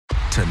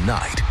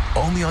Tonight,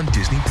 only on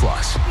Disney+.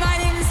 My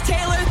name is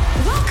Taylor.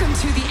 Welcome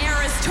to the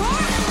Eras Tour.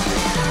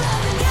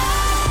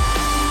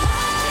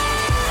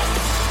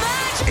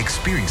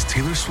 Experience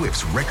Taylor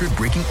Swift's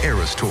record-breaking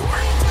Eras Tour.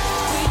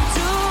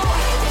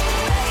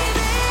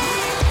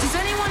 Does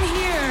anyone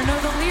here know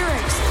the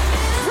lyrics?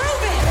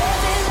 Prove it!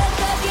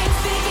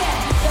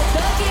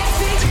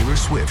 Taylor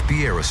Swift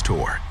The Eras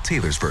Tour,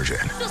 Taylor's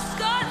version,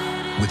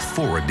 with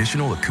 4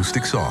 additional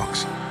acoustic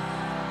songs.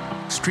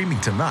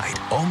 Streaming tonight,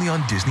 only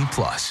on Disney+.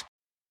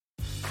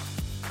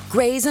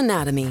 Grey's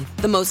Anatomy,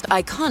 the most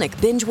iconic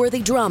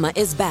binge-worthy drama,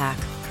 is back,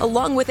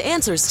 along with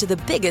answers to the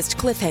biggest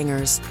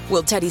cliffhangers.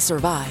 Will Teddy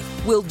survive?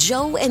 Will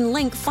Joe and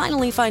Link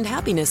finally find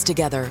happiness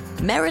together?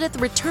 Meredith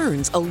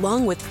returns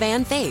along with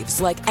fan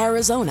faves like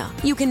Arizona.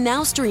 You can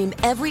now stream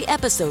every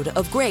episode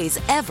of Grey's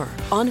ever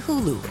on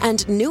Hulu,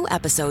 and new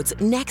episodes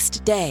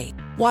next day.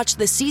 Watch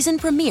the season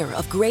premiere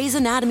of Grey's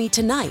Anatomy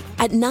tonight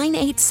at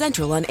 9/8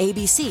 Central on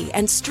ABC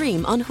and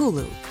stream on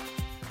Hulu.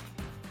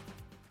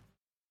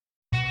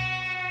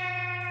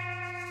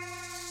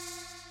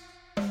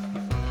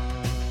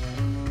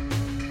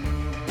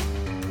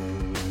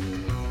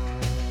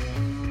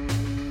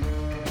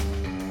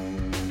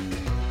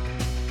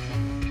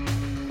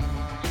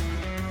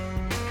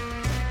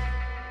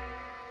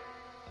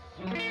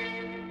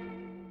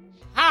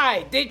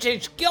 Hi, this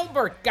is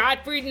Gilbert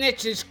Gottfried, and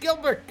this is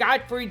Gilbert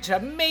Gottfried's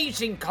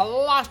amazing,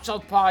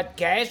 colossal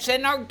podcast,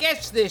 and our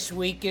guest this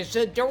week is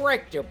a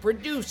director,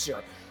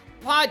 producer,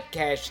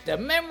 podcaster,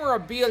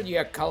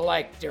 memorabilia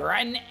collector,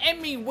 an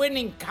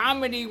Emmy-winning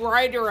comedy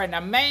writer, and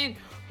a man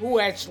who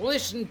has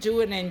listened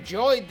to and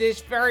enjoyed this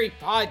very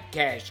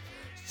podcast.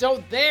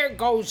 So there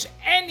goes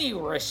any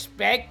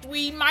respect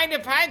we might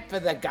have had for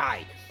the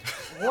guy,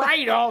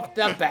 right off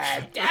the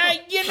bat.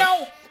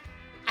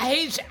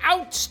 His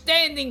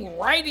outstanding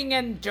writing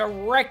and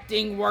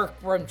directing work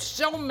from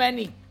so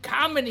many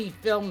comedy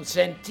films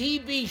and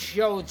TV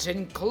shows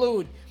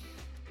include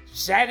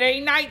Saturday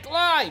Night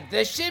Live,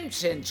 The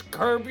Simpsons,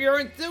 Curb Your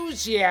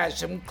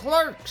Enthusiasm,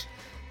 Clerks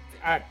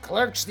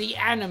the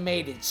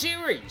animated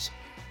series,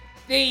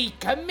 The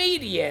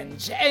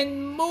Comedians,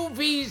 and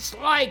movies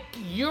like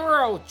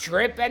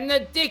Eurotrip and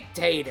The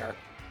Dictator,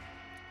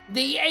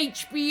 the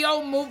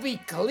HBO movie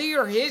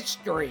Clear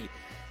History,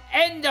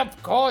 and,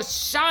 of course,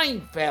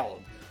 Seinfeld,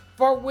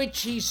 for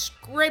which he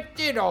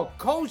scripted or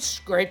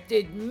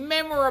co-scripted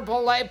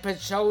memorable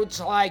episodes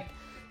like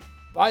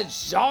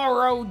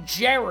Bizarro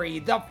Jerry,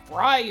 The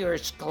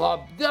Friars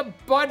Club, The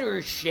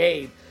Butter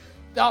Shave,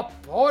 The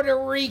Puerto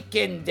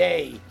Rican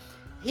Day.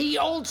 He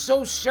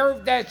also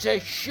served as a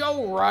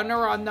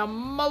showrunner on the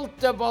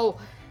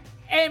multiple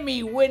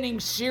Emmy-winning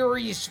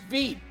series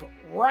Veep,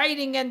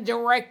 writing and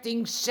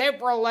directing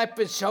several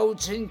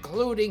episodes,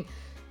 including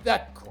the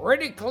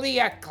critically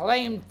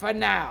acclaimed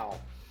finale.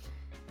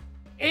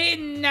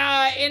 In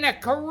a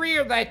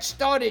career that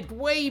started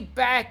way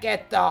back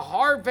at the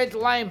Harvard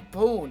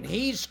Lampoon,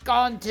 he's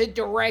gone to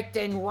direct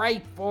and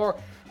write for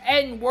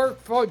and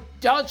work for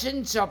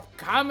dozens of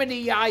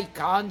comedy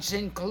icons,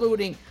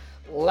 including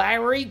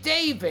Larry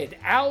David,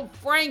 Al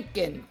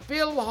Franken,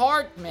 Phil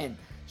Hartman,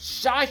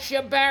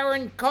 Sacha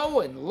Baron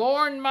Cohen,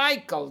 Lorne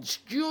Michaels,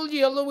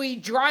 Julia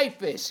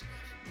Louis-Dreyfus,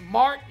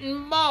 Martin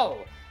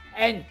Mull,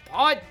 and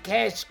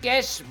podcast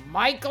guests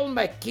Michael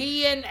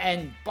McKean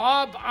and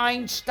Bob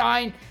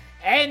Einstein,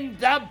 and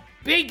the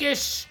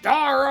biggest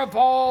star of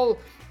all,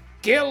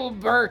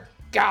 Gilbert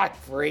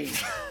Gottfried.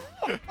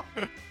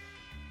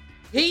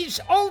 He's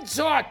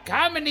also a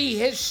comedy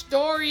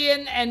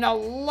historian and a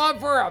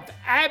lover of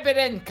Abbott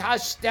and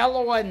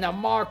Costello and the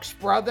Marx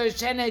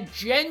Brothers, and a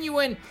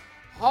genuine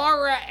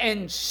horror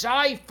and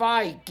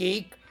sci-fi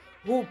geek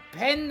who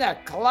penned the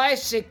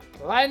classic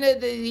Planet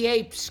of the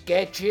Apes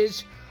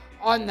sketches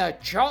on the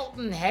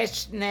Charlton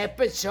Heston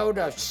episode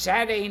of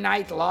Saturday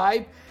Night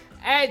Live,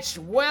 as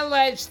well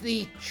as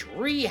the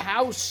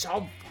Treehouse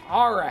of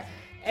Horror,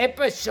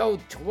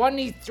 episode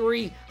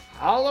 23,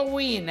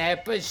 Halloween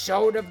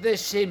episode of The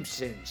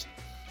Simpsons.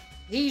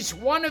 He's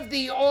one of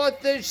the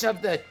authors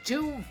of the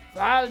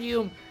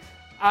 2-volume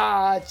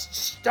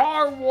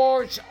Star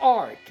Wars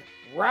Art,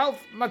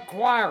 Ralph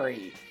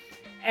McQuarrie,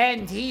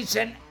 and he's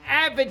an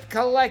avid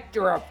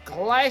collector of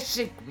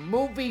classic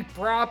movie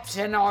props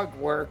and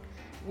artwork,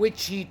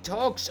 which he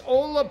talks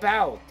all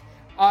about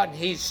on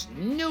his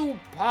new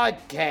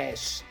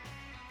podcast,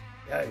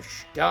 The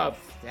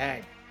Stuff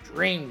That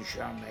Dreams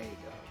Are Made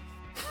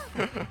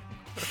Of.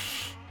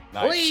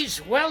 Nice.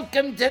 Please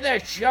welcome to the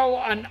show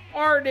an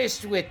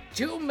artist with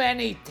too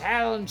many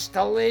talents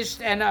to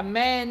list and a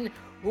man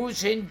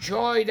who's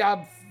enjoyed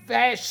a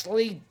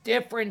vastly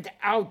different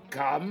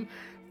outcome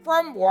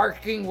from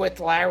working with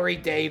Larry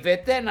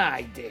David than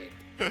I did.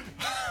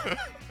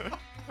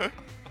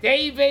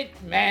 David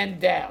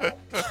Mandel.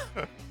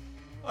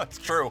 That's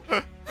true.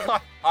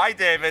 Hi,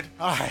 David.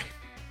 Hi.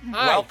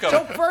 Hi. Welcome.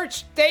 So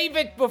first,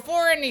 David,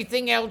 before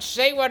anything else,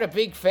 say what a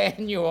big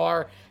fan you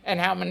are and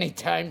how many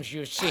times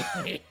you've seen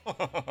me.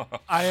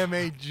 I am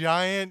a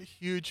giant,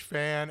 huge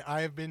fan.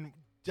 I have been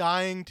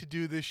dying to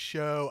do this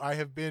show. I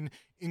have been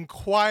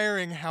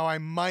inquiring how I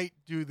might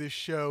do this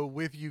show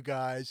with you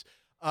guys.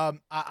 I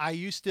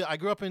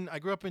grew up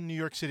in New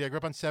York City. I grew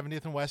up on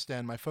 70th and West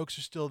End. My folks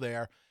are still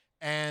there,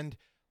 and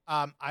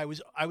I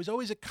was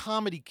always a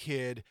comedy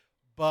kid,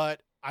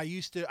 but I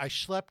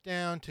schlepped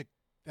down to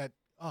that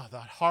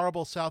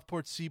horrible South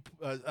Street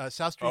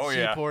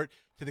Seaport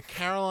to the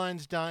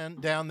Carolines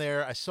down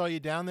there. I saw you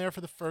down there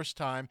for the first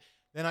time.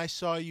 Then I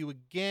saw you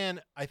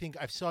again. I think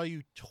I saw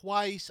you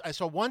twice. I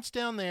saw once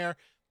down there,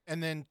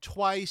 and then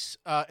twice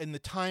in the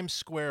Times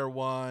Square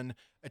one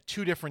at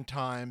two different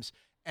times.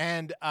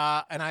 And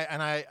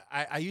I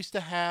used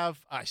to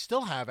have, I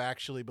still have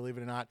actually, believe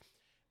it or not,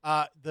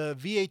 the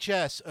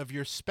VHS of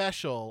your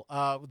special,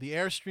 the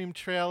Airstream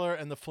trailer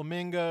and the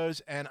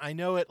flamingos, and I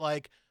know it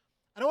like,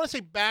 I don't want to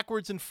say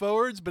backwards and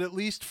forwards, but at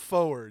least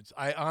forwards.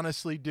 I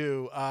honestly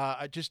do.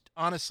 I just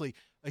honestly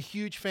a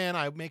huge fan.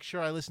 I make sure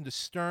I listen to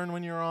Stern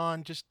when you're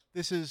on.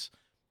 This is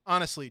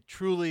honestly,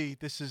 truly,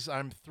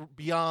 I'm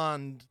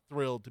beyond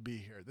thrilled to be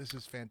here. This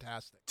is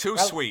fantastic.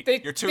 Sweet.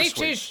 You're too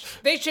sweet.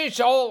 This is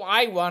all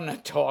I want to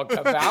talk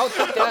about.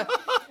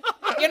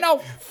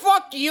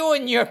 Fuck you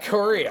and your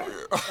career.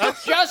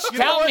 Just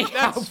tell me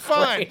how that's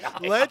fine.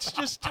 Let's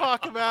just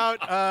talk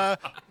about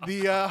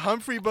the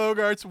Humphrey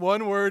Bogart's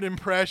one-word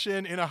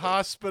impression in a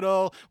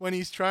hospital when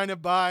he's trying to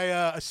buy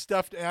a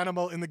stuffed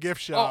animal in the gift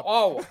shop.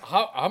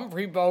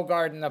 Humphrey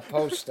Bogart in the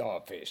post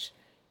office.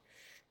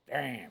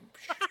 Damn.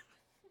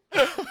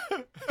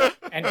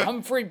 And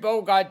Humphrey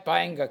Bogart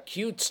buying a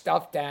cute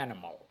stuffed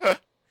animal.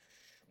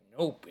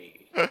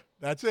 Snoopy.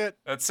 That's it.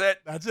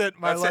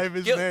 My life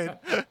is made.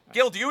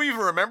 Gil, do you even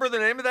remember the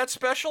name of that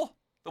special?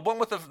 The one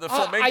with the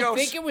flamingos? I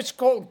think it was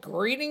called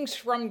Greetings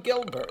from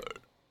Gilbert.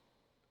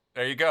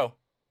 There you go.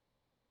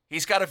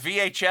 He's got a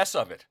VHS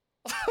of it.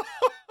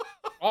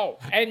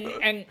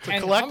 And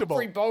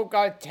Humphrey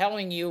Bogart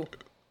telling you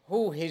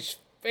who his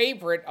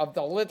favorite of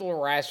the Little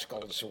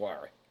Rascals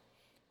were.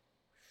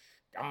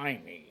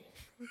 Stymie.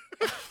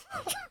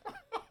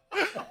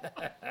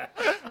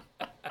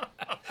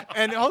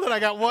 And hold on, I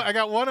got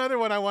one other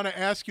one I want to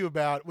ask you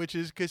about, which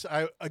is because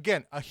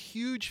again, a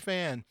huge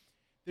fan.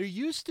 There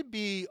used to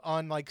be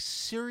on like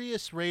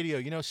Sirius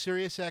Radio,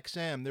 Sirius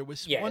XM. There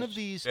was one of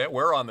these. Yeah,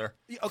 we're on there.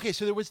 Okay,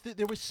 so there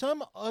was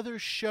some other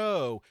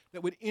show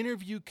that would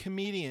interview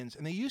comedians,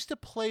 and they used to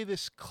play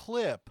this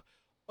clip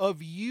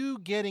of you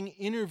getting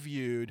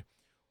interviewed,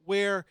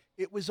 where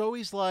it was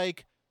always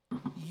like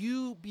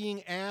you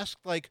being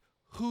asked like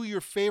who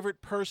your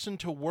favorite person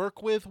to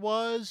work with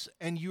was,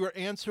 and your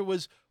answer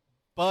was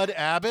Bud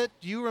Abbott.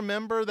 Do you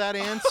remember that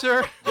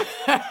answer?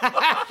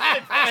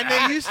 And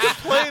they used to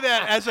play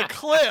that as a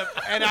clip,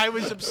 and I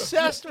was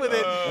obsessed with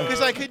it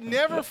because I could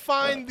never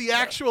find the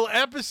actual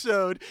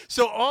episode.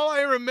 So all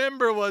I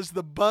remember was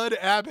the Bud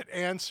Abbott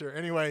answer.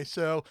 Anyway,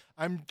 so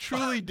I'm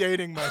truly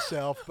dating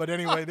myself. But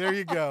anyway, there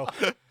you go.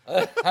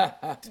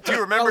 Do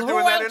you remember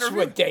doing that interview?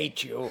 Who else would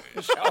date you?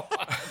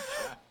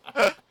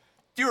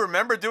 Do you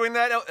remember doing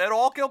that at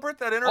all, Gilbert?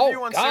 That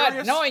interview on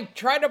Sirius? No, I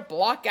try to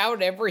block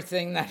out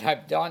everything that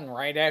I've done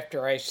right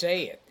after I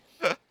say it.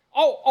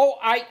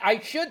 I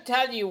should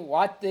tell you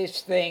what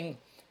this thing,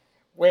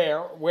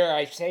 where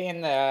I say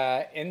in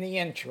the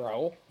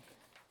intro,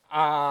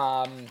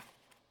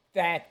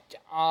 that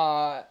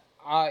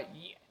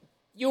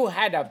you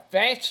had a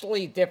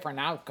vastly different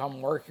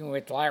outcome working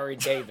with Larry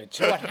David.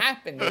 So what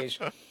happened is,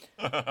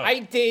 I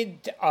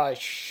did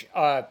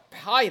a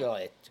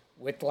pilot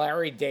with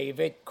Larry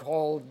David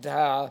called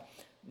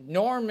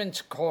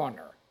Norman's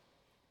Corner.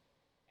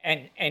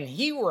 And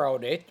he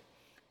wrote it,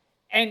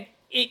 and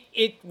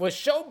it was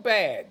so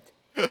bad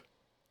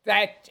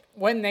that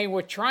when they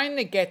were trying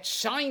to get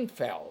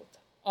Seinfeld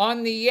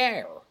on the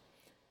air,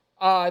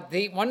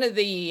 one of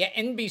the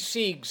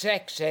NBC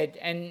execs said,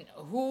 and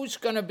who's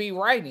going to be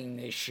writing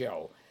this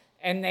show?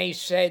 And they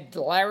said,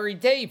 Larry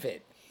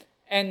David.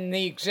 And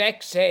the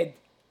exec said,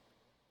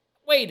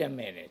 wait a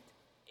minute.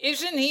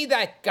 Isn't he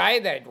that guy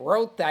that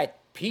wrote that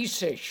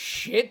piece of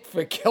shit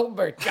for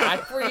Gilbert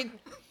Gottfried?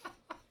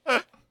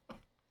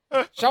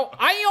 So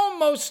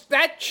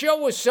that show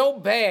was so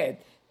bad,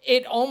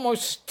 it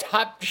almost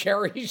stopped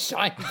Jerry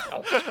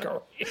Seinfeld's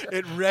career.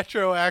 It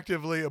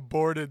retroactively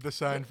aborted the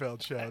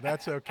Seinfeld show.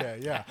 That's okay,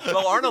 yeah.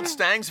 Well, Arnold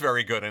Stang's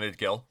very good in it,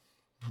 Gil.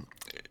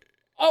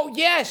 Oh,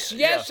 yes.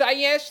 Yeah.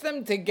 I asked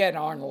them to get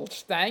Arnold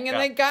Stang, and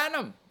they got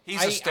him.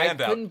 He's a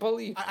standout. I couldn't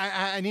believe it.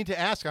 I need to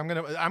ask. I'm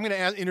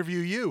gonna interview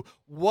you.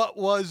 What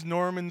was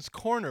Norman's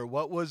Corner?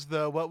 What was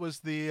the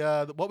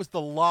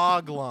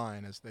log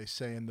line, as they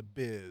say in the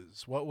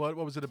biz? What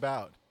was it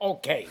about?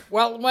 Okay.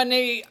 Well, when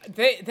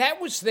that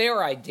was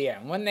their idea.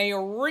 When they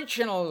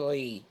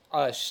originally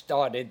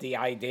started the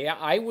idea,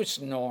 I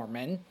was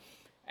Norman,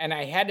 and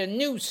I had a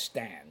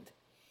newsstand.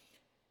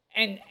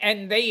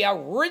 And they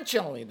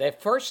originally, their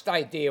first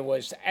idea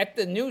was at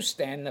the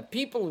newsstand, the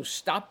people who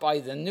stop by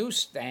the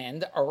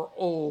newsstand are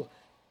old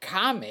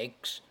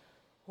comics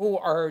who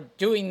are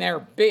doing their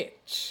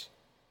bits,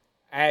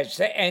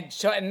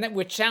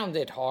 which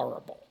sounded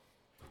horrible.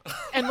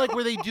 And like,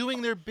 were they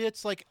doing their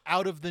bits like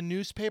out of the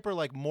newspaper,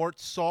 like Mort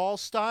Saul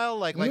style,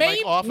 like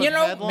off of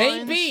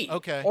headlines? Maybe.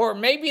 Okay. Or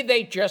maybe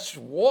they just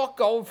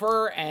walk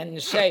over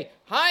and say,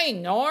 "Hi,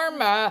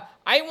 Norm, I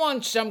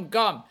want some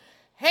gum."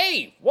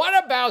 Hey,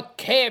 what about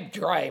cab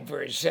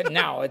drivers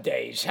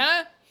nowadays,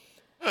 huh?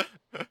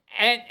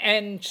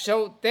 And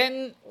so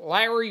then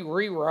Larry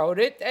rewrote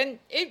it, and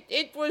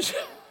it was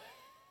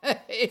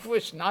it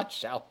was not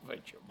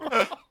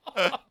salvageable.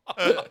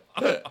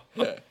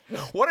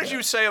 What did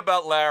you say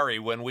about Larry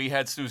when we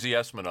had Susie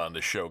Essman on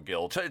the show,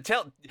 Gil?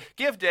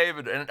 Give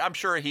David, and I'm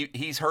sure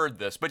he's heard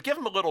this, but give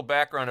him a little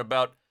background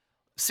about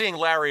seeing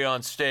Larry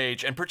on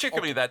stage, and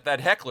particularly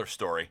that heckler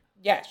story.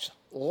 Yes,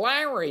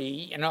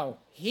 Larry,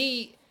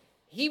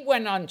 he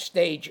went on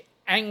stage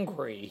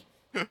angry,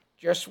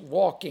 just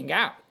walking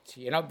out.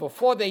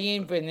 Before they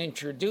even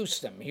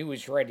introduced him, he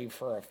was ready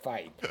for a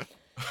fight.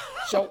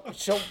 So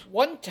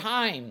one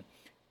time,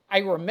 I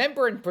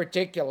remember in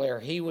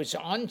particular, he was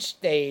on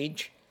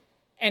stage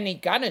and he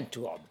got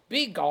into a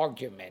big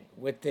argument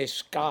with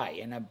this guy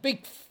in a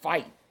big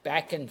fight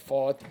back and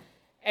forth.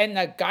 And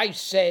the guy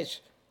says,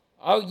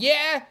 "Oh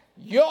yeah,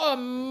 your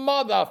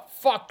mother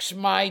fucks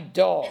my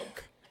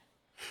dog."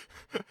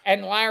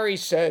 And Larry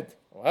said,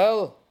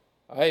 "Well,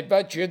 I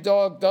bet your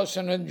dog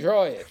doesn't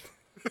enjoy it."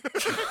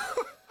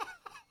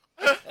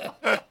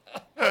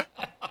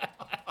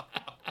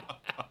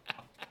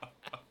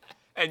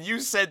 And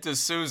you said to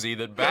Susie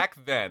that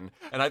back then,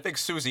 and I think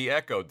Susie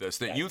echoed this,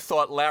 that you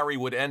thought Larry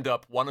would end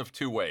up one of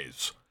two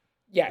ways.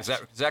 Yes.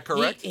 Is that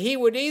correct? He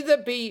would either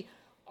be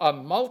a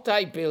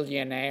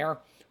multi-billionaire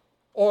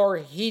or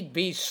he'd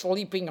be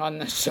sleeping on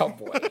the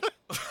subway.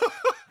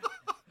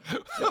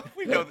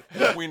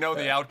 We know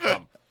the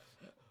outcome.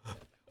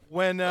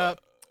 When I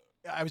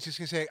was just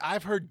gonna say,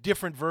 I've heard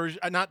different versions.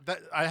 Not that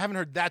I haven't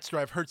heard that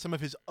story. I've heard some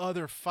of his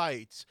other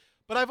fights,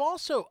 but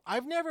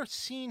I've never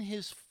seen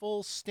his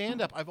full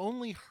stand-up. I've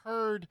only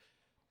heard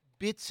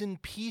bits and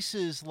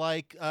pieces,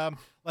 like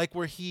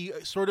where he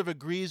sort of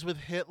agrees with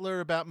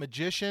Hitler about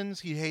magicians.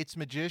 He hates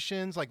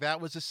magicians. Like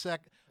that was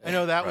I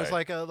know that was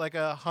like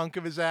a hunk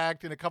of his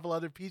act, and a couple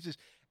other pieces.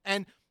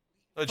 And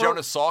the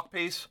Jonas Salk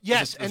piece.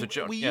 Yes,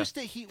 used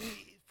to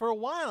for a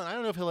while, and I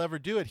don't know if he'll ever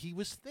do it, he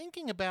was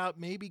thinking about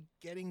maybe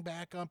getting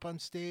back up on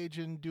stage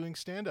and doing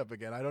stand-up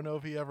again. I don't know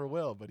if he ever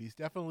will, but he's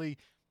definitely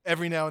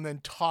every now and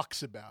then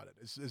talks about it.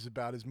 Is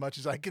about as much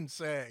as I can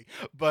say.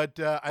 But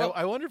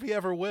I wonder if he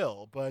ever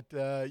will. But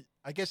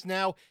I guess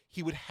now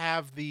he would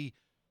have the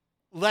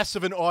less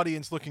of an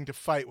audience looking to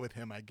fight with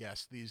him, I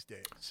guess, these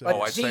days. So,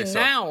 but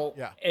now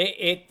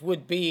it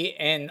would be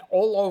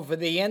all over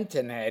the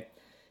internet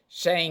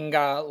saying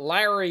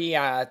Larry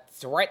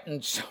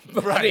threatened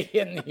somebody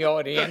in the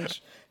audience,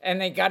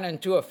 and they got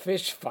into a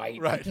fist fight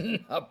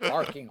in a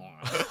parking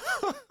lot.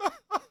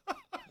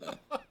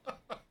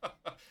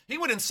 He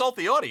would insult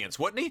the audience,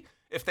 wouldn't he?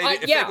 If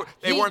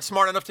they weren't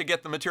smart enough to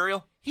get the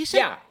material. He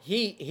said,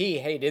 he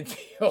hated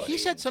the audience. He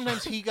said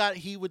sometimes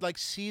he would like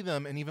see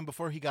them, and even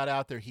before he got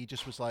out there, he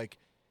just was like,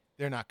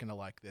 "They're not going to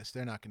like this.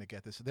 They're not going to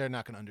get this. They're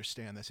not going to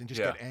understand this," and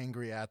just get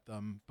angry at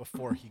them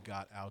before he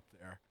got out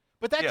there.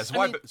 But that's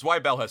it's why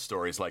Bell has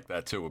stories like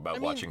that too about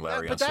watching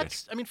Larry on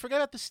stage. Forget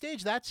about the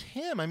stage. That's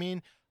him. I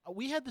mean,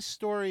 we had the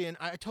story, and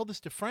I told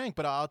this to Frank,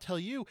 but I'll tell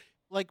you,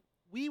 like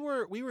we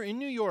were in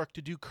New York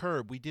to do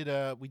Curb. We did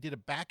a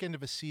back end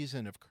of a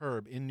season of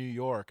Curb in New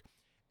York,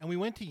 and we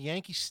went to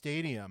Yankee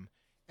Stadium,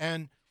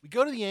 and we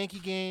go to the Yankee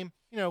game.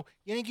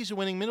 Yankees are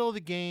winning, middle of the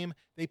game.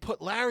 They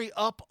put Larry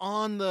up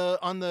on the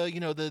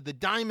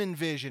Diamond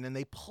Vision, and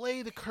they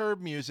play the Curb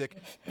music.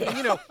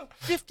 And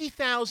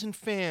 50,000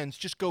 fans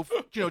just go,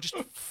 just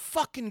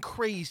fucking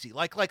crazy.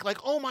 Like,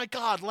 oh my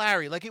God,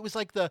 Larry! Like it was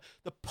like the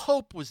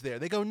Pope was there.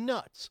 They go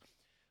nuts.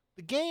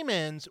 The game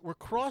ends. We're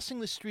crossing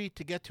the street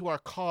to get to our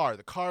car.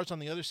 The car's on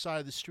the other side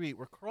of the street.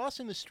 We're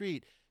crossing the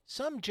street.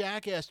 Some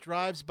jackass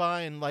drives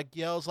by and like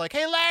yells like,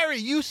 "Hey Larry,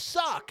 you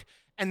suck!"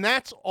 And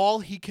that's all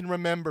he can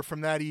remember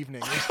from that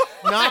evening.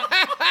 Not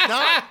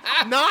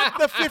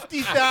the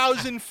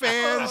 50,000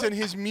 fans and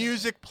his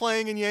music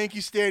playing in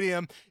Yankee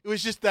Stadium. It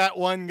was just that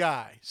one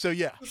guy. So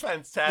yeah,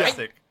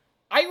 fantastic.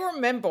 I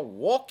remember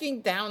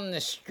walking down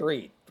the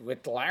street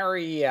with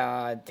Larry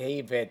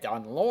David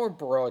on Lower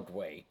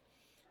Broadway,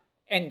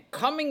 and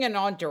coming in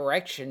our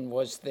direction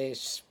was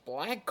this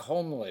black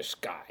homeless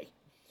guy.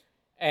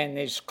 And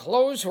his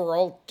clothes were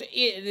all,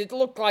 it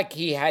looked like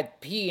he had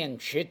pee and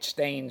shit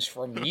stains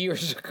from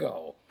years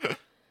ago.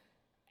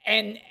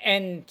 And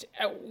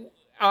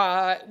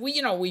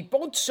we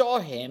both saw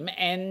him,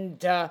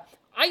 and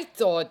I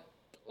thought,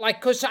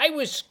 because I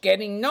was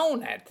getting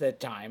known at the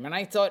time, and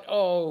I thought,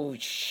 oh,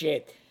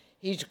 shit,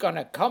 he's going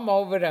to come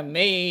over to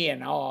me,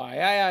 and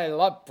I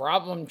love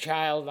Problem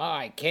Child,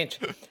 I can't.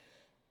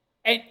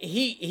 And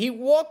he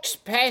walks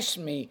past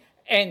me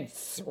and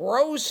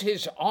throws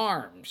his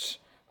arms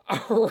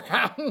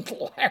around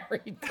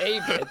Larry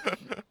David,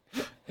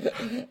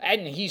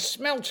 and he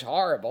smells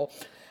horrible,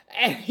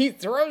 and he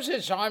throws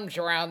his arms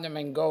around him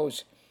and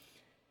goes,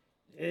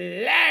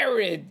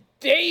 "Larry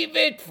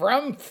David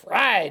from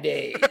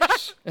Fridays."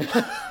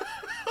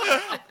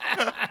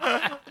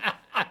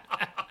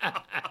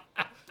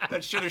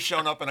 That should have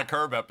shown up in a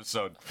Curb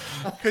episode.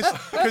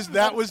 Because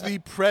that was the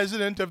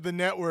president of the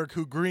network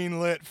who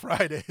greenlit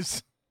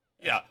Fridays.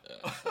 Yeah.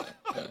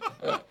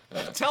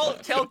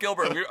 Tell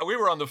Gilbert, we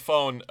were on the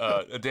phone,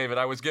 David.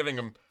 I was giving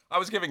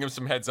him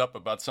some heads up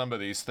about some of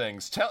these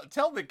things.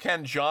 Tell the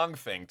Ken Jeong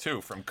thing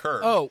too from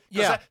Curb. Oh,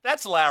 yeah.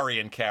 That's Larry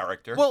in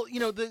character. Well,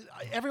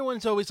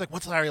 everyone's always like,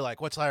 "What's Larry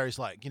like? What's Larry's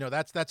like?"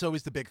 That's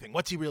always the big thing.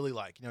 What's he really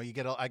like?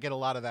 I get a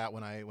lot of that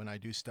when I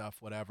do stuff,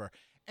 whatever.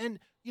 And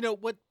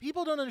what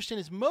people don't understand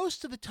is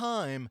most of the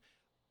time,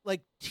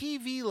 like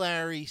TV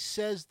Larry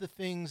says the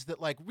things that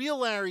like real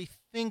Larry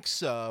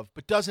thinks of,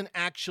 but doesn't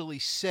actually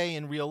say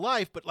in real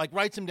life, but like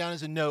writes them down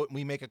as a note, and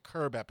we make a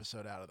Curb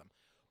episode out of them.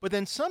 But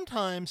then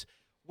sometimes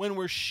when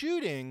we're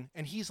shooting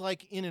and he's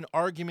like in an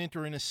argument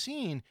or in a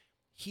scene,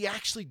 he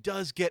actually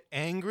does get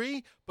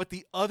angry, but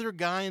the other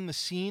guy in the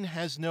scene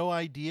has no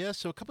idea.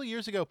 So a couple of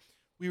years ago,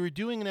 we were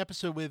doing an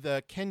episode with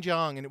Ken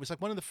Jeong, and it was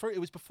like one of the first. It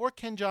was before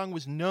Ken Jeong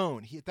was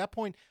known. At that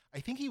point, I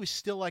think he was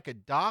still like a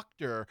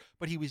doctor,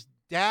 but he was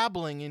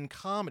dabbling in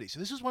comedy. So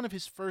this was one of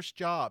his first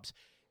jobs,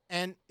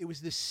 and it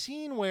was this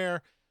scene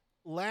where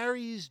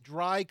Larry's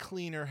dry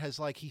cleaner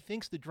he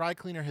thinks the dry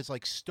cleaner has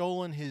like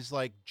stolen his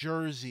like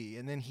jersey,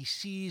 and then he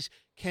sees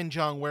Ken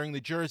Jeong wearing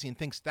the jersey and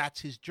thinks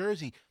that's his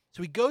jersey.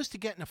 So he goes to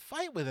get in a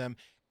fight with him.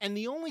 And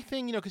the only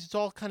thing, because it's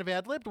all kind of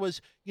ad-libbed,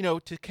 was,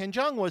 to Ken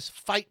Jeong was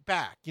fight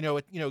back.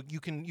 You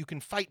can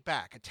fight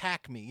back,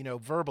 attack me,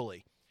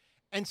 verbally.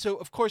 And so,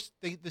 of course,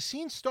 the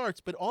scene starts,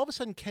 but all of a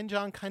sudden Ken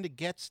Jeong kind of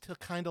gets to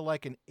kind of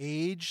like an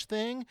age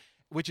thing,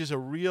 which is a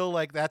real,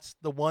 like, that's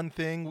the one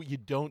thing you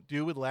don't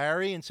do with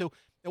Larry. And so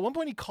at one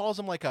point he calls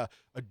him like a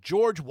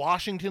George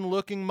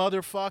Washington-looking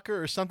motherfucker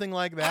or something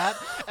like that,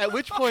 at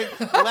which point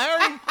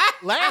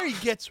Larry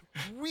gets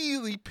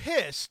really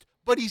pissed.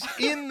 But he's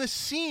in the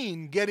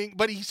scene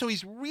so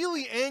he's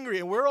really angry,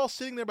 and we're all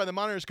sitting there by the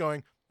monitors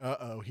going,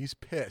 uh-oh, he's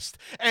pissed.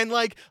 And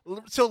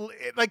so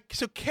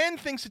Ken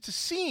thinks it's a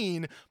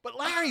scene, but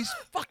Larry's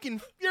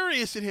fucking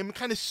furious at him,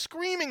 kind of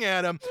screaming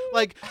at him,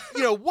 like,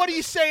 what are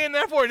you saying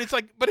that for? And it's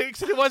like, but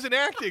it wasn't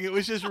acting. It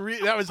was just,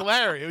 that was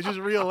Larry. It was just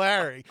real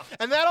Larry.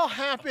 And that'll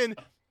happen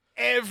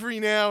every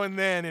now and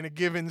then in a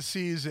given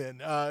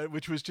season,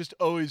 which was just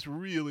always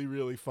really,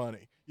 really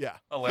funny. Yeah.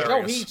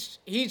 Hilarious. So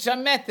he's a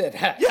method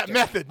actor. Yeah,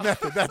 method.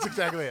 That's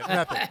exactly it.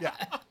 Method, yeah.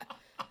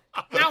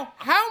 Now,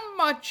 how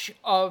much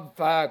of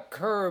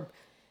Curb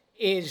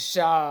is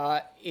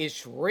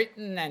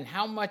written and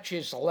how much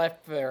is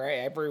left for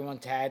everyone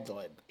to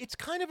ad-lib? It's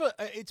kind of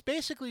it's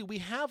basically, we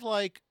have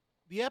like,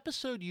 the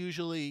episode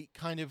usually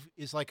kind of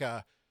is like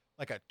a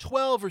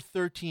 12 or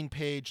 13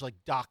 page like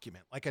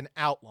document, like an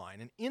outline.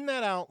 And in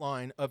that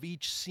outline of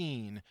each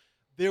scene,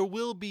 there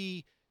will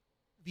be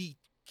the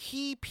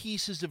key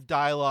pieces of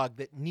dialogue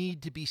that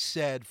need to be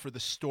said for the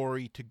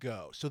story to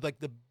go. So like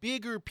the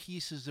bigger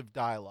pieces of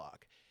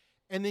dialogue.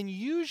 And then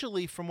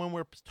usually from when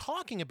we're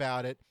talking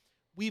about it,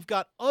 we've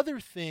got other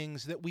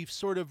things that we've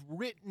sort of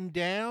written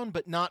down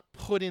but not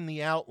put in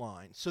the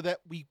outline, so that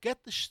we get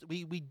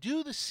we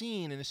do the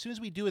scene, and as soon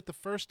as we do it the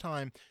first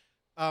time,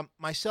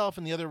 myself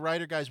and the other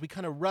writer guys, we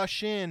kind of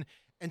rush in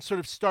and sort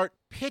of start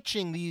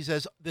pitching these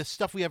as the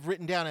stuff we have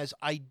written down as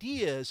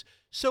ideas.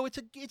 So it's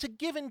a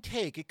give and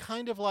take. It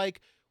kind of like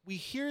we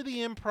hear the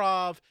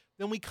improv,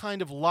 then we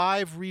kind of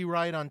live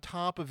rewrite on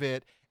top of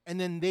it, and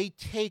then they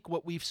take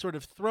what we've sort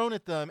of thrown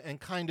at them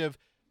and kind of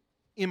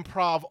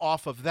improv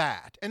off of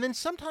that. And then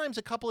sometimes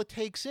a couple of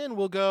takes in,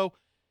 we'll go,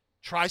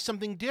 try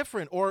something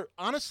different. Or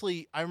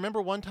honestly, I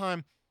remember one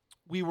time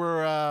we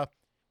were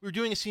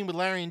doing a scene with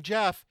Larry and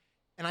Jeff,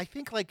 and I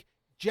think like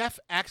Jeff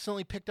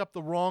accidentally picked up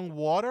the wrong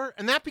water,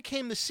 and that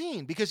became the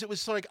scene, because it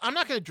was like, I'm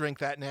not going to drink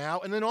that now.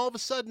 And then all of a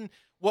sudden,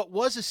 what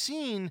was a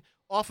scene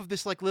off of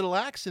this like little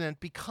accident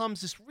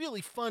becomes this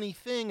really funny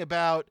thing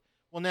about,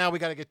 well, now we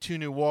got to get 2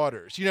 new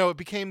waters. It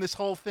became this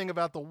whole thing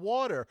about the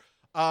water.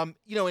 And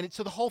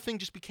so the whole thing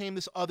just became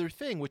this other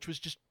thing, which was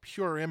just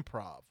pure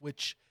improv,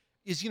 which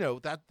is,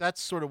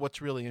 that's sort of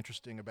what's really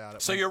interesting about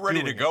it. So you're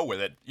ready to go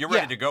with it. You're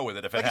ready to go with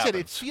it if it happens. Like I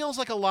said, it feels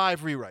like a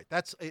live rewrite.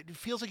 It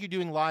feels like you're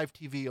doing live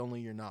TV,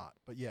 only you're not.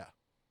 But yeah.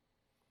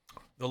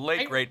 The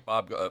late, great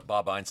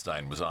Bob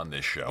Einstein was on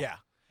this show. Yeah.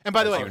 And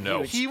by the way,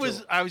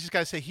 I was just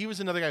going to say, he was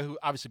another guy who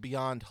obviously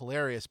beyond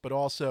hilarious, but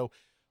also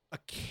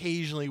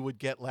occasionally would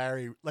get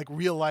Larry, like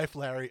real life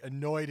Larry,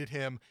 annoyed at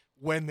him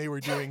when they were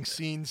doing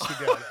scenes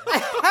together.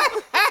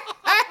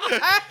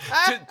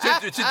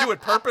 to do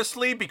it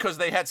purposely because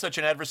they had such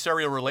an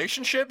adversarial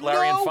relationship,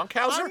 Larry and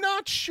Funkhauser? I'm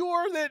not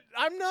sure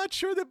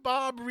that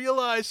Bob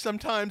realized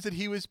sometimes that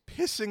he was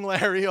pissing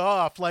Larry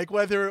off, like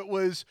whether it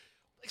was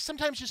like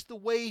sometimes just the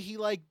way he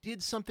like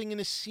did something in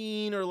a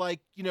scene, or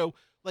like,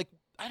 like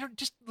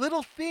just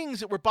little things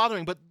that were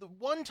bothering. But the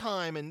one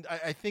time, and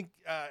I think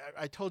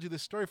I told you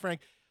this story,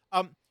 Frank,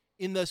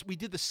 we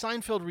did the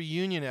Seinfeld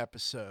reunion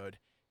episode,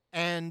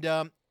 and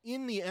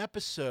in the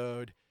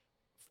episode,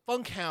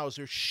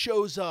 Funkhauser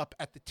shows up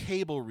at the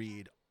table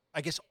read,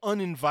 I guess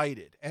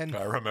uninvited. And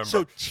I remember.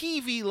 So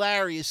TV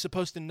Larry is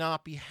supposed to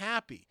not be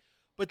happy.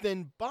 But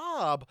then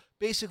Bob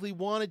basically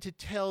wanted to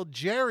tell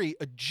Jerry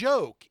a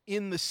joke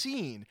in the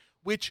scene,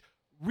 which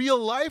real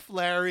life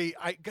Larry,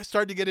 I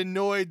started to get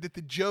annoyed that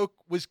the joke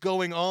was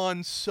going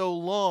on so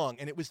long.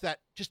 And it was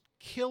that just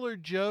killer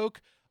joke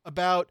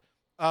about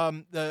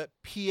the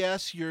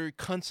P.S. your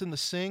cunt's in the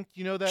sink.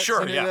 You know that?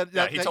 Sure, he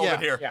told it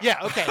here. Yeah,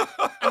 okay.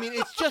 I mean,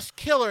 it's just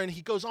killer. And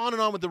he goes on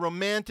and on with the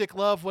romantic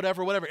love,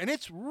 whatever. And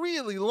it's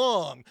really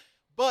long.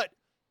 But,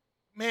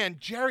 man,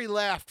 Jerry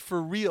laughed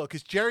for real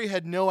because Jerry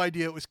had no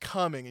idea it was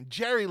coming. And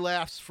Jerry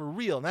laughs for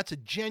real. And that's a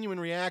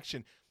genuine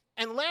reaction.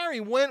 And Larry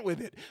went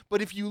with it.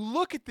 But if you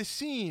look at the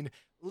scene,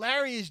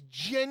 Larry is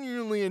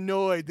genuinely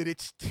annoyed that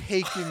it's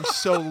taking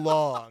so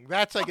long.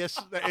 That's, I guess,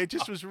 it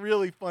just was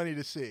really funny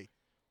to see.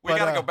 We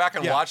got to go back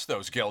and watch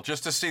those, Gil,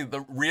 just to see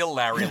the real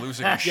Larry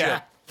losing his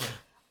shit.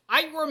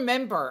 I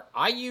remember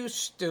I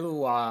used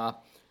to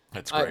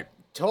That's great.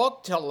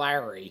 Talk to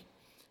Larry,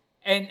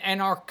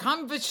 and our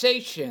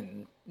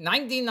conversation,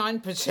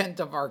 99%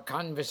 of our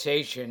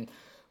conversation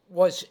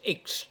was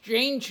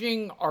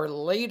exchanging our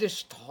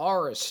latest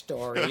horror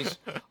stories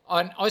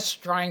on us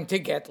trying to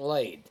get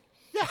laid.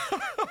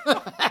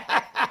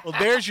 Well,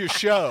 there's your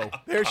show.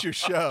 There's your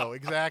show.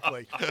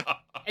 Exactly.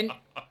 And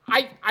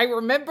I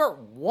remember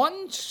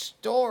one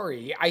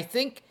story. I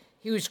think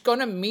he was going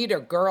to meet a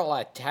girl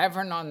at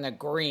Tavern on the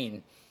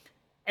Green,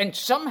 and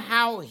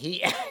somehow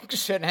he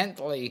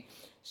accidentally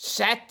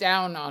sat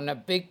down on a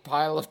big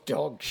pile of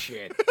dog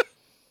shit.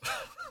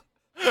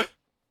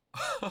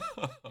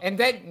 And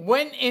then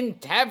went in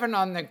Tavern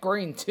on the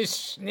Green to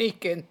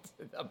sneak into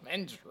the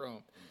men's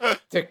room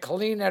to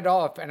clean it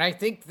off. And I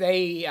think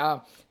they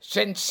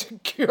sent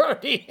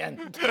security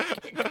and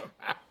took him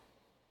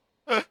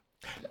out.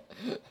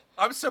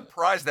 I'm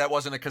surprised that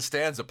wasn't a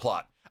Costanza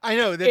plot. I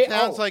know. That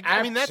sounds like,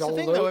 I mean, that's the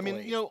thing, though. I mean,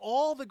 absolutely. you know,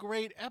 all the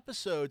great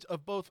episodes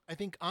of both, I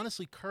think,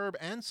 honestly, Curb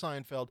and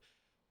Seinfeld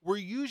were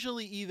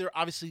usually either,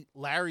 obviously,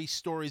 Larry's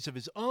stories of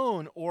his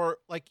own, or,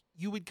 like,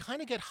 you would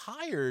kind of get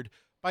hired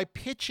by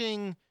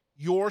pitching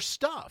your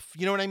stuff.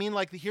 You know what I mean?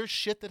 Like, here's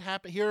shit that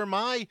happened. Here are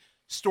my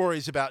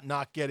stories about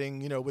not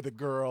getting, you know, with a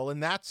girl.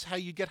 And that's how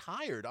you get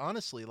hired,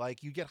 honestly.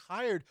 Like, you get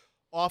hired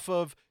off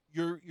of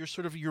your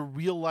sort of your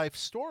real life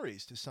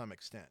stories to some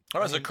extent.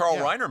 That was a Carl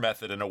Reiner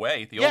method in a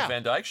way, the old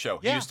Van Dyke show.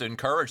 He used to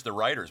encourage the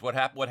writers. What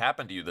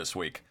happened to you this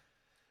week?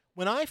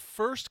 When I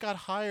first got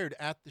hired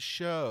at the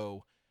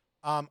show,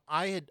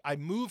 I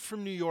moved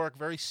from New York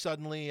very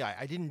suddenly.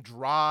 I didn't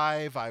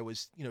drive. I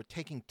was, you know,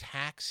 taking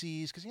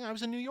taxis because, you know, I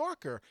was a New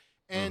Yorker.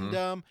 And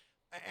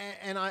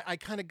and I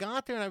kind of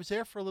got there and I was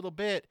there for a little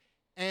bit.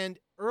 And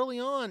early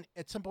on,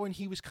 at some point,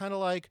 he was kind of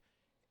like,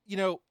 you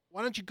know,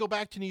 why don't you go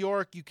back to New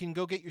York? You can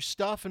go get your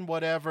stuff and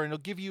whatever, and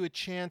it'll give you a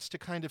chance to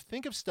kind of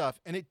think of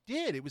stuff. And it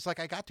did. It was like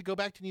I got to go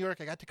back to New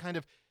York. I got to kind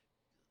of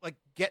like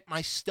get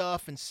my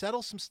stuff and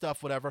settle some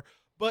stuff, whatever.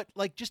 But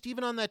like just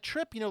even on that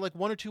trip, you know, like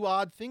one or two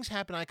odd things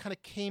happened. I kind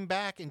of came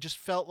back and just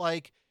felt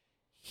like,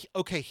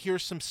 okay,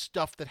 here's some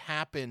stuff that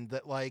happened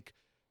that like,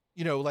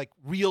 you know, like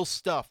real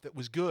stuff that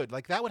was good.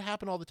 Like that would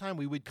happen all the time.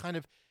 We would kind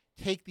of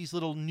take these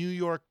little New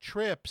York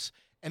trips,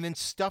 and then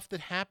stuff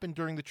that happened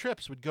during the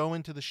trips would go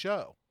into the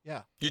show.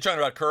 Yeah. You talking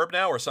about Curb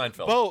now or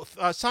Seinfeld? Both.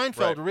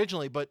 Seinfeld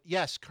originally, but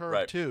yes,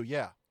 Curb too.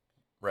 Yeah.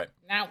 Right.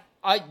 Now,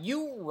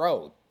 you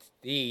wrote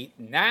the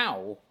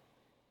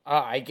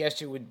I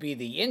guess it would be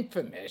the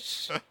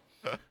infamous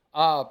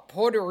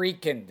Puerto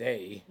Rican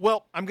Day.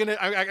 Well, I'm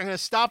gonna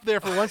stop there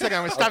for 1 second.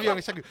 I'm gonna stop you. I'm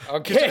gonna stop you.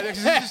 Okay.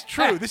 This is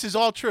true. This is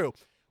all true.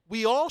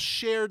 We all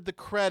shared the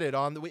credit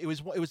on it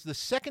was the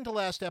second to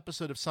last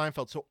episode of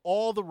Seinfeld. So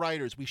all the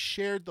writers, we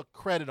shared the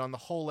credit on the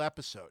whole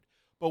episode.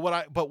 But what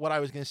I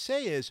was going to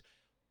say is,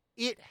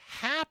 it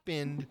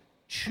happened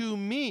to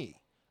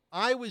me.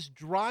 I was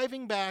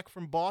driving back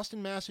from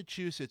Boston,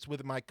 Massachusetts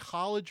with my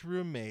college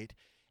roommate,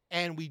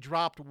 and we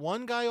dropped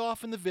one guy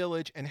off in the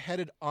Village and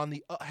headed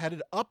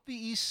up the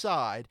east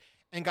side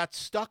and got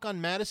stuck on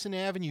Madison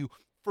Avenue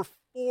for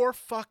 4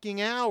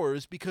 fucking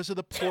hours because of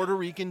the Puerto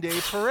Rican Day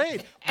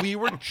Parade. We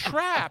were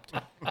trapped.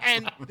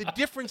 And the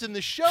difference in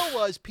the show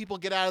was people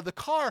get out of the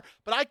car,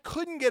 but I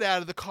couldn't get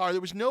out of the car.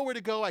 There was nowhere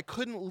to go. I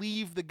couldn't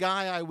leave the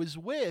guy I was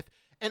with.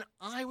 And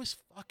I was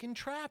fucking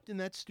trapped in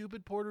that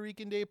stupid Puerto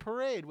Rican Day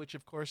Parade, which,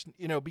 of course,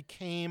 you know,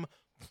 became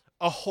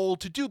a whole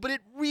to-do. But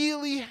it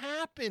really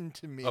happened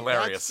to me.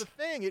 Hilarious. That's the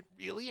thing. It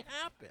really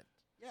happened.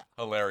 Yeah.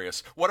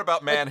 Hilarious. What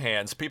about man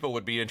hands? People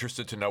would be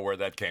interested to know where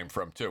that came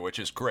from, too, which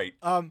is great.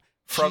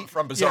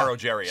 From Bizarro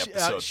Jerry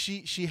episode.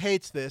 She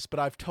hates this, but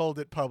I've told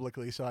it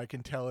publicly, so I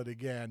can tell it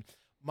again.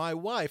 My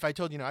wife, I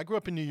told you, I grew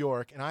up in New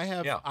York, and I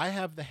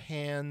have the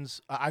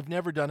hands. I've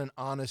never done an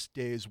honest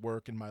day's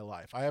work in my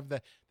life. I have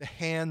the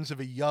hands of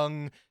a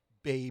young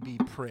baby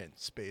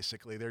prince.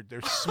 Basically,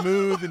 they're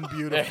smooth and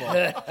beautiful.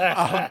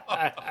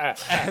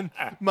 And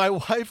my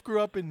wife grew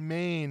up in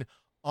Maine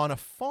on a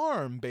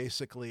farm,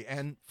 basically,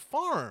 and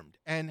farmed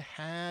and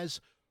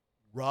has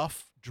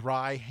rough,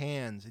 dry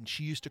hands, and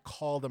she used to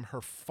call them her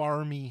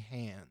farmy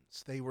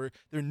hands.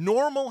 They're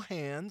normal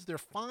hands, they're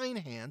fine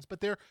hands, but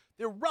they're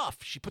rough.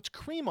 She puts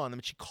cream on them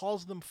and she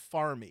calls them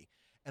farmy.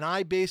 And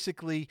I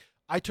basically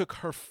I took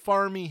her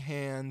farmy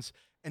hands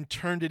and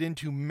turned it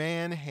into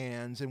man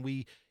hands, and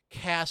we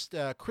cast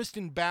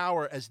Kristen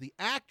Bauer as the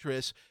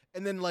actress,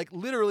 and then like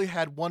literally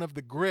had one of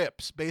the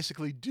grips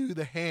basically do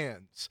the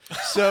hands.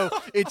 So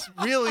it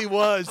really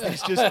was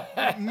these just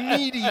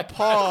meaty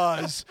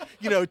paws,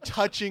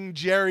 touching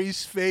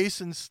Jerry's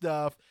face and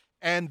stuff.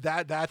 And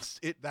that's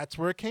it. That's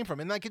where it came from.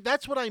 And like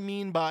that's what I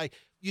mean by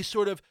you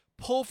sort of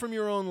pull from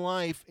your own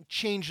life and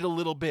change it a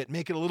little bit,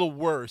 make it a little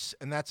worse.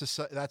 And that's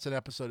an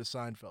episode of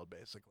Seinfeld,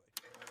 basically.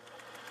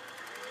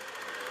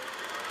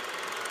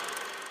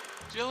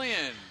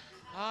 Jillian,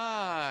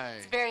 hi.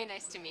 It's very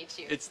nice to meet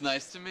you. It's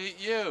nice to meet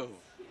you.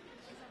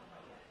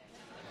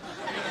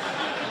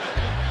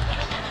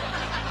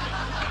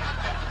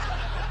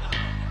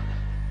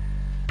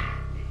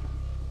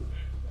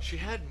 She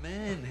had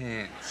man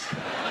hands.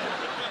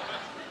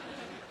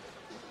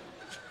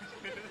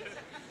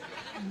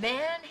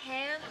 Man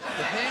hand?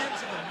 The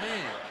hands of a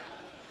man.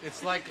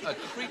 It's like a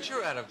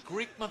creature out of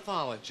Greek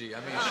mythology. I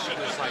mean, she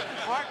was like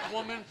part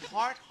woman,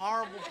 part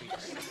horrible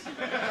beast.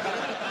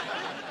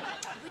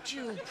 Would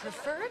you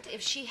prefer it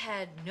if she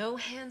had no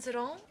hands at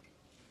all?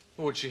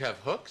 Would she have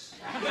hooks?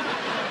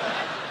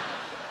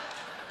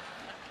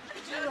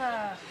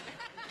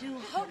 Do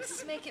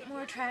hooks make it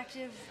more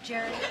attractive,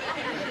 Jerry?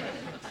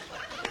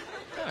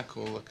 Kind of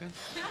cool looking.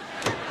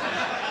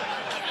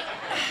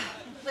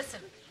 Listen,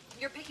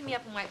 you're picking me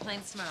up in White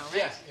Plains tomorrow,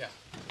 right? Yeah.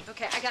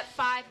 Okay, I got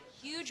 5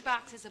 huge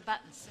boxes of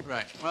buttons.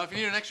 Right. Well, if you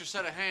need an extra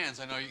set of hands,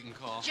 I know you can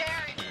call.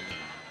 Jerry!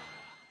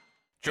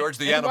 George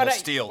the Animal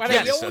Steel.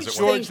 Yes, as it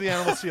were. George the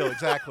Animal Steel,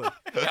 exactly.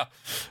 Yeah.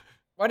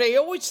 What I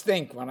always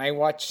think when I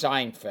watch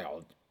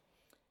Seinfeld,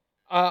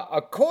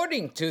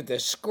 according to the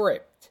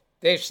script,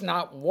 there's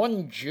not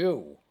one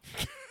Jew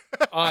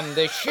on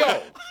the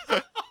show.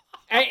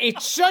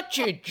 It's such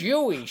a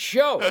Jewy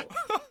show.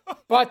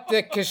 But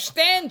the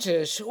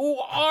Costanzas, who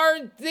are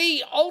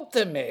the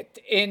ultimate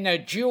in a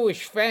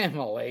Jewish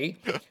family,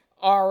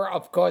 are,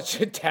 of course,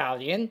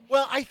 Italian.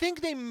 Well, I think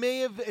they may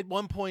have at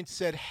one point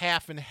said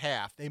half and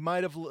half. They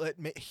might have.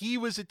 He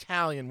was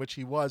Italian, which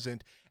he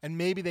wasn't, and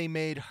maybe they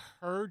made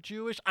her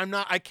Jewish.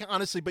 I can't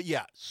honestly, but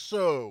yeah,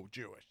 so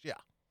Jewish, yeah.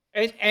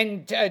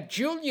 And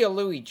Julia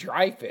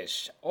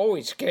Louis-Dreyfus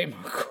always came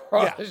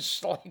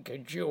across like a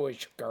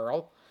Jewish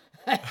girl.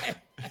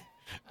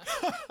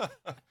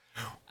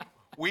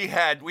 We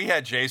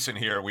had Jason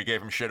here. We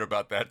gave him shit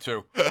about that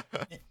too.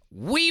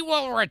 We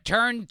will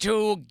return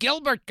to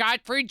Gilbert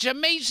Gottfried's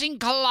Amazing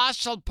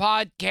Colossal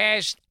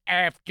Podcast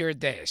after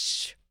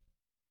this.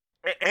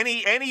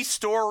 Any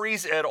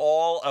stories at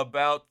all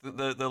about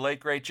the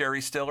late great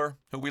Jerry Stiller,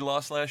 who we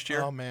lost last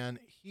year? Oh man,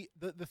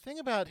 the thing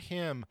about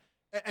him,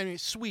 I mean,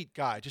 sweet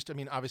guy.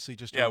 Obviously a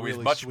he's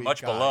really much sweet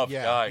much guy. beloved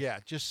guy. Yeah,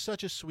 just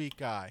such a sweet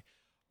guy.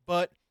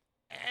 But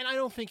and I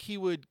don't think he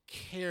would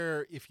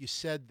care if you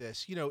said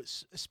this,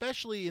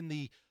 especially in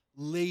the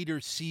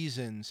later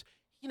seasons.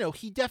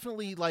 He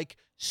definitely like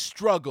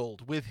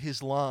struggled with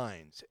his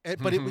lines,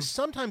 but it was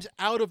sometimes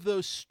out of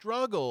those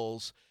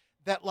struggles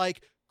that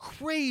like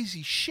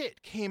crazy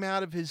shit came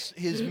out of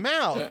his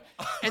mouth.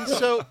 And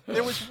so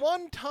there was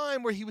one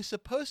time where he was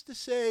supposed to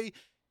say,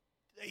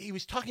 he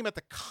was talking about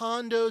the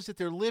condos that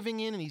they're living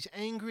in, and he's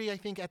angry, I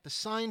think, at the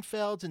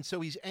Seinfelds, and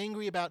so he's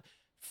angry about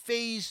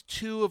phase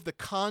 2 of the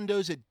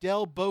condos at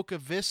Del Boca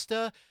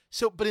Vista.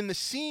 So, but in the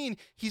scene,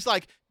 he's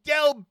like,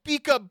 Del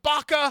Bica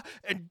Baca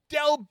and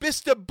Del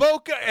Vista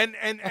Boca, and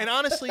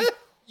honestly,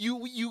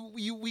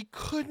 we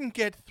couldn't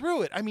get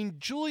through it. I mean,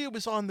 Julia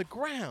was on the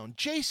ground,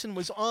 Jason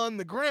was on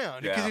the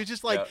ground because he was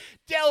just like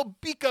Del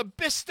Bica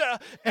Vista,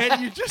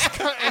 and you just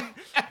and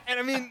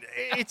I mean,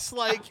 it's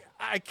like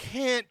I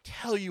can't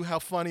tell you how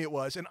funny it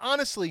was, and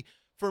honestly,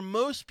 for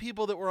most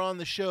people that were on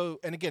the show,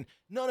 and again,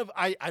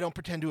 I don't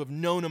pretend to have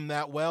known him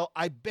that well.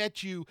 I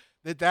bet you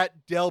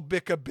that Del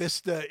Bica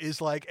Vista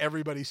is like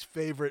everybody's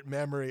favorite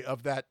memory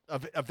of that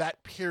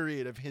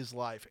period of his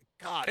life.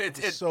 God,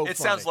 it's so funny.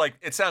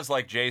 Sounds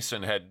like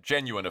Jason had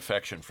genuine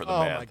affection for the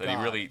man. That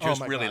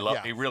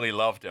he really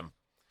loved him.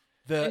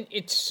 And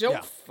it's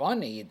so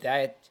funny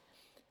that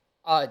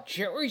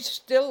Jerry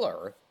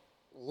Stiller,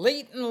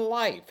 late in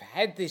life,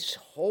 had this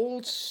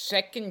whole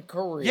second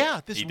career. Yeah,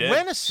 this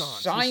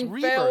renaissance,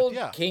 Seinfeld, this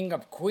rebirth, King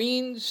of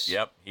Queens.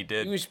 Yep, he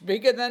did. He was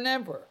bigger than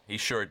ever. He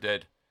sure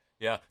did.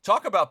 Yeah,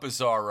 talk about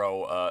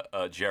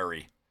Bizarro,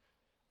 Jerry.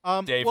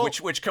 Dave,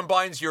 which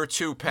combines your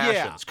two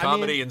passions,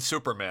 comedy and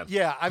Superman.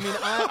 Yeah, I mean,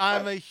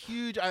 I'm a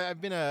huge. I've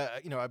been a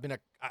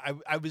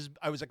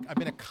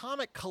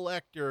comic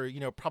collector,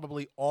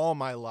 probably all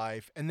my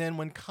life, and then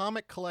when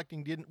comic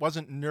collecting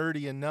wasn't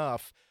nerdy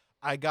enough,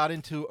 I got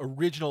into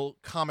original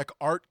comic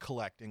art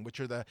collecting, which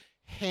are the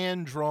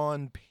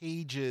hand-drawn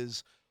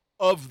pages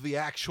of the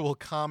actual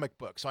comic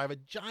book. So I have a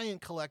giant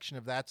collection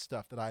of that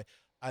stuff that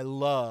I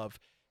love.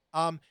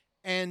 The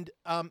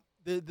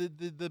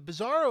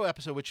Bizarro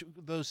episode, which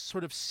those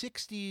sort of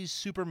 60s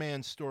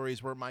Superman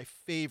stories were my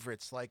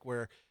favorites, like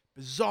where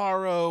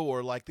Bizarro,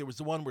 or like there was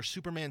the one where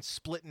Superman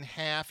split in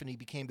half and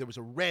there was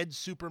a red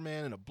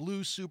Superman and a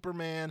blue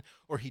Superman,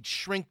 or he'd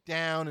shrink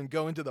down and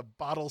go into the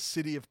bottle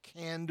city of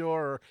Kandor,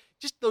 or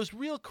just those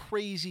real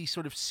crazy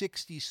sort of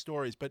 60s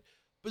stories. But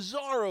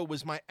Bizarro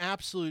was my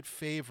absolute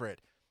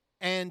favorite.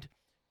 And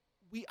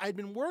I'd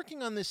been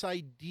working on this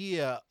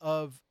idea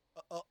of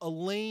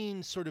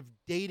Elaine sort of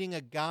dating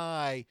a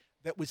guy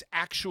that was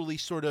actually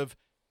sort of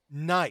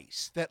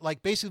nice. That,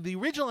 like, basically the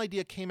original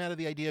idea came out of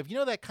the idea of,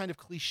 that kind of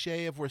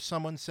cliche of where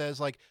someone says,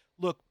 like,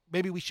 look,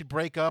 maybe we should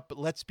break up, but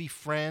let's be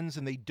friends,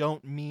 and they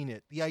don't mean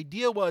it. The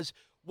idea was,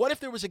 what if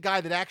there was a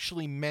guy that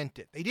actually meant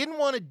it? They didn't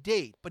want to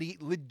date, but he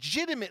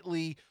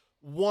legitimately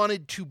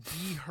wanted to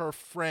be her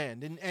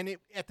friend. And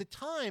at the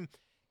time,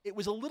 it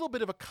was a little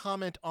bit of a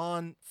comment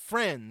on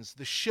Friends,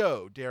 the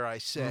show, dare I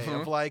say,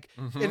 of like,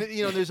 and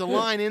there's a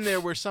line in there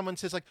where someone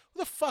says, like, who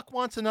the fuck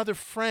wants another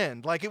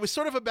friend? Like, it was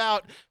sort of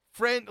about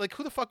friend, like,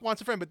 who the fuck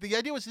wants a friend? But the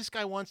idea was this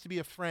guy wants to be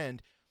a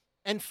friend.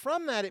 And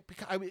from that,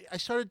 I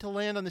started to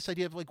land on this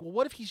idea of, like, well,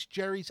 what if he's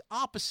Jerry's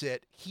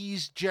opposite?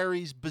 He's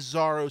Jerry's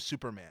Bizarro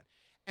Superman.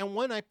 And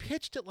when I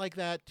pitched it like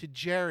that to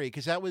Jerry,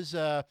 because that was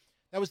the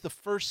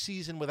first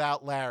season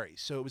without Larry.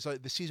 So it was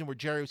like the season where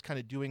Jerry was kind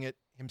of doing it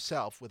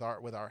himself with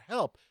our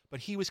help,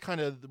 but he was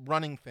kind of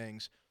running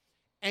things.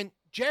 And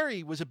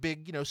Jerry was a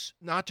big,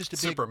 not just a big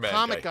Superman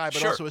comic guy, but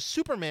sure. also a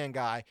Superman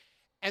guy.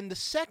 And the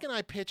second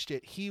I pitched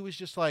it, he was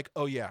just like,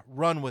 oh yeah,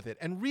 run with it.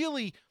 And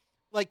really,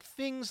 like,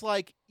 things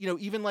like,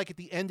 even like at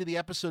the end of the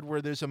episode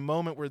where there's a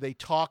moment where they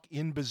talk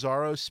in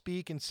Bizarro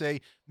speak and say,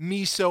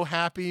 me so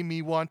happy,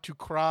 me want to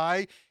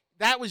cry.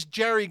 That was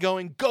Jerry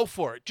going, go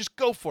for it. Just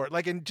go for it.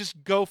 Like, and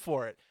just go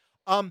for it.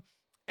 I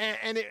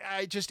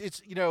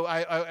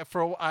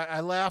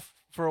laugh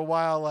for a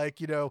while,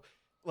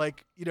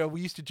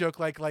 we used to joke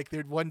like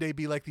there'd one day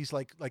be like these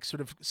like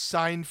sort of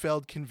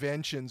Seinfeld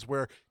conventions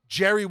where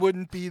Jerry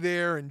wouldn't be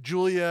there and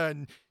Julia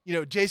and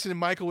Jason and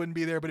Michael wouldn't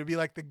be there, but it'd be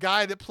like the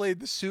guy that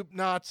played the soup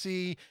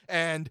Nazi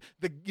and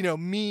the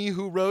me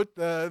who wrote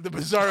the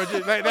Bizarro.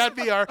 That'd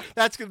be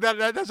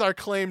that's our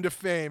claim to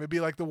fame. It'd be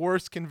like the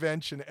worst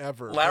convention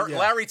ever.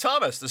 Larry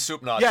Thomas, the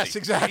soup Nazi. Yes,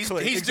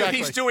 exactly. He's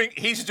doing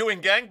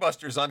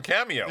gangbusters on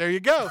Cameo. There you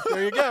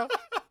go.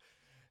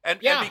 And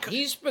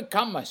he's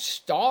become a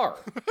star.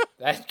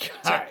 That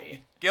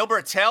guy.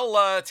 Gilbert,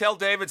 tell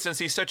David, since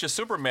he's such a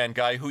Superman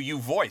guy, who you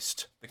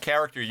voiced, the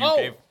character you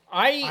gave.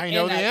 I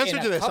know the answer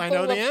to this. I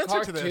know the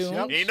answer to this.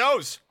 Yep. He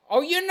knows.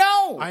 Oh, you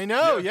know. I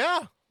know.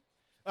 Yeah.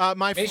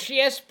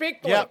 Michias Picklick.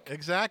 Yeah,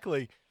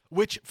 exactly.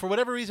 Which, for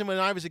whatever reason, when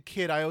I was a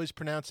kid, I always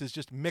pronounced as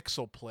just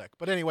Mixelplick.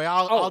 But anyway,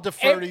 I'll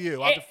defer to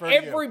you.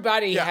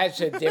 Everybody has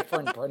a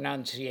different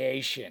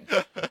pronunciation.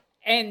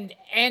 And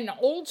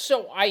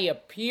also, I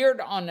appeared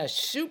on a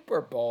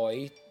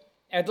Superboy,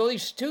 at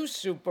least 2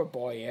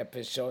 Superboy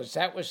episodes.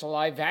 That was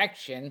live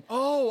action.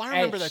 Oh, I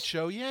remember that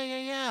show.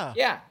 Yeah.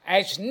 Yeah,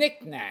 as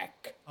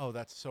Knick-Knack. Oh,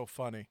 that's so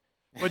funny.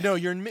 But no,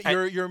 you're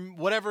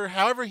whatever,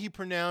 however he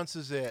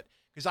pronounces it.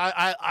 Because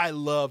I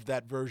love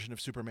that version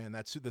of Superman.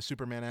 That's the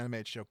Superman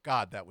animated show.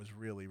 God, that was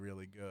really,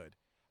 really good.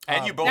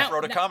 And you both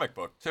wrote a comic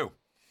book too.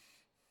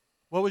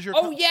 What was your?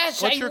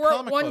 Yes, I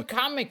wrote one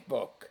comic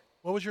book.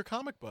 What was your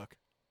comic book?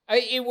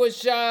 It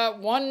was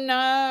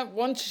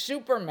one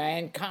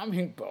Superman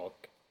comic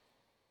book.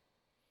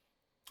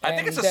 I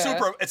think it's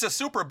a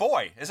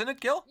Superboy, isn't it,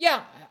 Gil?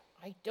 Yeah,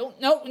 I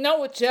don't know.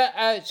 No, it's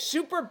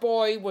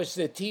Superboy was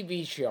the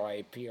TV show I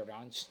appeared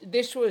on.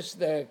 This was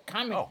the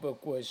comic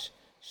book was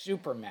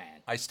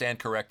Superman. I stand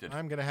corrected.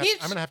 I'm gonna have to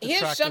track this down.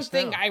 Here's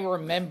something I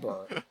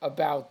remember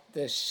about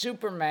the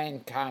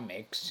Superman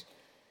comics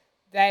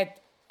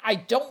that I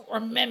don't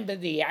remember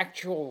the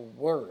actual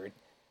word.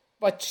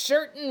 But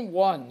certain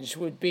ones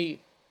would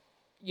be,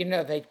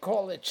 they'd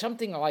call it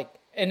something like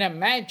an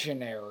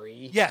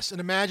imaginary. Yes, an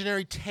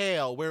imaginary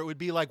tale where it would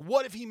be like,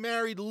 what if he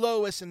married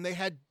Lois and they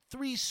had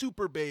 3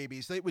 super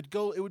babies? It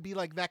would be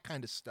like that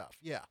kind of stuff.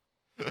 Yeah.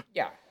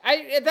 Yeah,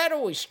 that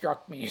always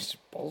struck me as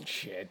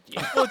bullshit.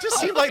 Well, it just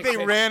seemed like they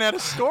ran out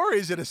of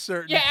stories at a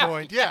certain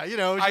point. Yeah,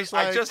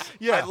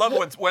 I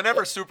love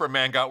whenever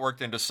Superman got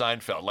worked into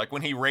Seinfeld, like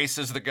when he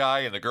races the guy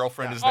and the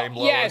girlfriend is named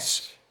Lois.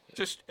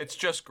 Yes. It's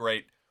just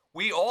great.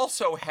 We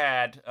also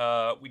had,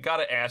 we got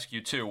to ask you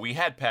too. We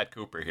had Pat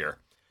Cooper here,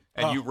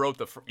 and you wrote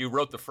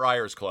the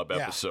Friars Club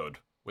episode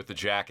with the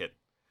jacket.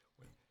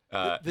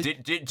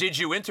 Did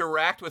you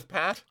interact with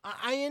Pat?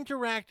 I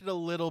interacted a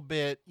little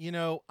bit.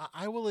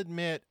 I will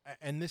admit,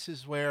 and this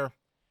is where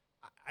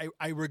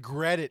I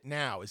regret it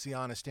now. Is the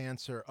honest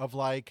answer of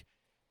like,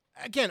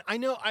 again, I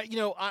know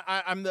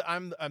I'm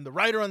the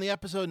writer on the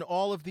episode and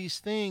all of these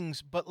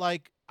things, but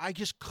like I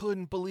just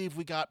couldn't believe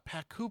we got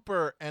Pat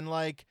Cooper and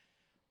like.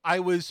 I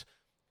was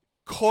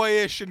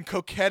coyish and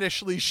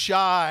coquettishly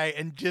shy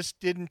and just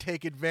didn't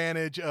take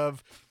advantage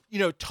of,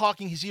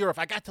 talking his ear off.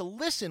 I got to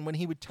listen when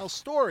he would tell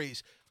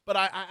stories, but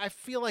I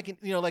feel like,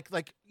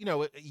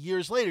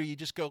 years later, you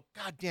just go,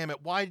 God damn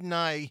it, why didn't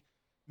I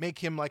make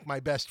him like my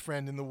best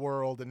friend in the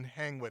world and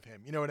hang with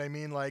him? You know what I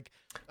mean? Like,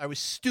 I was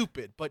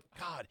stupid, but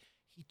God,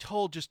 he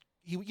told just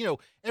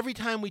every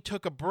time we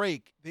took a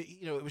break,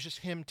 it was just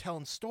him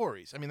telling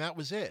stories. I mean, that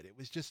was it. It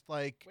was just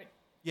like,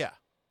 yeah.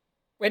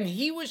 When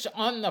he was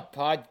on the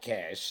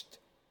podcast,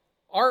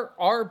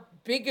 our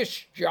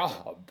biggest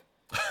job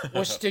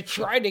was to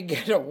try to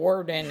get a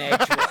word in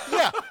edgewise.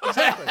 Yeah,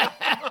 exactly.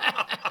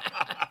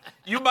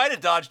 You might have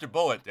dodged a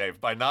bullet, Dave,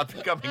 by not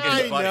becoming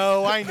his buddy.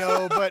 I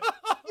know, but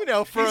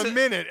for a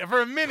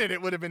minute,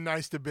 it would have been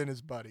nice to have been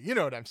his buddy. You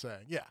know what I'm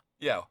saying? Yeah.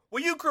 Yeah.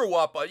 Well, you grew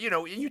up,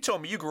 you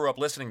told me you grew up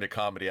listening to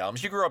comedy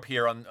albums. You grew up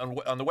here on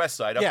the West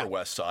Side, Upper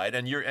West Side,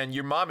 and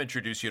your mom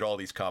introduced you to all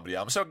these comedy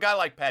albums. So a guy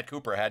like Pat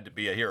Cooper had to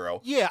be a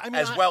hero. Yeah, I mean,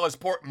 as well as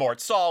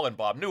Mort Saul and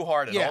Bob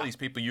Newhart and all these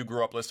people you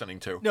grew up listening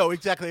to. No,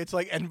 exactly. It's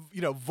like, and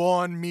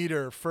Vaughn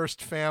Meter,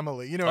 First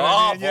Family. You know what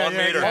I mean? Vaughn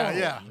Meter.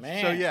 Yeah.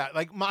 Man. So yeah,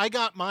 like I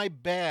got my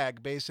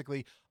bag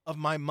basically of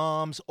my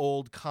mom's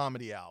old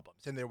comedy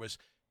albums, and there was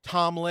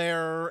Tom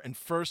Lehrer and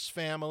First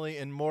Family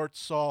and Mort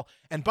Saul.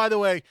 And by the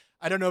way,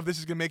 I don't know if this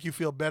is going to make you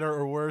feel better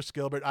or worse,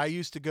 Gilbert. I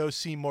used to go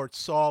see Mort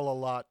Saul a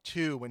lot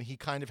too, when he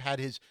kind of had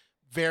his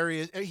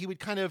various. He would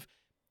kind of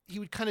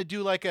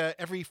do like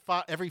every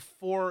 4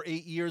 or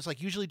 8 years,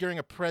 like usually during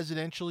a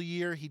presidential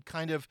year, he'd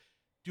kind of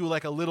do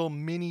like a little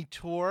mini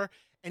tour.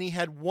 And he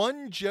had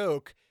one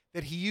joke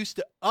that he used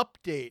to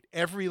update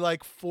every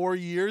like 4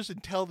 years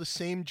and tell the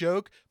same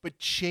joke, but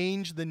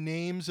change the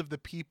names of the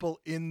people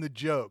in the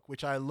joke,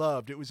 which I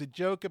loved. It was a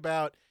joke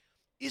about,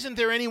 isn't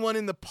there anyone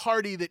in the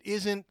party that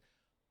isn't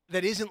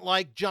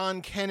like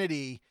John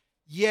Kennedy?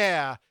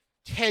 Yeah,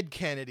 Ted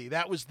Kennedy.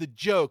 That was the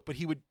joke, but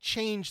he would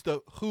change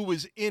the who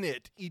was in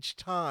it each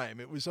time.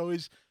 It was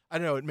always, I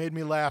don't know, it made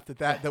me laugh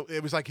that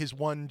it was like his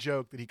one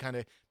joke that he kind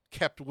of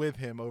kept with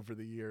him over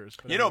the years.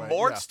 But anyway,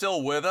 Mort's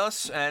still with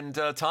us, and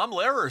Tom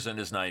Lehrer's in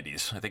his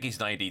 90s. I think he's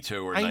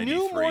 92 or 93. I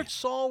knew Mort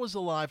Saul was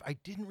alive. I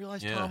didn't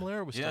realize Tom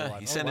Lehrer was still alive. Yeah,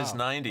 he's in his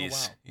 90s.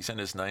 Oh, wow. He's in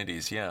his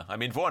 90s, yeah. I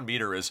mean, Vaughn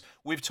Meter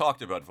we've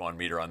talked about Vaughn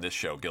Meter on this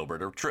show,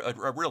 Gilbert,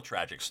 a real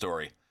tragic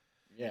story.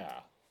 Yeah.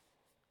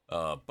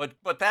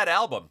 But that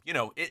album,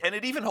 and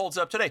it even holds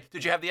up today.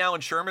 Did you have the Alan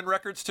Sherman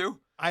records too?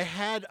 I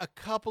had a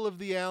couple of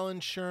the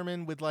Alan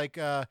Sherman with like,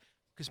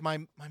 because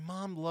my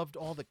mom loved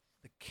all the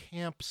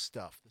camp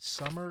stuff, the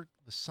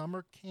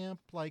summer camp,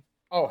 like.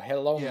 Oh,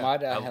 Hello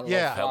Mudda, Hello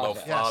Hello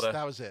Fada. Yes,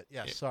 that was it.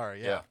 Yeah,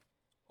 sorry. Yeah.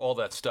 All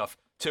that stuff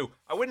too.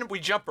 We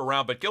jump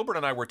around, but Gilbert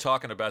and I were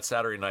talking about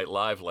Saturday Night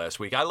Live last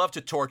week. I love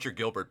to torture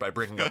Gilbert by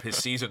bringing up his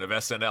season of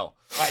SNL.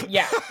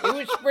 Yeah,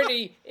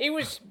 it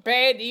was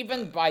bad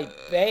even by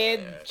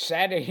bad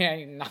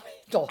Saturday Night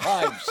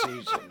Live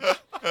seasons.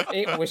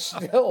 It was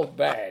still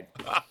bad.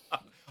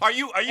 Are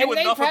you and enough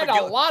they've of had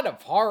a lot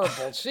of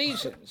horrible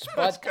seasons,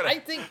 but I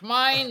think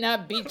mine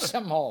beats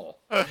them all.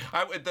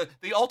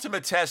 The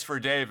ultimate test for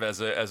Dave as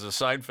a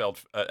Seinfeld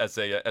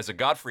as a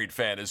Gottfried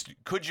fan is,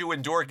 could you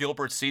endure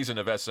Gilbert's season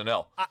of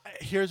SNL?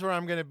 Here's where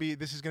I'm going to be.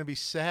 This is going to be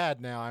sad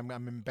now. I'm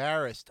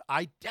embarrassed.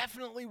 I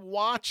definitely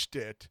watched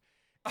it,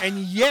 and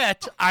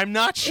yet I'm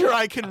not sure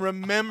I can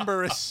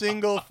remember a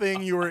single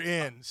thing you were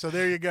in. So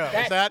there you go.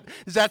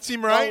 Does that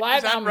seem right? Well,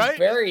 is that I'm right?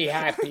 very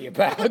happy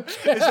about.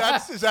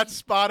 Is that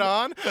spot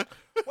on?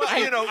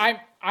 Well,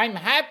 I'm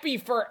happy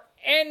for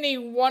any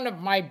one of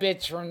my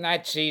bits from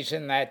that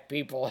season that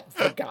people have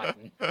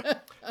forgotten.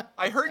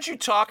 I heard you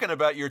talking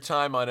about your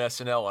time on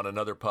SNL on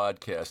another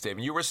podcast, Dave,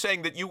 and you were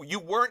saying that you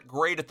weren't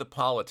great at the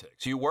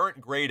politics. You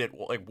weren't great at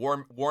like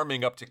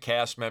warming up to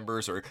cast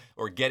members or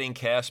getting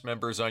cast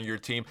members on your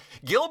team.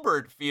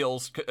 Gilbert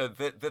feels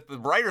that the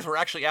writers were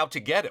actually out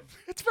to get him.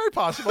 It's very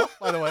possible,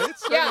 by the way.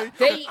 Yeah,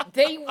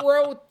 they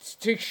wrote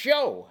to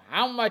show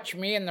how much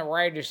me and the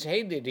writers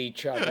hated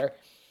each other.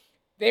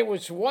 There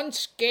was one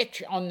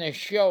sketch on the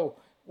show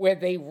where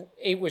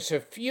it was a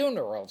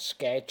funeral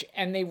sketch,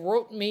 and they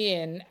wrote me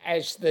in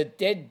as the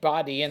dead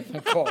body in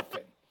the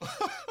coffin.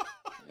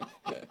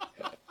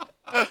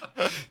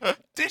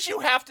 Did you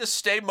have to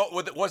stay?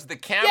 Was the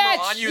camera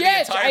on you the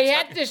entire time? Yes, I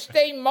had to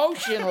stay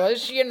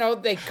motionless.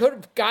 They could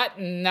have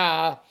gotten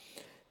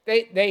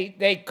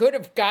they could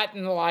have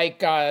gotten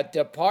like a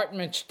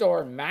department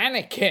store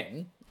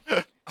mannequin,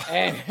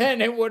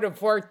 and it would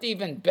have worked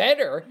even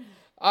better.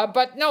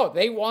 But no,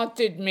 they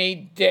wanted me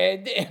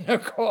dead in a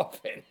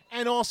coffin.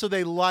 And also,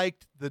 they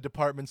liked the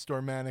department store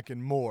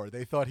mannequin more.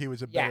 They thought he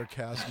was a better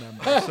cast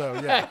member.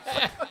 So, yeah.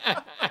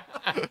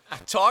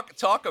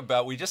 Talk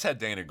about, we just had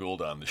Dana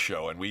Gould on the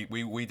show, and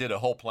we did a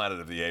whole Planet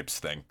of the Apes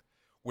thing,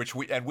 which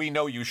we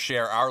know you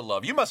share our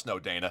love. You must know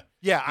Dana.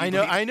 Yeah, I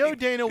know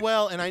Dana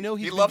well, and I know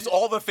he loves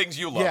all the things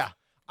you love. Yeah.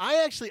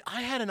 I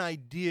had an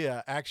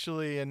idea,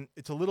 actually, and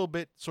it's a little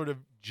bit sort of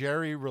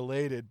Jerry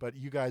related, but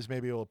you guys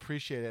maybe will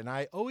appreciate it.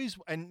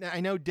 And I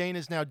know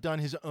Dana's now done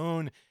his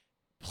own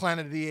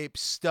Planet of the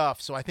Apes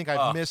stuff, so I think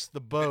I've missed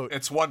the boat.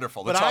 It's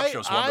wonderful. The talk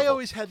show's wonderful. I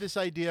always had this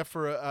idea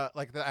for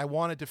like that I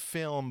wanted to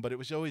film, but it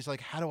was always like,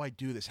 how do I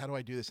do this?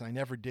 And I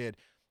never did.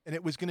 And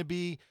it was going to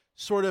be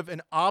sort of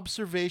an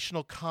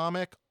observational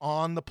comic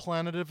on the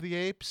Planet of the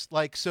Apes.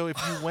 Like, so if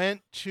you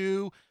went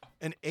to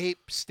an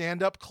ape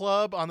stand-up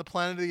club on the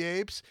Planet of the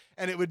Apes,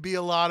 and it would be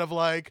a lot of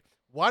like,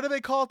 why do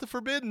they call it the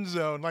Forbidden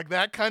Zone? Like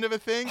that kind of a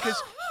thing?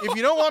 Because if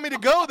you don't want me to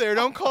go there,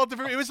 don't call it the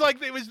Forbidden. It was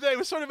like it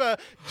was sort of a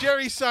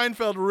Jerry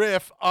Seinfeld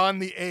riff on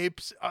the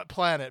apes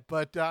planet,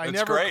 but I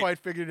never quite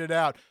figured it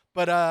out.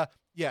 But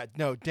yeah,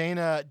 no,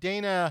 Dana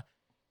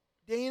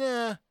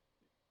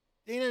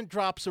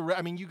drops a.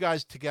 I mean, you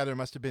guys together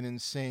must have been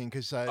insane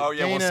because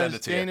we'll send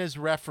it to Dana's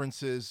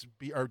references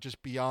are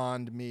just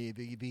beyond me.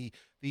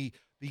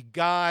 The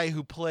guy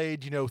who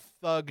played,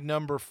 Thug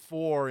number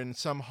 4 in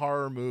some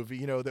horror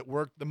movie, that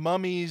worked the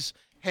Mummy's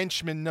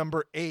henchman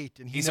number 8,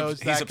 and he knows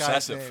that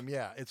guy's name.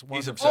 Yeah, it's wonderful.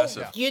 He's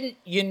obsessive.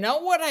 You know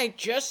what I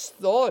just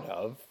thought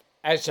of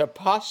as a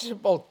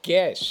possible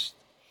guest?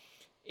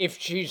 If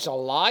she's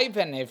alive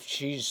and if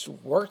she's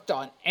worked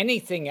on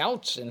anything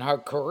else in her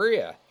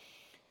career.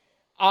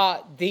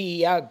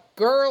 The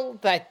girl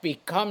that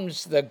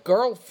becomes the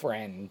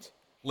girlfriend.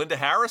 Linda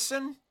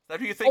Harrison? Is that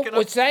who you're thinking of?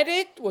 Was that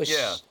it?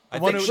 Yeah.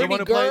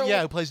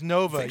 Who plays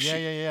Nova.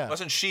 Yeah.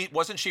 Wasn't she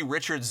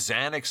Richard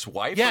Zanuck's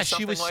wife? Yeah, or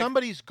something she was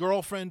somebody's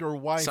girlfriend or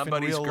wife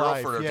somebody's in real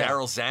life. girlfriend or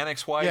Daryl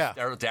Zanuck's wife. Yeah.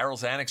 Daryl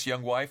Zanuck's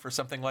young wife or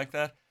something like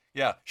that.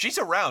 Yeah, she's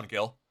around,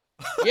 Gil.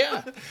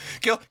 Yeah.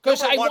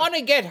 Because I want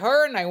to get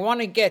her and I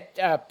want to get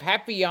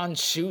Papillon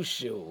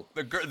Susu.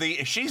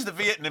 She's the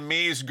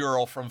Vietnamese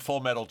girl from Full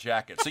Metal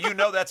Jacket. So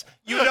that's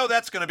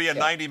going to be a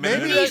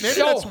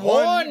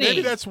 90-minute.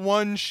 Maybe that's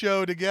one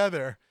show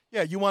together.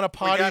 Yeah, you want to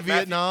party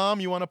Vietnam?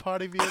 You want to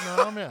party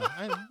Vietnam? Yeah,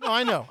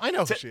 I know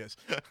who she is.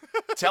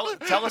 tell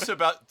us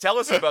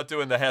about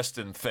doing the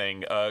Heston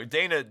thing.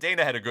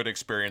 Dana had a good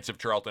experience of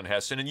Charlton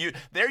Heston, and you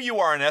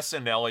are on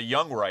SNL, a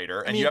young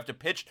writer, and you have to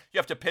pitch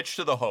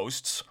to the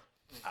hosts.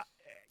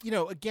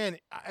 Again,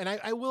 and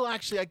I will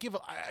actually, I give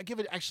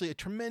it actually a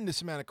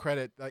tremendous amount of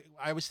credit.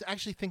 I was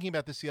actually thinking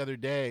about this the other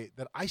day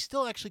that I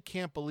still actually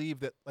can't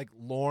believe that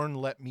Lorne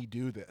let me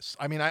do this.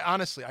 I mean, I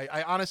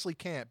honestly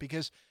can't,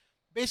 because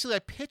basically I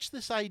pitched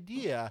this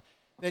idea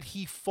that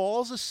he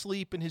falls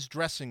asleep in his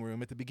dressing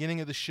room at the beginning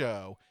of the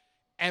show,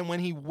 and when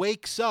he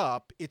wakes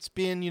up, it's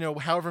been,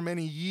 however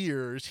many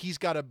years, he's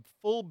got a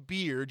full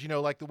beard,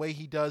 like the way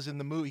he does in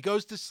the movie. He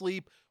goes to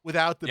sleep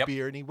without the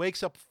beard, and he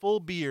wakes up full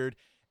beard.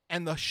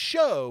 And the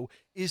show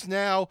is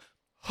now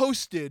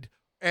hosted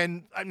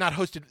and not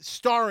hosted,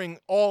 starring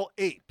all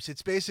apes.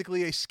 It's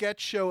basically a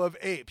sketch show of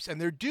apes. And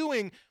they're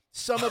doing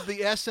some of the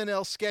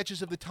SNL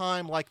sketches of the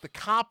time, like the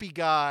copy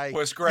guy.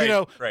 Was great,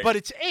 great. But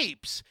it's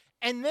apes.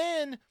 And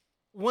then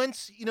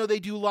once, they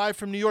do Live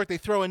from New York, they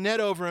throw a net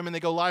over him and they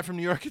go Live from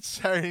New York, it's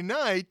Saturday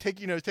night. Take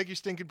your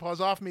stinking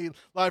paws off me.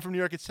 Live from New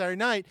York, it's Saturday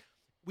night.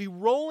 We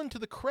roll into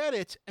the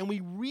credits and we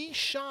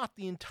reshot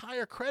the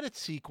entire credit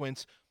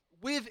sequence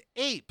with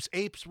apes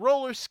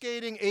roller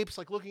skating, apes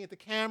looking at the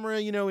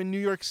camera, in New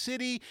York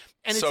City.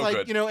 And it's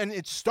and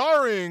it's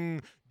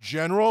starring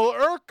General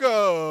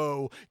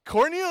Urko,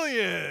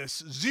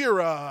 Cornelius,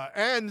 Zira,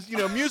 and,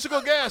 musical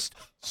guest,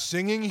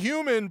 singing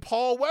human,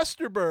 Paul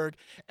Westerberg.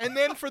 And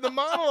then for the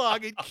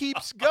monologue, it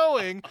keeps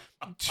going.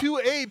 2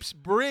 apes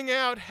bring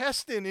out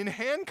Heston in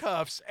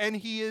handcuffs,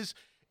 and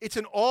it's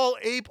an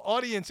all-ape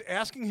audience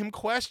asking him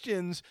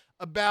questions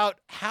about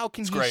how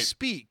can he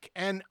speak.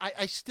 And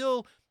I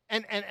still...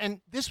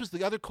 And this was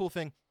the other cool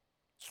thing.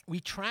 We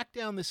tracked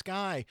down this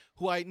guy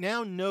who I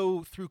now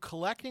know through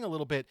collecting a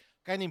little bit,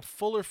 a guy named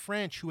Fuller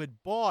French, who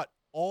had bought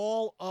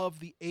all of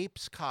the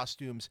apes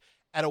costumes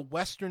at a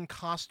Western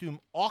costume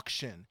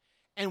auction.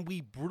 And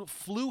we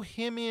flew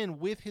him in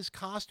with his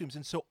costumes.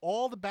 And so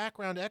all the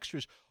background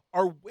extras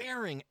are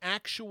wearing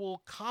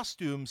actual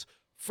costumes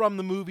from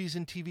the movies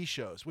and TV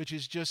shows, which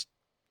is just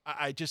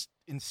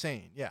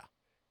insane. Yeah.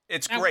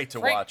 It's great to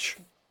watch.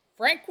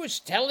 Frank was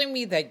telling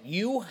me that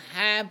you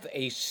have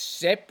a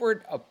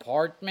separate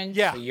apartment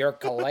for your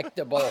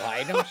collectible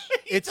items.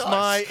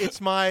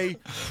 It's my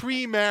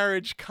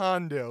pre-marriage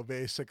condo,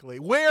 basically.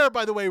 Where,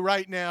 by the way,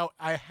 right now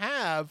I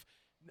have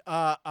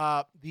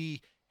the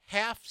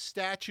half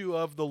statue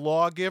of the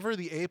lawgiver,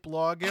 the ape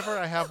lawgiver.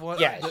 I have one,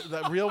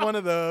 the real one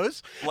of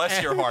those.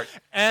 Bless your heart.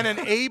 And an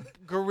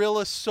ape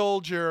gorilla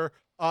soldier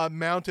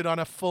mounted on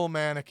a full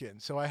mannequin.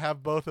 So I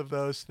have both of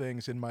those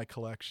things in my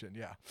collection,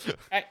 yeah.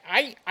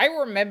 I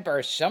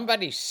remember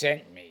somebody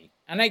sent me,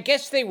 and I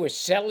guess they were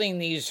selling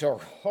these or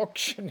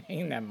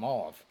auctioning them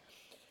off,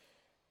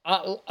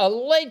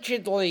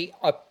 allegedly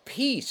a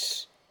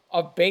piece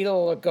of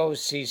Bela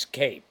Lugosi's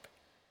cape.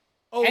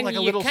 Oh, and like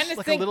a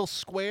little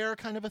square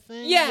kind of a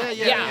thing?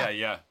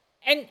 Yeah.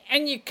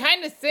 And you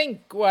kind of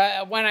think,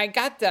 when I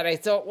got that, I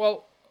thought,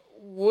 well,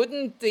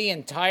 wouldn't the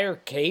entire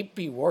cape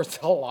be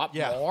worth a lot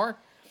more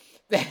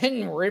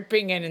than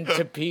ripping it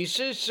into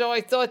pieces? So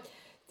I thought,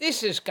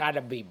 this has got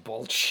to be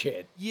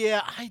bullshit.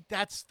 Yeah, I'm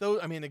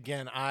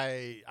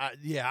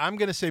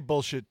going to say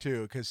bullshit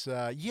too, because,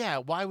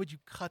 why would you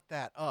cut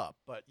that up?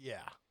 But yeah.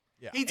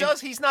 He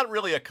does. He's not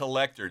really a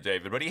collector,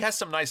 David, but he has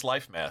some nice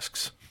life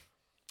masks.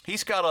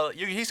 He's got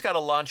a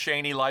Lon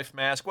Chaney life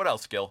mask. What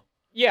else, Gil?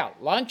 Yeah,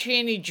 Lon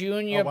Chaney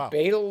Jr.,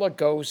 Bela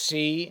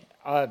Lugosi,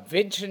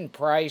 Vincent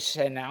Price,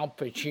 and Al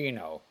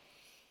Pacino.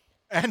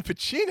 And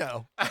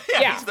Pacino.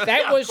 Yeah,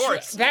 that was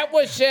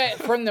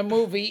from the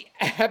movie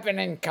Abbott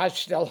and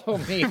Costello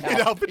meet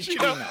Al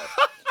Pacino.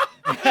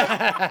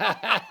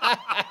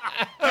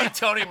 Hey,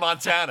 Tony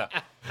Montana.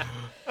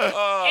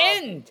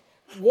 And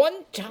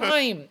one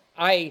time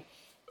I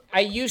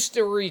used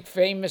to read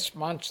Famous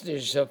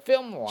Monsters of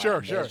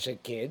Filmland as a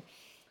kid.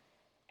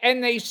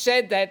 And they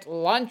said that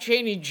Lon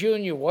Chaney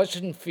Jr.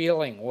 wasn't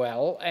feeling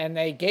well, and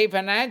they gave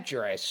an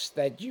address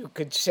that you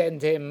could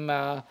send him.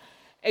 And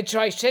so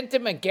I sent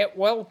him a get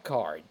well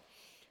card.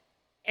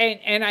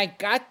 And I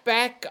got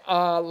back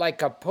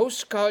like a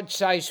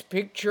postcard-sized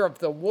picture of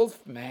the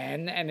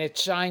Wolfman, and it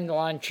signed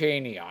Lon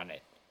Chaney on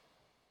it.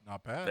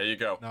 Not bad. There you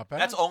go. Not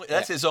bad.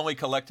 That's his only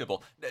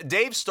collectible.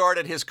 Dave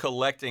started his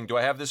collecting, do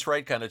I have this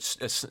right, kind of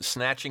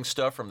snatching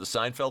stuff from the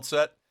Seinfeld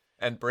set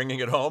and bringing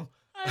it home?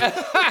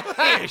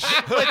 Ish.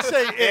 Let's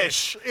say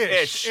ish.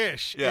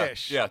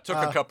 Yeah. Took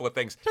a couple of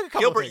things.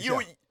 Gilbert,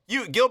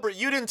 Gilbert,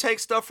 you didn't take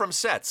stuff from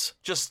sets.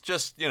 Just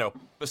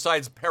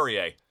besides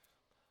Perrier.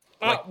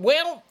 Like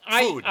food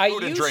I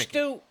and used drink.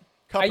 to.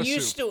 Cup I of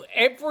used soup. to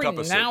every Cup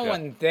of soup, now yeah.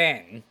 and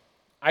then.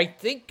 I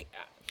think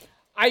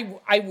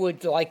I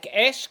would like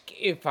ask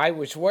if I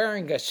was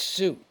wearing a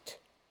suit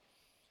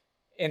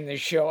in the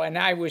show, and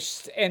I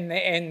was, and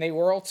they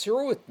were all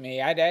through with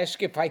me. I'd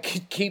ask if I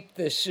could keep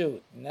the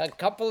suit, and a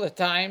couple of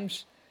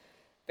times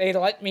they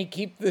let me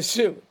keep the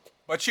suit.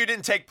 But you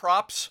didn't take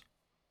props,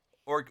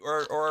 or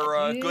good.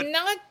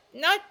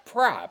 Not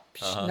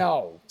props,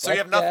 no. So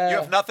but, you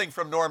have nothing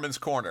from Norman's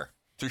Corner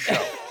to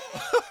show.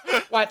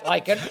 What,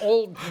 like an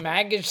old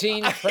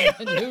magazine from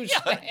the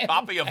newsstand?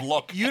 Copy of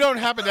Look. You don't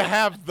happen to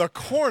have the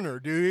corner,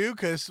 do you?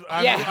 Because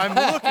I'm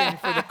looking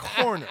for the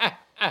corner.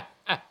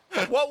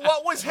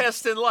 What was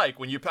Heston like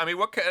when you? I mean,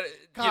 what?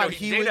 God,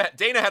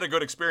 Dana had a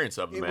good experience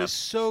of him. It man. was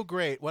so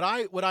great. What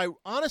I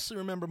honestly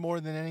remember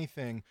more than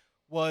anything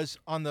was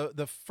on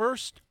the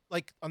first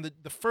the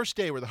first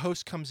day where the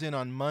host comes in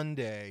on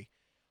Monday.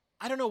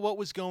 I don't know what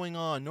was going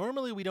on.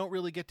 Normally we don't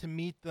really get to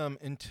meet them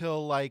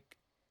until like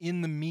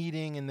in the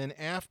meeting and then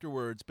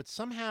afterwards. But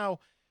somehow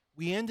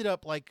we ended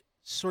up like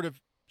sort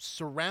of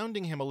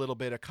surrounding him a little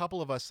bit. A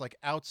couple of us like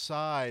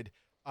outside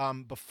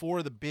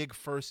before the big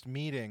first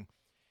meeting.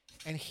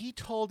 And he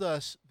told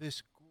us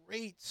this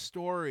great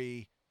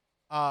story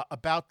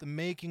about the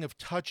making of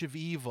Touch of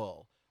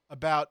Evil,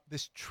 about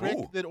this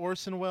trick that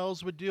Orson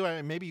Welles would do. I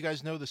mean, maybe you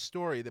guys know the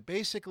story, that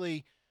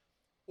basically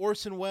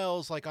Orson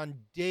Welles, like on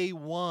day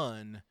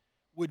one,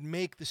 would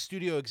make the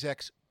studio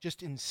execs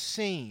just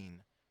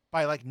insane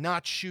by like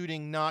not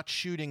shooting. And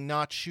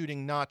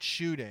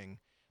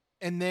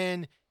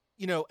then,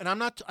 and I'm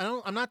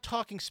not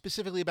talking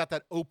specifically about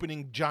that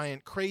opening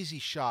giant crazy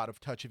shot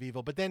of Touch of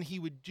Evil, but then he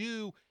would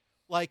do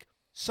like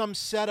some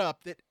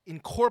setup that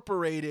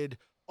incorporated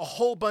a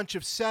whole bunch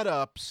of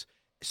setups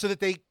so that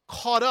they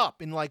caught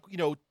up in like,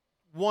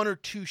 one or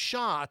two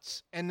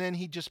shots. And then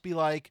he'd just be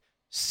like,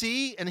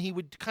 see? And he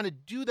would kind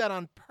of do that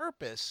on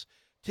purpose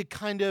to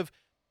kind of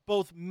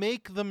both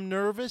make them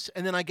nervous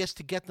and then I guess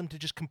to get them to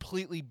just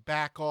completely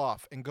back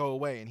off and go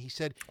away. And he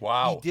said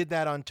he did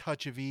that on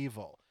Touch of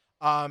Evil.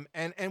 And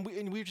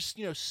we were just,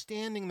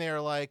 standing there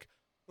like,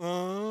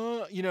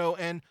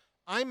 and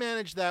I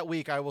managed that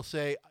week, I will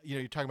say,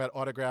 you're talking about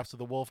autographs of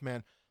the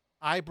Wolfman.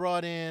 I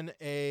brought in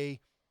a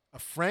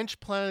French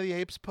Planet of the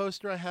Apes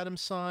poster I had him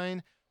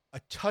sign, a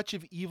Touch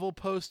of Evil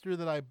poster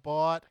that I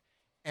bought,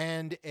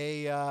 and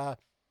a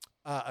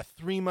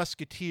Three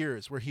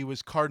Musketeers where he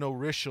was Cardinal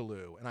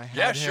Richelieu. And I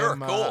had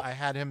him, cool. I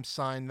had him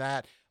sign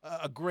that.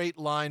 A great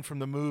line from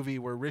the movie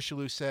where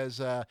Richelieu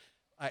says, I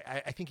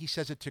think he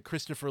says it to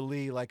Christopher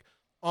Lee, like,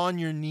 on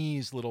your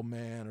knees, little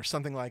man, or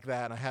something like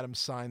that. And I had him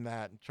sign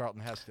that, and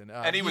Charlton Heston.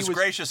 And he was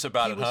gracious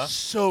about it, He was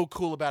so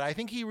cool about it. I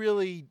think he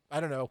really, I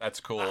don't know.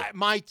 That's cool.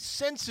 My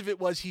sense of it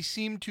was he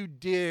seemed to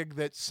dig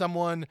that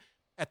someone,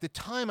 at the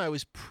time I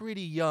was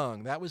pretty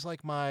young. That was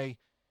like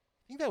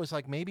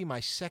maybe my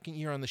second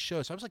year on the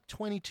show. So I was like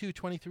 22,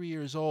 23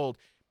 years old.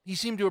 He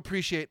seemed to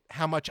appreciate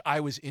how much I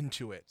was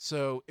into it.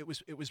 So it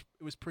was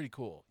pretty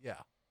cool. Yeah.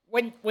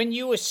 When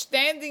you were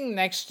standing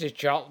next to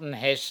Charlton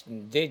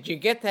Heston, did you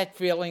get that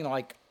feeling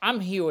like,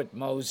 I'm here with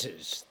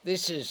Moses?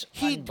 This is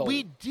unbelievable.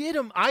 We did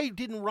I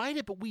didn't write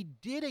it, but we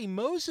did a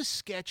Moses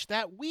sketch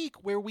that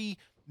week where we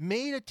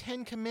made a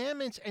 10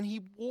 Commandments and he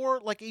wore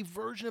like a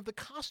version of the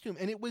costume.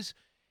 And it was,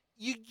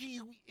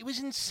 it was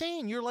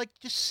insane. You're like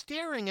just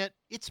staring at,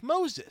 it's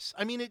Moses.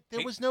 I mean,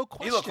 there was no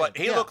question.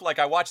 He looked like,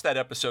 I watched that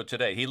episode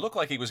today. He looked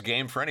like he was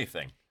game for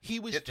anything. He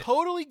was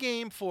totally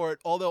game for it,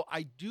 although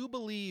I do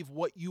believe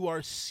what you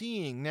are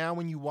seeing now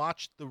when you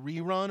watch the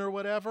rerun or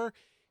whatever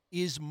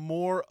is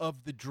more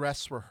of the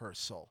dress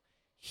rehearsal.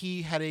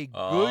 He had a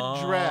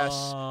good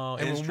dress,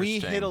 and when we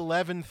hit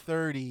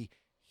 11:30,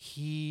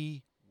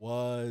 he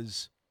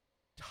was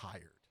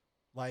tired.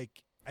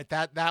 Like at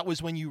that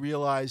was when you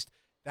realized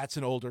that's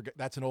an old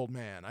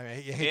man. I mean, I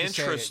hate to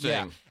say it.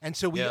 Yeah. And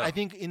so I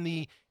think in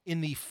the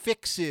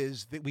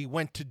fixes that we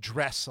went to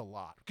dress a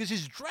lot because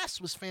his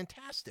dress was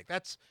fantastic.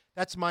 That's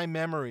my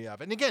memory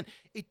of it. And again,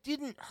 it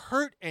didn't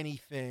hurt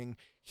anything.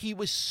 he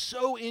was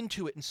so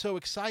into it and so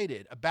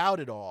excited about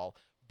it all.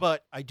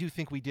 But I do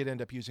think we did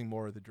end up using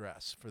more of the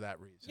dress for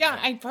that reason. Yeah,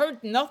 I've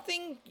heard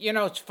nothing. You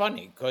know, it's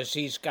funny because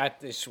he's got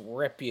this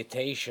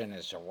reputation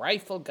as a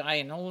rifle guy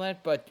and all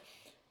that, but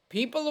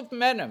people who've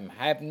met him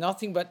have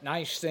nothing but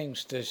nice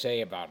things to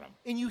say about him.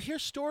 And you hear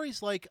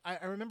stories like,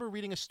 I remember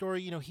reading a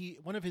story,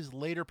 one of his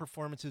later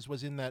performances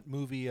was in that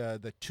movie,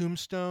 The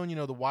Tombstone,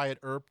 the Wyatt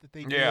Earp that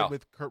they did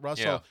with Kurt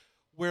Russell,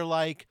 where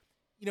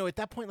at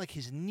that point,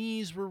 his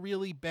knees were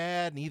really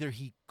bad, and either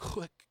he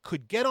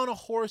could get on a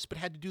horse but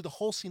had to do the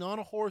whole scene on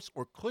a horse,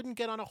 or couldn't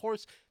get on a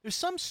horse. There's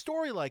some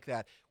story like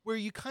that where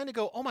you kind of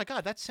go, oh my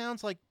God, that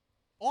sounds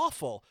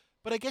awful.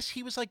 But I guess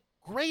he was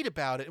great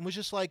about it and was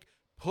just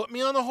put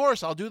me on the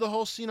horse. I'll do the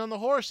whole scene on the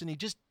horse. And he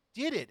just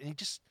did it. And he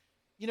just,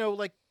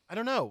 I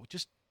don't know,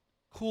 just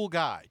cool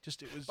guy.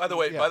 Just it was. By the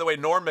way,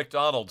 Norm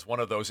Macdonald's one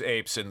of those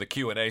apes in the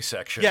Q&A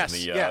section.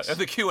 Yes, in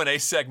the Q&A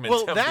segment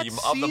of that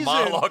the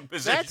monologue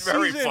position. That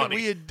very season, funny.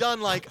 We had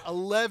done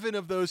 11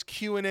 of those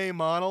Q&A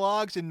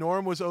monologues, and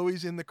Norm was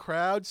always in the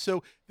crowd.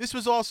 So this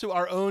was also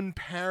our own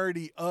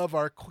parody of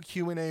our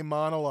Q&A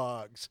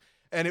monologues,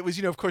 and it was,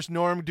 of course,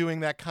 Norm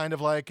doing that kind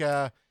of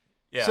So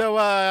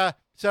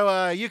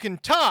you can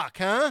talk,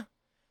 huh?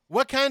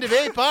 What kind of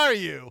ape are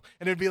you?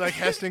 And it'd be like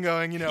Heston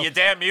going, You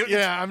damn mutant.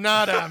 Yeah, I'm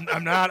not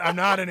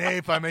an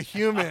ape. I'm a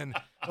human.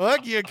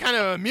 Look, you're kind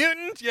of a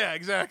mutant. Yeah,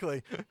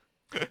 exactly.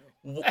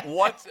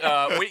 What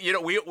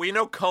we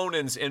know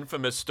Conan's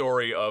infamous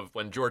story of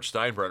when George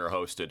Steinbrenner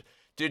hosted.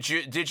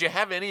 Did you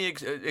have any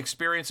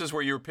experiences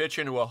where you were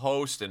pitching to a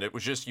host and it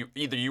was just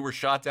either you were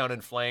shot down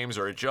in flames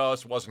or it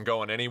just wasn't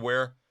going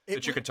anywhere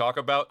that you could talk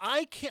about?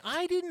 I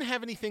didn't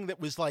have anything that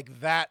was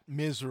that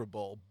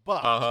miserable,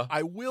 but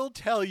I will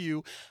tell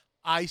you,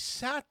 I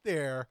sat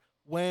there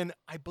when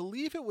I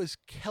believe it was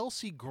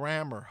Kelsey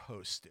Grammer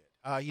hosted.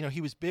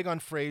 He was big on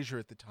Frasier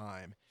at the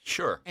time.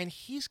 Sure. And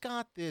he's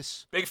got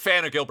this... Big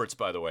fan of Gilbert's,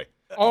 by the way.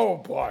 Oh,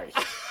 boy.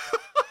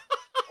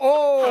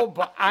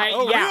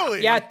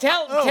 Really? Yeah,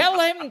 tell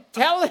him when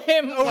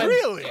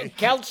really?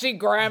 Kelsey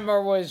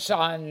Grammer was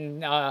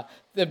on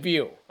The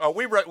View. Oh,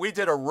 we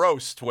did a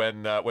roast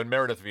when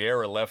Meredith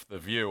Vieira left The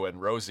View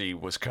and Rosie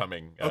was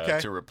coming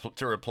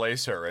to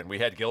replace her, and we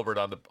had Gilbert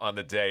on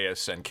the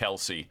dais and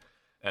Kelsey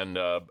and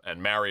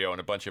Mario and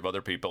a bunch of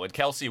other people, and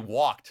Kelsey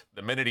walked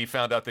the minute he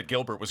found out that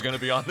Gilbert was going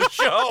to be on the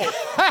show.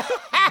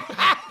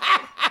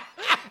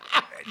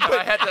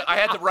 And I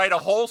had to write a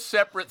whole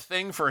separate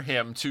thing for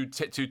him to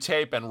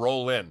tape and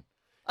roll in.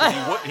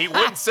 He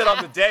wouldn't sit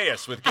on the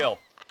dais with Gil.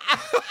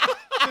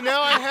 So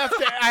now I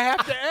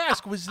have to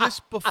ask: was this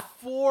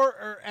before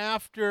or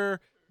after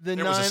the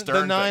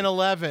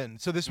 9/11?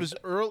 So this was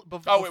early.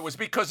 Oh, it was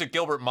because of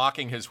Gilbert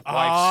mocking his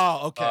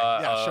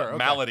wife's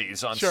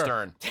maladies on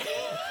Stern.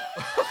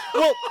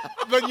 Well,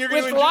 but you're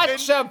with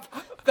lots of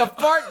the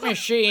fart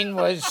machine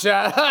was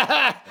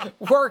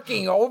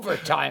working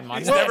overtime on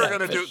He's that never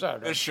going to do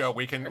episode. this show.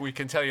 We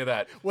can tell you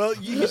that. Well,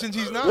 since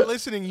he's not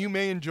listening, you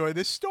may enjoy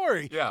this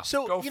story. Yeah.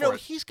 So go for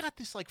it. he's got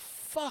this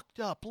fucked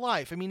up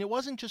life. I mean, it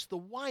wasn't just the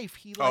wife.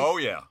 He He had,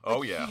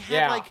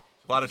 a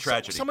lot of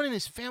tragedy. Someone in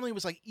his family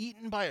was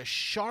eaten by a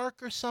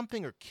shark or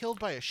something, or killed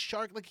by a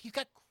shark. He's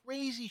got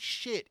crazy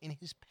shit in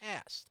his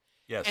past.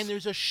 Yes. And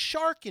there's a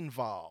shark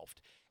involved,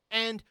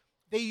 and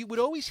they would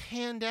always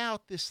hand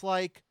out this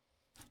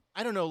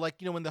I don't know,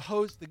 when the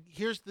host,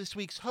 here's this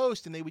week's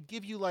host, and they would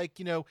give you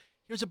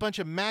here's a bunch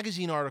of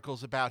magazine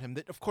articles about him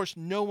that, of course,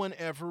 no one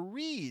ever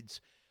reads.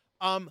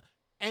 And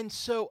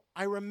so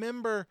I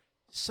remember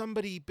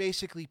somebody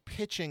basically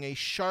pitching a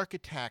shark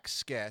attack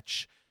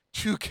sketch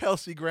to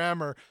Kelsey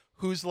Grammer,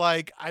 who's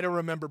I don't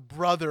remember,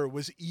 brother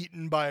was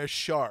eaten by a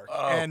shark.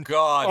 Oh, and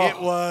God.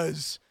 It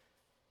was,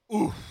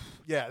 oof.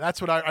 Yeah,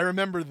 that's what I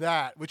remember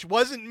that, which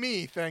wasn't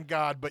me, thank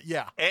God, but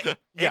yeah.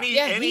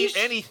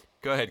 Any.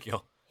 Go ahead,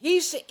 Gil.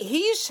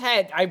 He's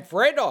had, I've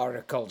read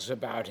articles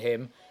about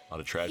him. A lot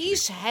of tragedy.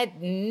 He's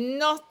had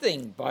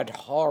nothing but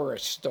horror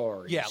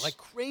stories. Yeah,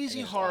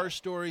 crazy horror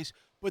stories,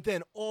 but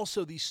then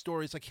also these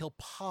stories, he'll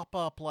pop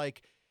up,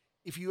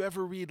 if you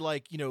ever read,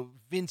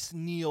 Vince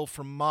Neil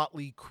from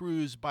Motley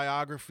Crue's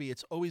biography,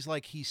 it's always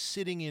he's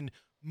sitting in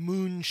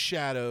moon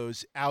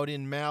shadows out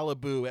in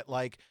Malibu at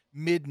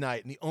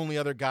midnight, and the only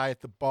other guy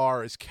at the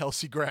bar is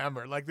Kelsey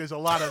Grammer. There's a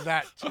lot of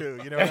that too.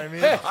 You know what I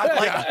mean?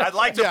 I'd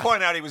like to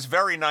point out he was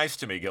very nice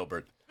to me,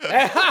 Gilbert.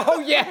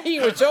 Oh yeah, he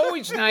was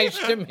always nice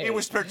to me. He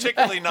was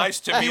particularly nice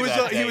to me.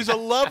 He was a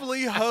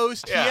lovely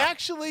host. Yeah. He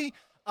actually.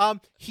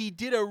 He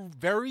did a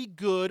very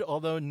good,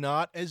 although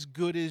not as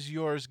good as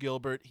yours,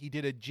 Gilbert. He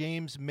did a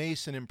James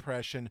Mason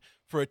impression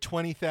for a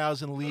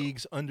 20,000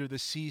 Leagues Under the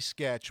Sea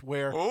sketch,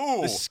 where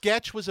the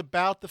sketch was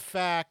about the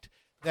fact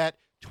that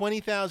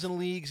 20,000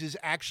 leagues is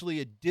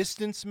actually a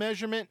distance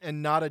measurement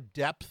and not a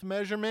depth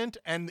measurement,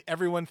 and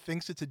everyone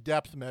thinks it's a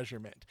depth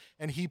measurement.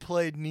 And he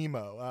played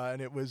Nemo,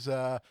 and it was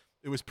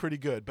pretty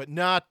good, but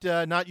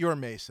not your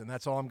Mason.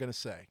 That's all I'm going to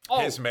say.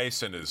 His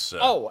Mason is.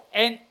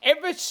 And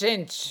ever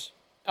since.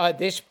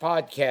 This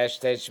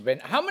podcast has been,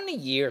 how many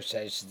years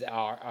has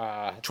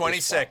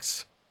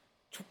 26.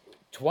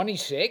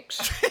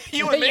 26?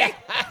 You and me? Yeah.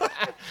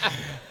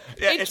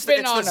 Yeah, It's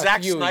been it's on the a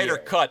Zack few Snyder years.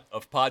 cut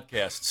of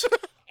podcasts.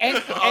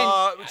 And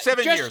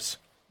 7 years.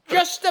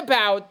 Just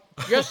about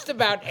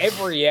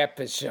every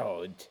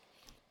episode,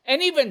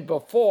 and even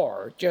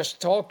before, just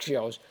talk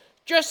shows,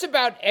 just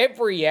about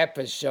every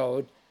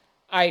episode,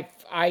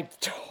 I've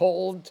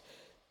told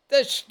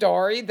the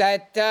story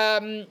that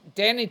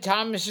Danny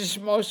Thomas is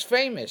most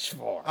famous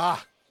for.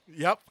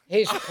 Yep.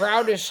 His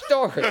proudest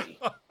story.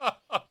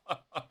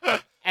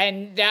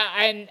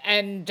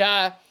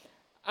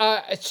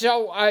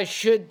 So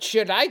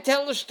should I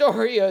tell the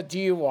story or do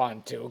you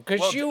want to?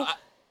 Because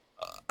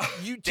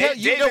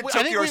David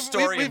took your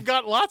story. We've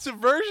got lots of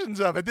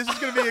versions of it. This is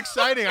going to be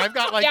exciting. I've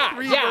got like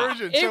three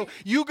versions. So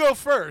you go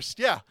first.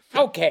 Yeah.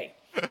 Okay.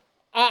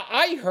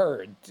 I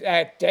heard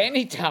that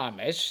Danny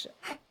Thomas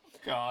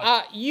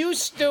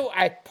used to,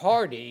 at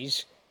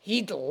parties,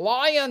 he'd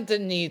lie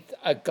underneath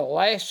a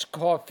glass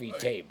coffee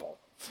table.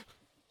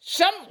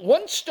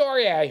 One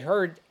story I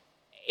heard,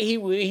 he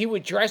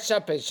would dress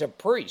up as a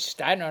priest.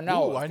 I don't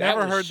know. I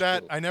never heard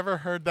that. I never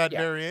heard that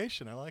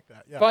variation. I like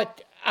that. Yeah.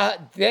 But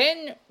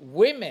then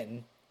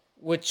women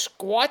would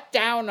squat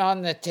down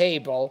on the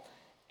table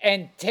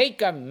and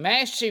take a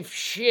massive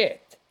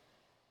shit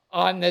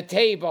on the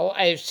table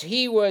as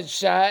he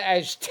was,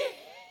 as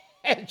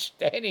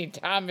Danny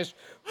Thomas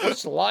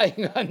was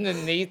lying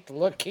underneath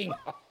looking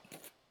up.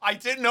 I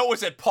didn't know it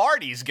was at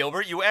parties,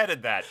 Gilbert. You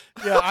added that.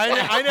 Yeah,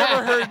 I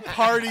never heard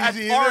parties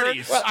either.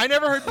 Parties. Well, I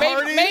never heard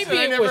parties. Maybe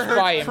I it never was heard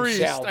by priest.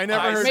 himself. I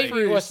never heard maybe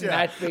priest. he wasn't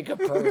yeah. that big a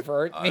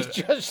pervert. He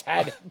just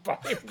had it by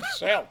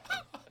himself.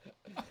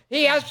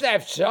 He has to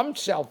have some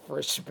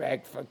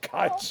self-respect, for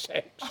God's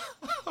sake.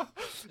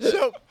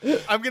 So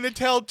I'm going to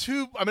tell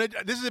two.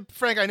 This is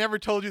Frank. I never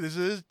told you this.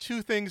 This is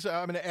two things.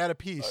 I'm going to add a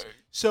piece.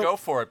 So go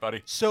for it,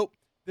 buddy. So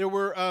there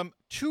were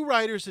two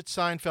writers at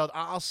Seinfeld.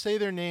 I'll say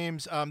their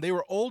names. They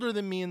were older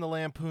than me in the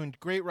Lampoon.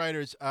 Great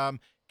writers.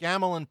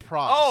 Gamble and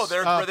Pross.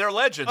 Oh, they're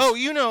legends. Oh,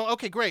 you know.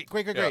 Okay, great.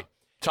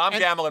 Tom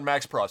Gamble and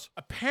Max Pross.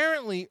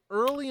 Apparently,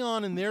 early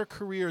on in their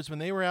careers, when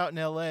they were out in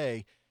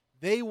L.A.,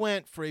 they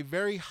went for a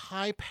very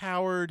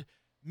high-powered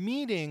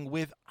meeting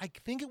with, I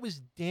think it was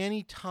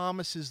Danny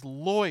Thomas's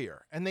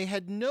lawyer, and they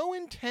had no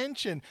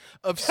intention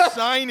of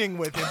signing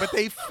with him, but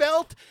they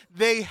felt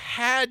they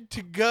had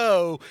to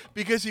go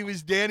because he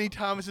was Danny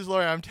Thomas's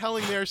lawyer. I'm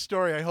telling their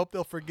story. I hope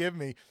they'll forgive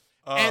me.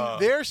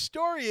 And their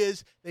story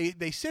is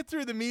they sit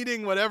through the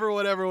meeting,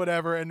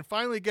 whatever, and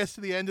finally it gets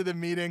to the end of the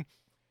meeting,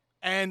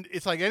 and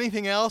it's like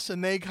anything else,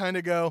 and they kind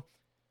of go,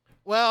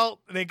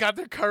 well, they got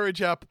their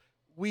courage up.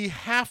 We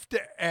have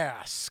to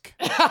ask.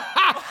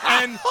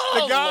 And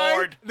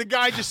the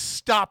guy just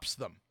stops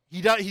them.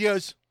 He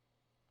goes,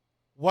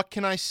 what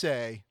can I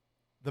say?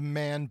 The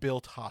man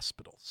built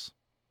hospitals.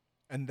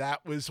 And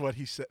that was what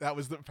he said. That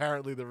was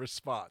apparently the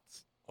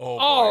response.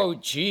 Oh,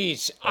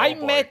 geez. I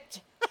met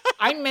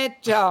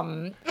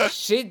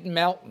Sid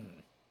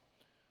Melton.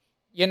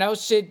 You know,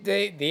 Sid,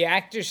 the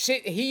actor.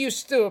 Sid, he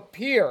used to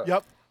appear.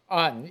 Yep.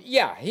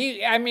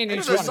 He's one of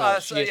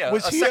those.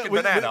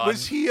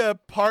 Was he a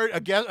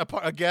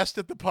guest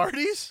at the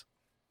parties?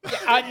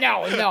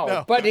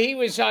 No, but he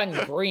was on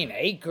Green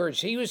Acres.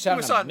 He was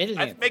on a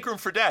million. Make Room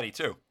for Daddy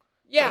too.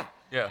 Yeah.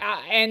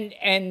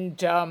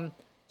 Yeah.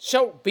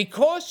 So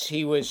because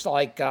he was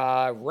like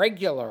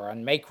regular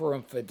on Make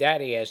Room for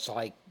Daddy as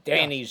like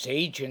Danny's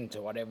agent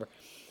or whatever,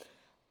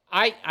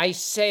 I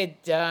said.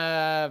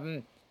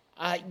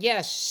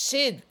 Yes,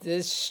 Sid,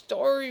 the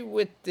story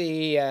with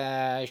the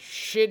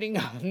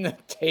shitting on the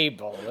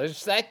table,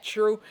 is that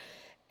true?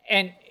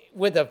 And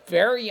with a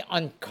very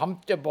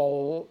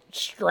uncomfortable,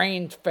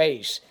 strained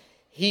face,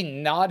 he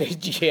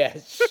nodded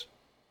yes.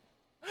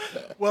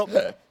 Well,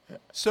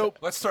 so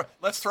let's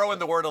throw in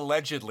the word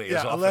allegedly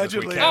as often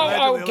allegedly,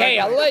 as we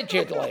can.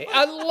 Allegedly.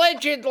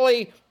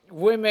 Allegedly,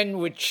 women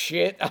would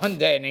shit on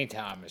Danny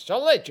Thomas.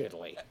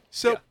 Allegedly.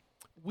 So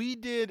we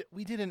did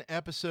an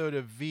episode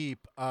of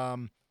Veep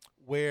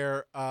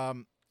where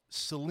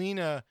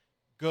Selena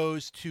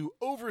goes to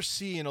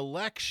oversee an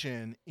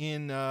election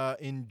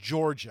in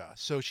Georgia.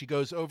 So she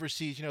goes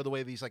overseas, you know, the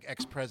way these like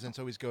ex-presidents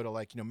always go to,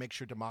 like, you know, make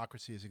sure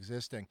democracy is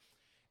existing.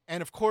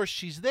 And of course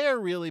she's there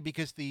really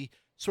because the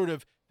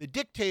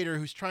dictator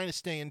who's trying to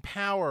stay in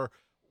power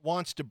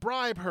wants to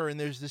bribe her. And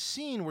there's this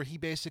scene where he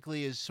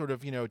basically is sort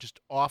of, you know,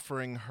 just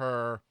offering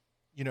her,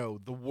 you know,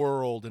 the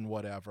world and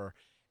whatever.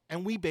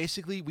 And we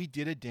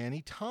did a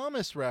Danny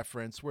Thomas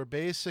reference where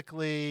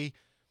basically,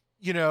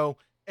 you know,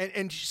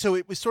 and so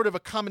it was sort of a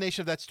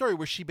combination of that story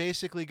where she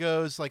basically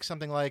goes like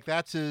something like,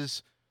 that's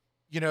his,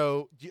 you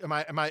know, am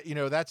I, you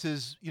know, that's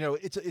his, you know,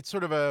 it's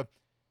sort of a.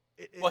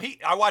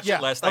 I watched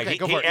it last night.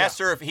 Okay, he asked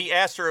her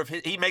if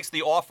he makes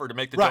the offer to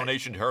make the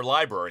donation to her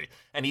library,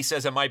 and he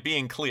says, "Am I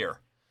being clear?"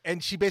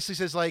 And she basically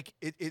says, like,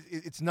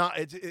 it's not,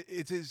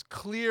 it's as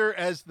clear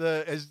as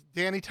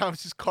Danny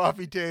Thomas's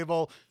coffee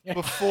table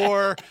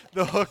before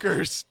the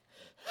hookers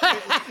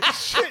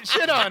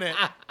shit on it.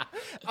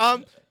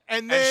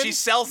 And then she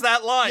sells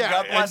that line.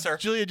 God bless her.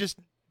 Julia just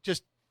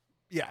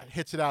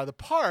hits it out of the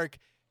park.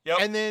 Yep.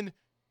 And then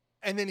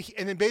And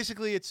then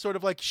basically it's sort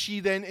of like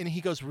and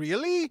he goes,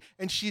 really?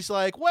 And she's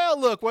like, well,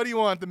 look, what do you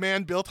want? The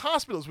man built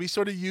hospitals. We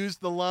sort of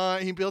used the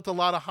line. He built a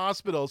lot of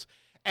hospitals.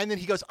 And then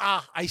he goes,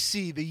 I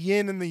see the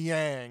yin and the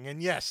yang.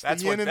 And yes,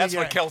 that's the yin and the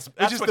yang.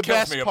 That's what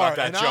kills me about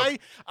that joke. And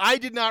I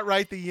did not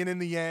write the yin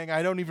and the yang.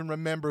 I don't even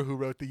remember who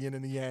wrote the yin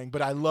and the yang,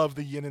 but I love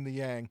the yin and the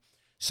yang.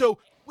 So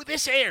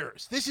this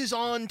airs. This is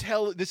on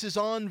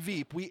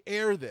Veep. We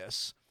air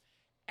this.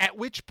 At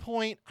which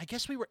point, I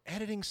guess we were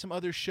editing some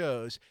other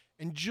shows,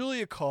 and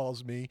Julia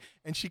calls me,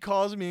 and she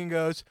calls me and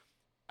goes,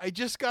 I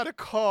just got a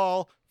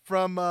call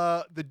from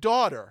the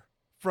daughter,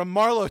 from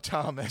Marlo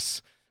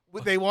Thomas.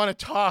 They want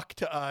to talk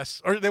to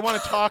us, or they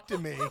want to talk to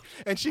me.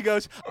 And she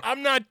goes,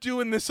 I'm not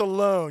doing this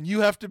alone. You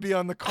have to be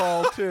on the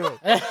call, too.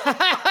 You're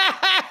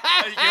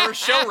a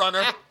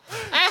showrunner.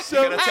 So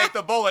you're going to take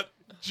the bullet.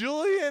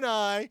 Julia and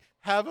I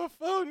have a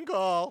phone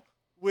call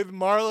with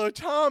Marlo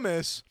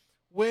Thomas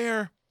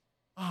where,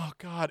 oh,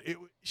 God,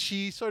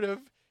 she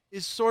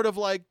is sort of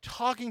like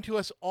talking to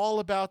us all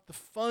about the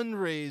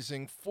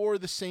fundraising for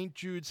the St.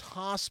 Jude's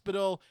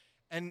Hospital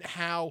and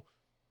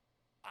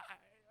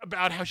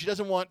about how she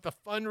doesn't want the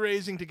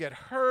fundraising to get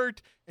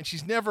hurt, and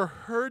she's never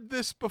heard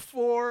this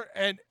before.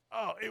 And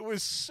it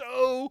was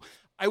so,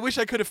 I wish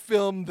I could have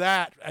filmed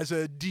that as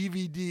a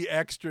DVD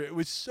extra. It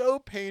was so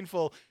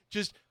painful.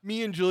 Just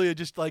me and Julia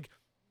just like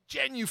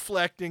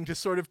genuflecting to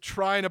sort of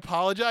try and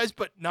apologize,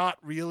 but not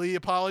really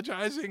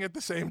apologizing at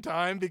the same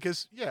time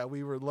because,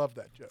 we loved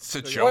that joke. It's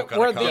a joke.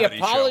 Were the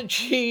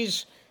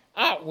apologies?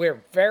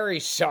 We're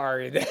very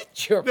sorry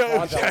that your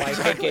father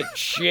likes to get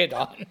shit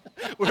on.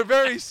 We're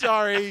very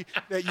sorry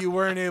that you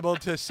weren't able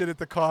to sit at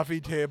the coffee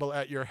table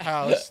at your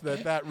house,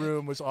 that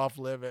room was off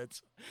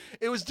limits.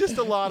 It was just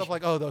a lot of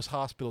like, those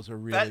hospitals are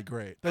really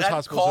great. Those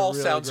hospitals call are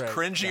really sounds great.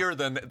 cringier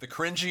than the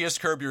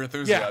cringiest Curb Your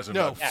Enthusiasm.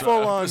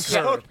 Full on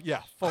Curb.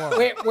 Yeah, full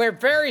on. We're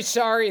very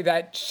sorry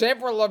that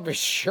several of his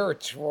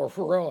shirts were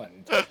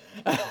ruined.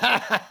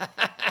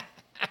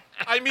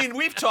 I mean,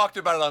 we've talked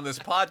about it on this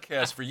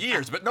podcast for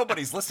years, but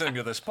nobody's listening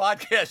to this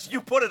podcast.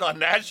 You put it on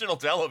national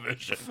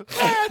television.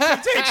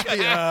 It's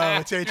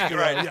HBO. It's HBO,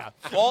 right. Yeah.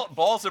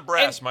 Balls of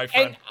brass, my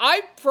friend. And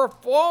I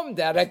performed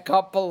at a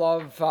couple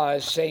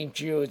of St.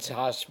 Jude's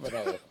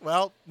Hospital.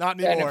 Well,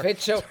 not anymore.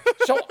 Benefits. So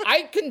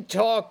I can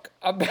talk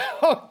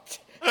about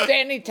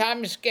Danny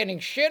Thomas getting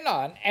shit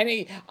on,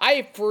 and I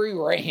have free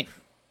reign.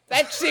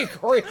 That's the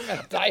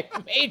agreement I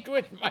made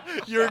with my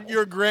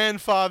You're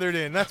grandfathered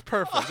in. That's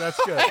perfect. That's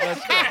good. That's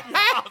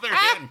good.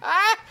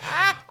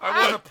 I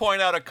want to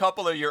point out a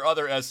couple of your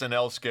other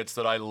SNL skits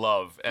that I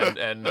love,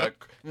 and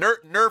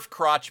Nerf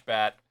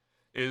Crotchbat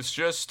is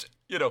just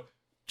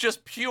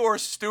pure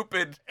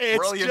stupid,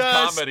 brilliant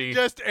comedy.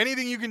 Just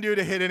anything you can do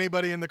to hit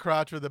anybody in the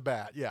crotch with a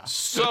bat. Yeah.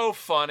 So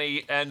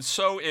funny, and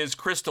so is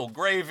Crystal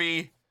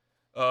Gravy.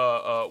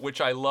 Which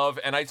I love,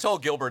 and I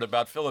told Gilbert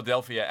about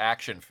Philadelphia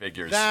action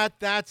figures.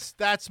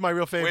 That's my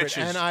real favorite, Which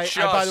is and I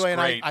just by the way,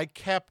 great. and I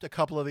kept a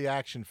couple of the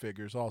action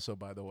figures also,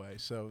 by the way.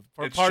 So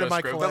for It's part of just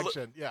my great.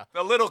 collection,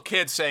 The little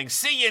kid saying,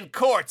 "See you in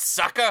court,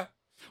 sucker."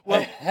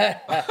 Well,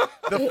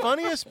 the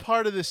funniest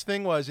part of this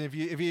thing was if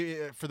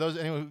you for those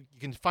anyone you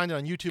can find it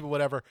on YouTube or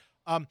whatever.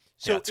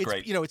 So it's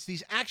great. It's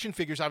these action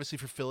figures obviously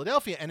for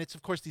Philadelphia, and it's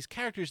of course these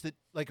characters that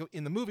like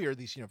in the movie are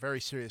these very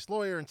serious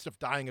lawyer and stuff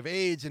dying of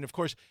AIDS, and of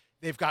course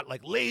they've got like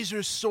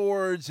laser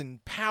swords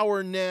and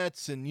power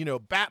nets and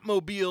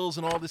Batmobiles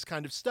and all this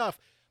kind of stuff.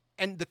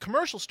 And the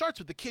commercial starts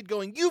with the kid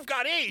going, "You've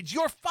got AIDS,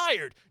 you're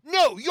fired.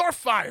 No, you're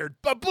fired.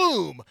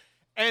 Ba-boom."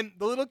 And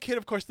the little kid,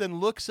 of course, then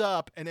looks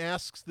up and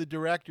asks the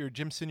director,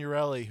 Jim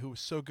Signorelli, who was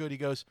so good. He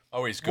goes,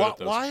 "Oh, he's good at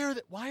those."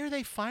 Why are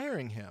they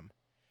firing him?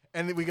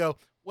 And then we go,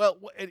 well,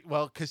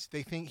 because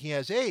they think he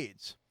has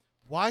AIDS.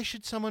 Why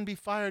should someone be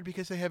fired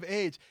because they have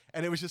AIDS?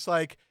 And it was just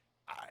like,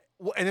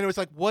 and then it was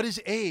like, what is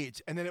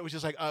AIDS? And then it was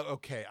just like,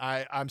 okay,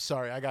 I'm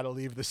sorry, I got to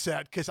leave the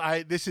set because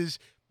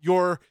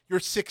you're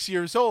 6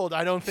 years old.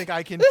 I don't think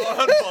I can.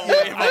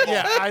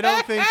 Unbelievable. I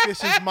don't think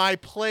this is my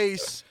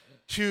place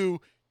to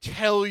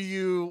tell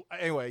you.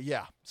 Anyway,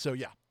 yeah. So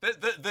yeah.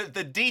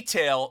 The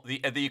detail,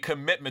 the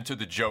commitment to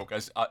the joke,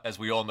 as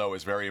we all know,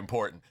 is very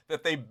important.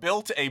 That they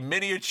built a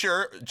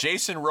miniature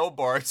Jason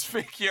Robards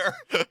figure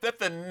that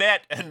the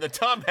net and the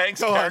Tom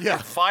Hanks character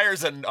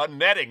fires a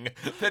netting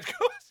that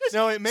goes.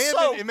 No, it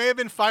may have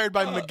been fired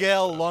by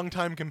Miguel,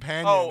 longtime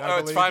companion.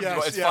 It's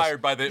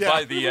fired by the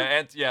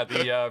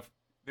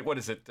what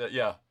is it?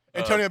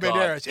 Antonio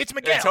Banderas. It's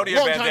Miguel, Antonio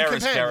longtime Banderas'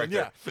 companion. character.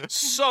 Yeah.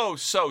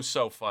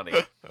 So funny.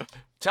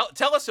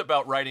 Tell us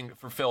about writing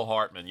for Phil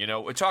Hartman.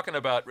 We're talking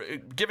about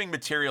giving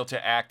material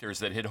to actors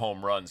that hit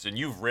home runs, and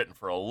you've written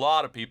for a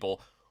lot of people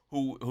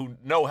who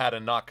know how to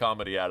knock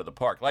comedy out of the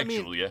park, like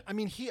Julia.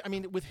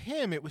 With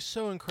him, it was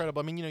so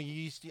incredible. he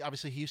used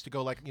to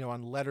go like,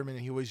 on Letterman, and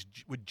he always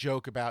would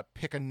joke about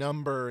pick a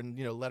number, and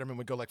Letterman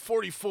would go like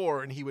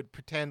 44, and he would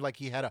pretend like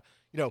he had a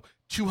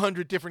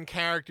 200 different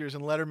characters,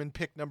 and Letterman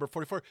picked number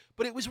 44.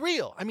 But it was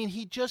real.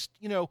 He just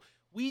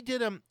we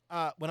did him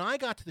when I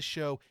got to the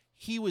show.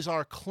 He was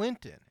our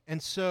Clinton,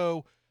 and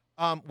so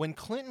when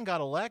Clinton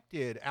got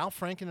elected, Al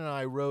Franken and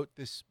I wrote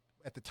this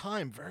at the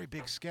time, very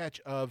big sketch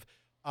of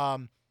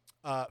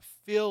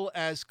Phil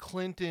as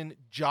Clinton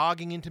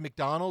jogging into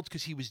McDonald's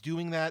because he was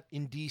doing that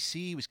in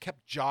D.C. He was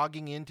kept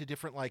jogging into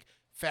different like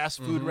fast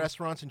food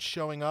restaurants and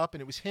showing up,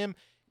 and it was him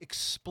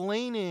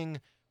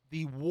explaining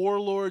the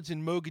warlords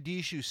in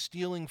Mogadishu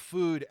stealing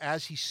food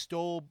as he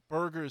stole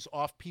burgers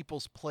off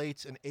people's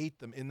plates and ate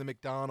them in the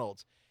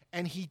McDonald's.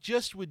 And he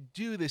just would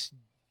do this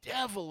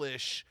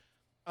devilish,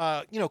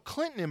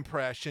 Clinton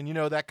impression,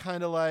 that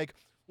kind of like,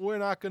 we're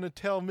not going to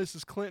tell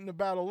Mrs. Clinton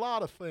about a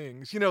lot of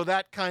things,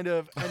 that kind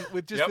of, and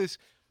with just this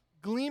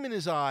gleam in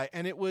his eye.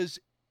 And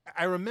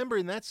I remember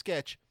in that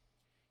sketch,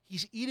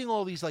 he's eating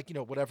all these, like,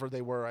 whatever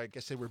they were, I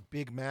guess they were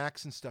Big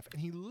Macs and stuff.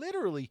 And he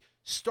literally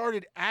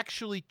started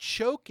actually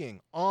choking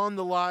on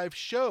the live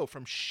show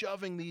from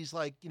shoving these,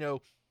 like, because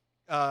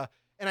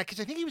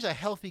I think he was a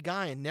healthy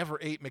guy and never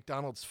ate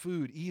McDonald's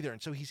food either.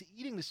 And so he's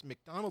eating this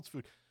McDonald's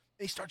food.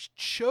 And he starts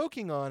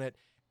choking on it.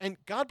 And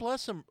God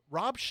bless him,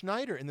 Rob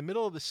Schneider, in the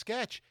middle of the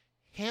sketch,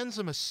 hands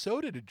him a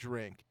soda to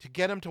drink to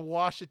get him to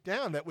wash it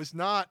down. That was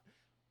not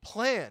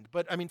planned.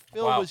 But, I mean,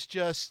 Phil was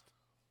just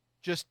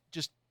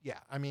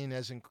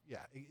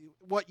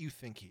what you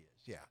think he is.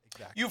 Yeah,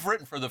 exactly. You've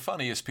written for the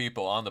funniest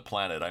people on the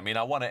planet. I mean,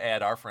 I want to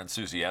add our friend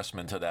Susie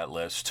Essman to that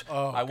list.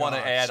 I want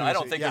to add, Susie, I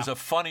don't think there's a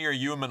funnier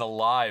human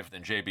alive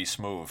than J.B.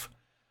 Smoove.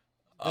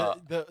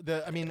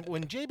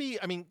 When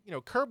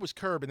JB, Curb was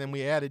Curb, and then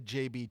we added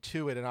JB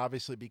to it, and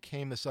obviously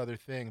became this other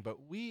thing. But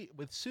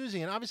with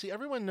Susie, and obviously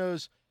everyone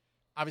knows,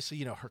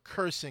 her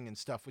cursing and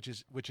stuff,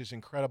 which is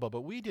incredible.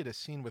 But we did a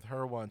scene with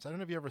her once. I don't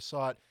know if you ever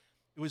saw it.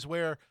 It was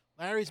where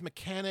Larry's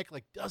mechanic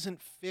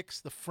doesn't fix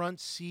the front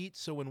seat,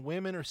 so when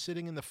women are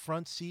sitting in the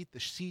front seat,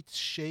 the seat's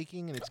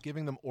shaking and it's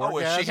giving them orgasms. Oh,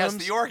 and she has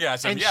the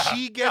orgasm, and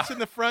she gets in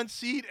the front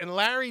seat, and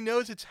Larry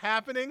knows it's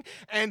happening,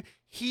 and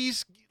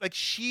she's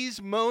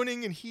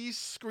moaning and he's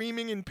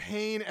screaming in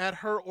pain at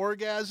her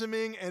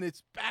orgasming, and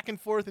it's back and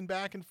forth and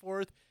back and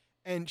forth,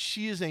 and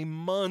she is a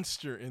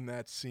monster in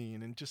that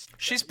scene, and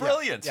she's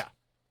brilliant. Yeah.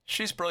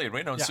 She's brilliant.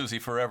 We've known Susie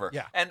forever.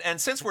 Yeah. And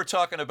since we're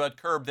talking about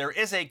Curb, there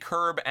is a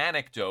Curb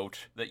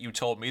anecdote that you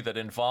told me that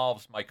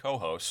involves my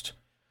co-host.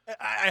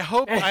 I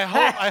hope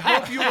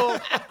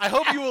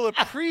you will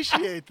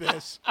appreciate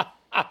this.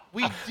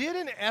 We did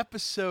an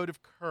episode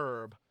of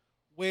Curb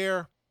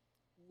where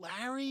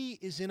Larry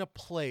is in a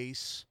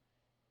place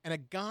and a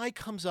guy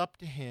comes up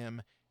to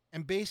him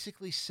and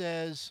basically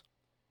says,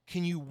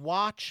 Can you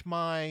watch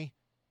my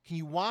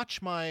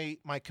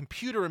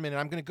computer a minute?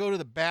 I'm going to go to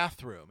the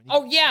bathroom. He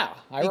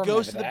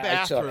goes to the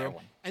bathroom,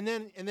 and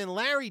then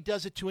Larry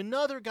does it to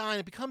another guy, and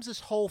it becomes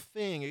this whole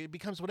thing. It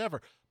becomes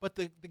whatever. But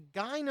the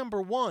guy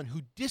number one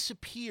who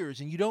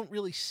disappears and you don't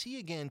really see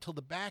again until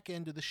the back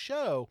end of the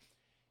show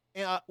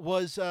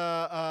was Curtis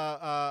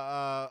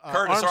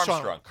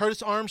Armstrong.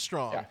 Curtis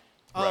Armstrong. Yeah.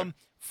 Right.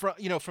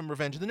 From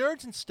Revenge of the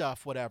Nerds and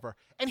stuff, whatever.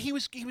 And he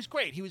was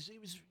great. He was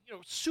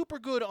super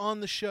good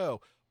on the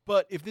show.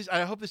 But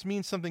I hope this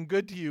means something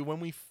good to you. When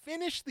we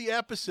finished the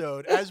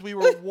episode, as we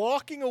were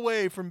walking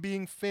away from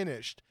being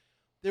finished,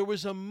 there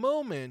was a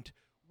moment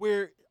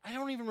where I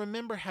don't even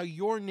remember how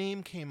your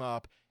name came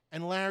up,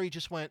 and Larry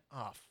just went,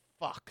 "Oh,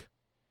 fuck.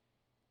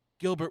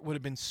 Gilbert would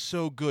have been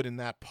so good in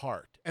that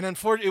part." And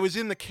unfortunately, it was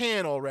in the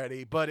can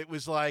already, but it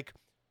was like,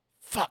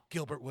 fuck,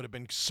 Gilbert would have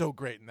been so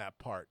great in that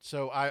part.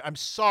 So I'm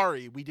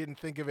sorry we didn't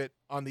think of it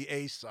on the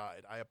A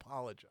side. I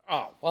apologize.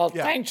 Oh, well,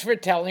 thanks for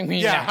telling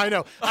me that. Yeah, I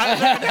know.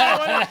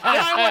 Now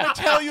I want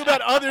to tell you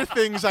about other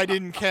things I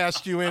didn't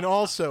cast you in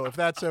also, if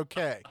that's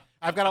okay.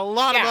 I've got a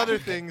lot of other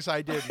things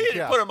I didn't. You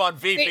didn't put them on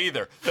Veep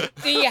either.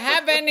 Do you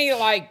have any,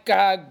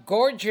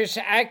 gorgeous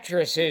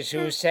actresses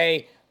who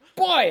say,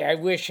 boy, I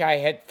wish I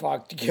had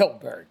fucked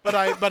Gilbert. But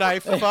I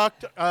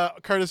fucked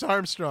Curtis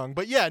Armstrong.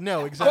 But yeah,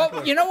 no, exactly.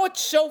 Well, you know what's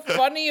so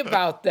funny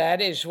about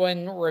that is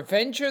when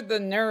Revenge of the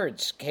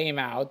Nerds came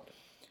out,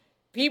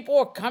 people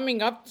were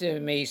coming up to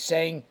me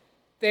saying,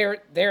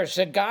 there's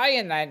a guy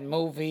in that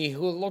movie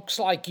who looks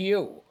like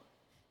you.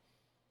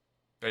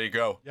 There you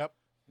go. Yep.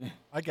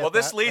 I get well,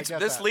 this that.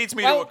 leads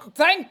me to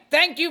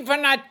thank you for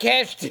not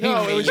casting me.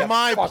 No, it was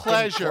my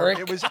pleasure. Prick.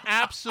 It was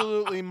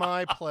absolutely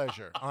my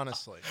pleasure,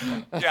 honestly.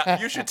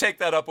 Yeah, you should take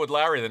that up with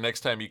Larry the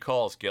next time he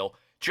calls, Gil.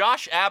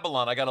 Josh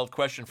Abalon, I got a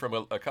question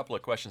from a couple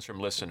of questions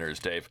from listeners,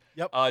 Dave.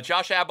 Yep.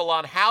 Josh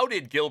Abalon, how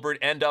did Gilbert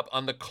end up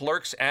on the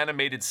Clerks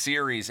animated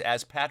series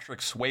as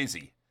Patrick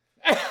Swayze?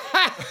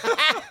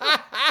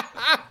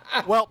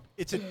 Well,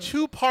 it's a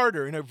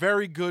two-parter in a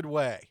very good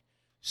way.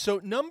 So,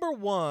 number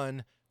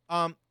one,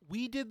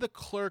 we did the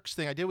Clerks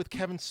thing. I did with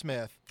Kevin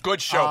Smith. Good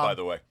show, by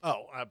the way.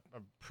 Oh, I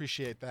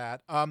appreciate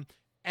that.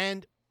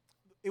 And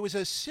it was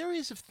a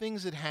series of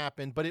things that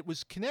happened, but it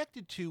was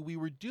connected to, we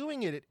were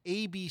doing it at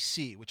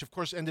ABC, which of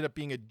course ended up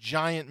being a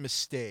giant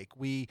mistake.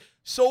 We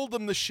sold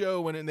them the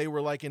show and they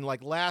were in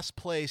last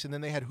place, and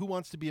then they had Who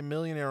Wants to Be a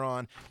Millionaire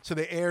on, so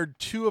they aired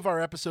 2 of our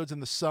episodes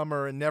in the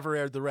summer and never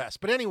aired the rest.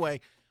 But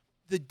anyway,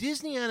 the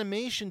Disney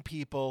animation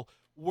people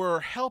were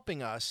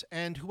helping us,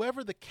 and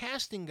whoever the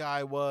casting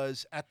guy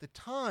was at the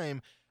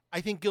time,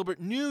 I think Gilbert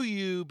knew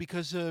you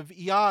because of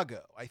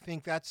Iago. I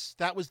think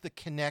that was the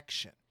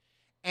connection.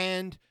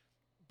 And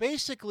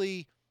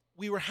basically,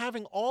 we were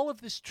having all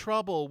of this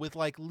trouble with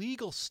like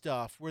legal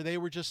stuff where they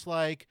were just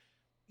like,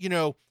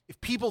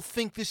 if people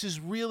think this is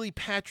really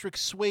Patrick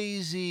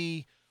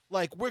Swayze,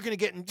 like we're going to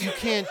get, you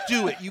can't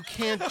do it. You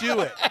can't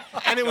do it.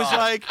 And it was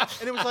like,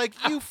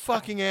 you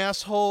fucking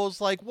assholes.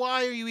 Like,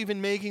 why are you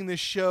even making this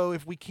show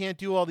if we can't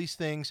do all these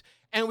things?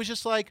 And it was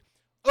just like,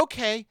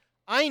 okay,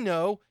 I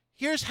know.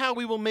 Here's how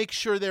we will make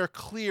sure they're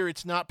clear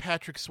it's not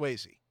Patrick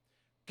Swayze.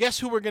 Guess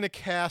who we're going to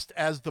cast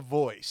as the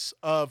voice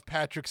of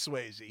Patrick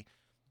Swayze?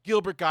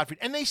 Gilbert Gottfried.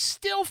 And they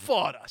still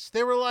fought us.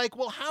 They were like,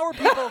 well, how are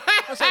people...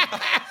 I was like...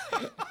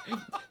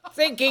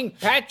 Thinking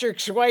Patrick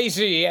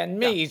Swayze and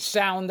me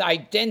sound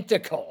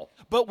identical.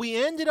 But we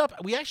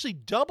actually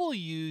double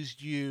used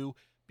you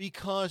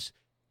because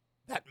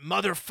that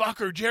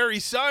motherfucker Jerry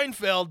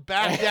Seinfeld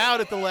backed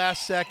out at the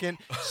last second.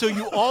 So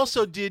you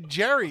also did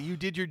Jerry. You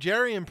did your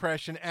Jerry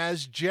impression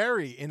as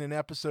Jerry in an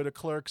episode of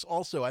Clerks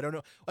also. I don't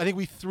know. I think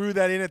we threw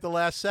that in at the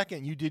last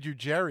second. You did your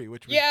Jerry,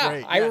 which was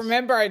great. I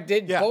remember I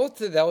did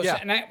both of those. Yeah.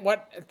 And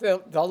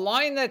the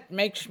line that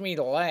makes me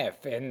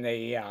laugh in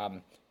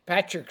the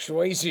Patrick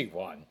Swayze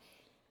one,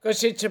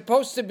 because it's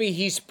supposed to be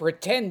he's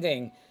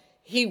pretending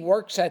he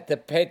works at the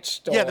pet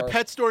store. Yeah, the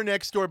pet store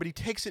next door, but he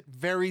takes it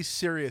very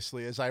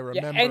seriously, as I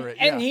remember it.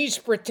 And he's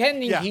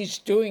pretending he's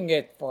doing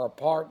it for a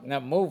part in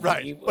a movie.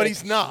 Right, but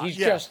he's not. He's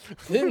just,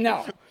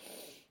 no.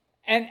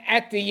 And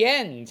at the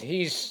end,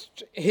 his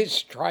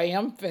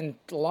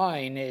triumphant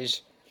line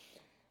is,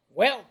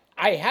 well,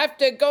 I have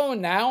to go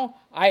now.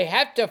 I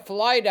have to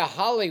fly to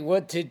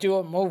Hollywood to do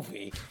a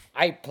movie.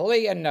 I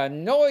play an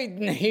annoyed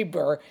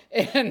neighbor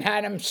in an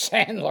Adam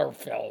Sandler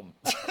film.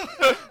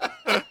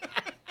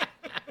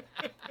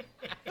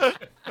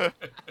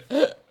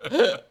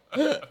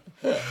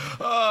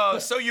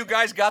 So you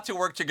guys got to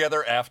work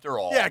together after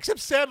all. Yeah, except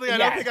sadly, I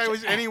don't think I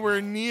was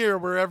anywhere near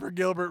wherever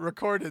Gilbert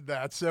recorded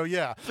that. So,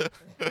 yeah.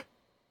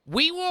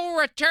 We will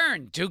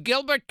return to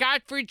Gilbert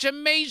Gottfried's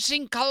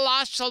amazing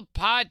colossal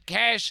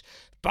podcast,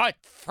 but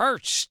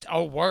first,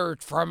 a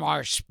word from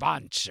our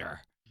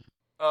sponsor.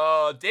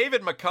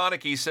 David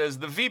McConaughey says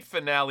the Veep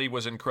finale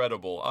was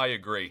incredible. I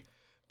agree.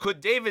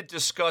 Could David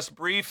discuss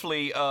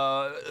briefly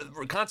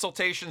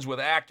consultations with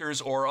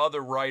actors or other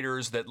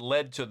writers that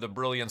led to the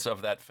brilliance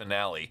of that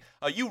finale?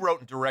 You wrote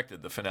and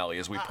directed the finale,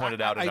 as we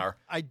pointed out in our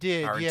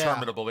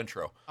interminable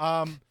intro.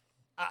 What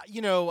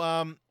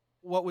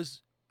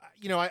was,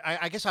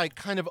 I guess I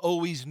kind of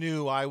always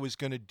knew I was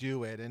going to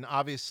do it. And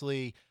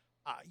obviously,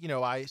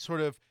 I sort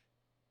of,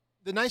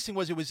 the nice thing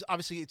was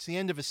it's the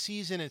end of a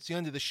season, it's the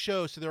end of the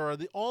show, so there are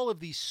all of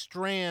these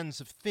strands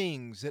of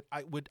things that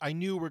I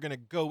knew were going to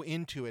go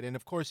into it, and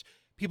of course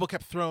people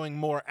kept throwing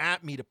more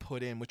at me to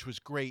put in, which was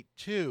great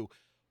too,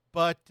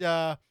 but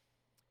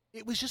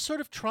it was just sort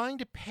of trying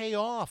to pay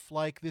off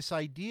like this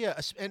idea,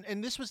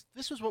 and this was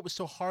what was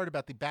so hard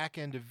about the back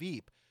end of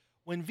Veep.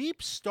 When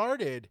Veep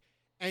started,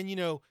 and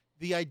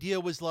the idea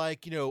was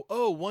like,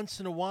 once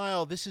in a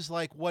while, this is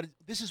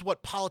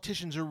what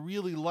politicians are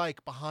really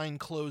like behind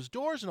closed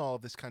doors and all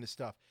of this kind of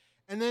stuff.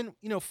 And then,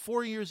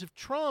 4 years of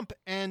Trump,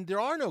 and there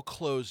are no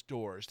closed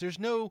doors. There's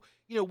no,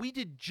 we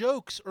did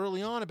jokes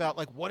early on about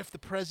like, what if the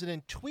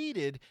president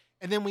tweeted?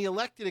 And then we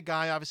elected a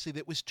guy, obviously,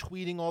 that was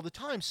tweeting all the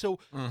time. So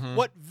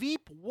what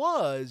Veep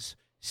was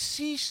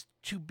ceased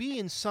to be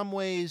in some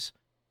ways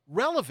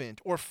relevant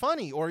or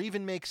funny or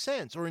even make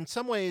sense, or in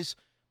some ways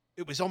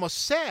it was almost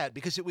sad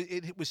because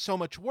it was so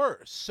much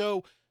worse.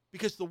 So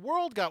because the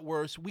world got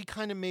worse, we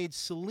kind of made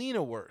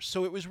Selena worse.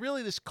 So it was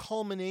really this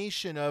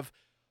culmination of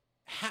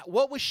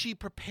what was she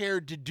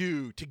prepared to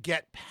do to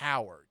get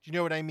power? Do you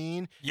know what I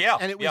mean? Yeah.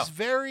 And it was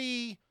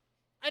very,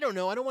 I don't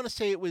know. I don't want to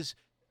say it was,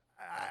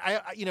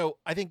 I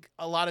think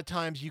a lot of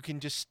times you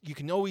can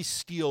always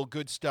steal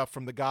good stuff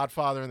from The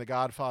Godfather and The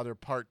Godfather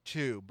Part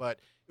 2, but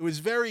it was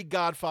very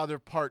Godfather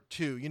Part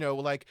 2,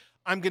 like,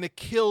 I'm going to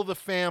kill the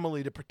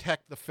family to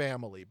protect the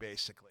family,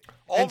 basically.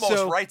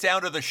 Almost right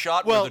down to the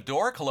shot where the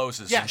door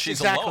closes and she's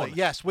alone.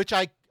 Yes, which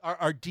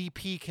our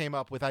DP came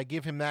up with. I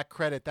give him that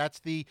credit. That's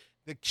the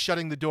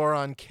shutting the door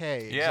on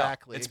Kay. Yeah,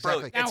 exactly. It's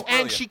exactly. brilliant.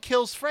 And she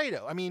kills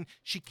Fredo. I mean,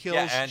 she kills.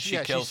 Yeah, and she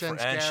kills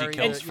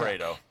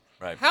Fredo.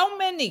 Right. How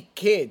many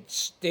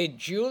kids did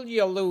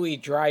Julia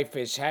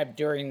Louis-Dreyfus have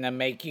during the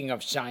making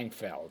of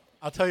Seinfeld?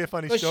 I'll tell you a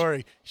funny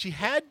story. She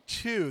had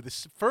two. The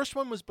first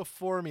one was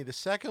before me. The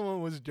second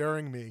one was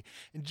during me.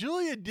 And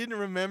Julia didn't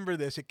remember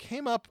this. It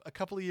came up a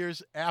couple of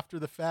years after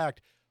the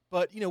fact.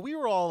 But, we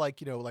were all like,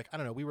 I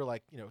don't know, we were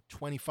like,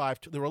 25.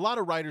 There were a lot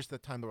of writers at the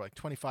time that were like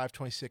 25,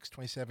 26,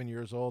 27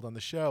 years old on the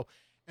show.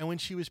 And when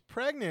she was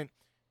pregnant,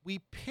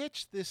 we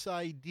pitched this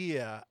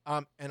idea.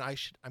 And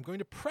I'm going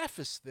to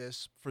preface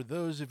this for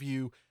those of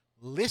you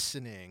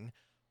listening.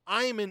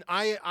 I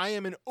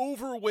am an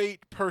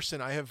overweight person.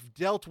 I have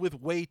dealt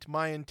with weight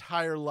my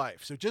entire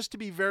life. So just to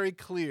be very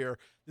clear,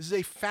 this is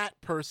a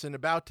fat person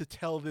about to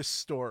tell this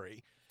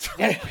story.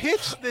 We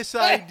pitched this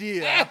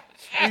idea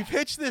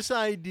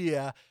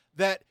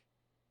that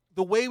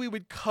the way we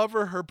would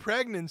cover her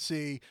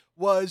pregnancy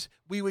was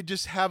we would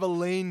just have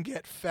Elaine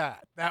get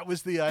fat. That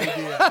was the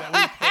idea that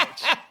we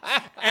pitched.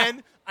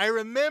 And I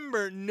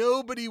remember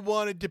nobody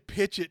wanted to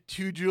pitch it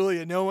to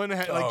Julia. No one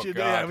had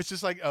it was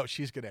just like, oh,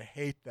 she's gonna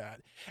hate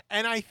that.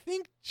 And I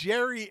think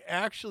Jerry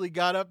actually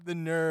got up the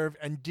nerve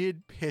and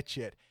did pitch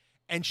it,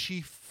 and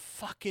she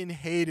fucking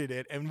hated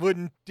it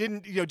and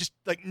didn't just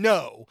like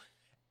no.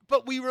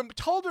 But we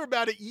told her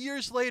about it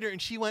years later,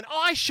 and she went, "Oh,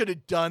 I should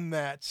have done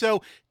that."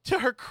 So, to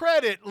her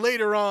credit,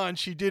 later on,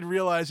 she did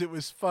realize it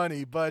was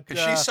funny. But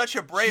she's such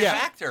a brave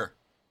actor.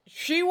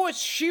 She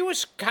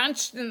was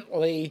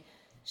constantly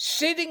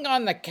sitting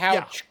on the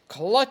couch,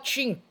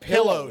 clutching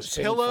pillows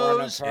in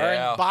front of her.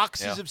 And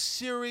boxes of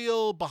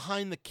cereal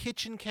behind the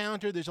kitchen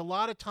counter. There's a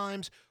lot of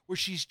times where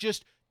she's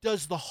just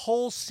does the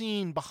whole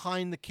scene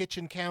behind the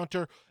kitchen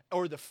counter,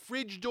 or the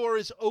fridge door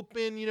is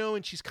open,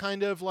 and she's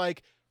kind of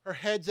like. Her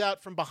head's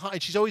out from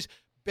behind. She's always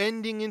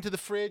bending into the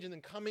fridge and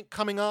then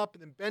coming up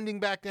and then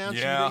bending back down.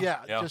 It's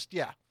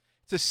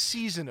a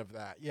season of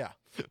that. Yeah.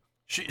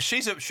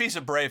 She's a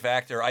brave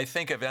actor. I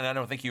think of, and I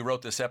don't think you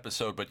wrote this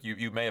episode, but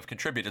you may have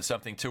contributed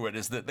something to it.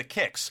 Is the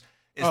kicks?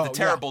 Is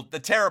the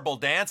terrible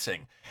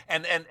dancing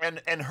and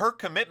her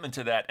commitment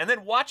to that, and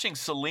then watching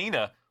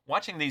Selena,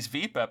 watching these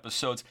Veep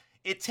episodes.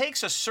 It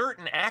takes a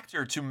certain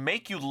actor to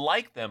make you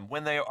like them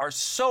when they are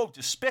so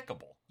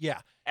despicable. Yeah.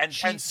 And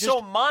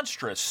so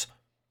monstrous.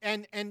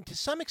 And to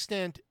some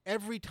extent,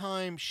 every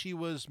time she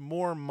was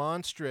more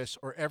monstrous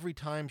or every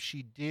time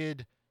she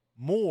did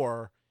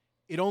more,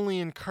 it only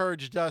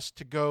encouraged us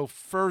to go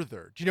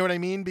further. Do you know what I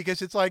mean?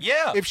 Because it's like,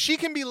 if she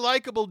can be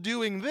likable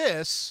doing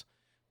this,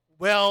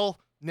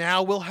 well,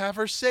 now we'll have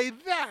her say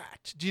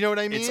that. Do you know what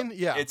I mean?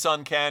 It's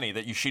uncanny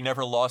that she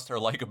never lost her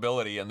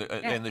likability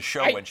in the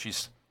show when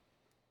she's...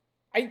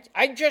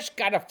 I just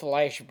got a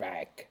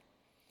flashback.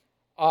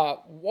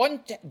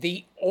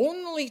 The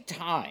only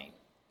time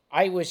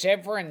I was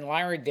ever in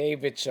Larry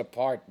David's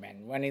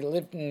apartment when he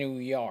lived in New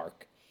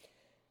York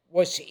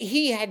was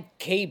he had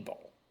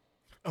cable.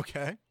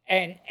 Okay.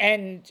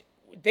 And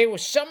there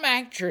was some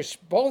actress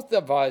both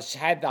of us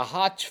had the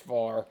hots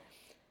for,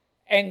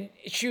 and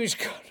she was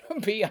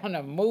going to be on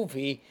a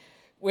movie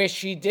where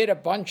she did a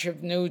bunch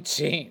of nude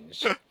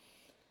scenes.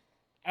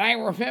 And I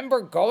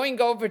remember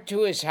going over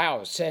to his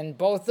house, and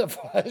both of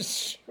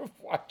us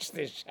watched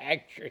this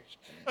actress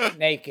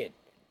naked.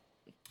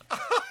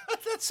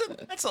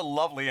 That's a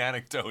lovely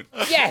anecdote.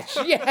 Yes,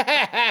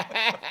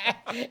 yeah.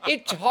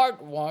 It's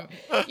heartwarming.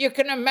 You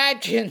can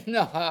imagine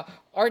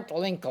Art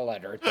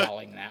Linkletter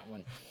telling that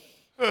one.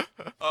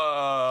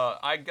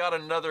 I got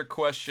another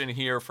question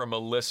here from a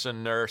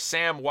listener.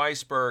 Sam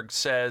Weisberg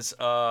says,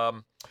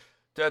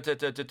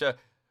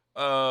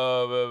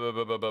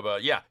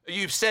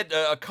 you've said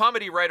a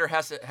comedy writer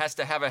has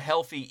to have a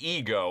healthy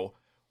ego.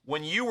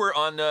 When you were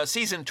on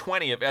season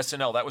 20 of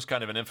SNL, that was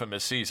kind of an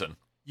infamous season.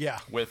 Yeah.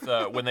 With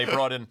when they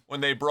brought in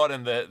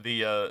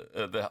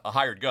the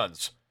hired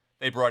guns,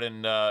 they brought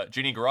in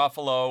Jeanine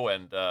Garofalo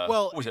and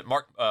what was it,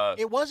 Mark?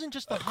 It wasn't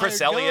just the Chris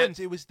hired Elliott. guns.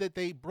 It was that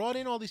they brought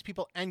in all these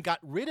people and got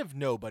rid of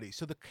nobody.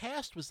 So the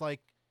cast was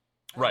like,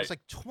 it was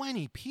like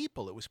 20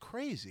 people. It was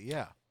crazy.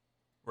 Yeah.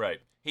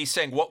 Right. He's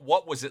saying,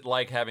 what was it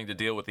like having to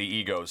deal with the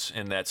egos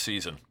in that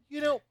season?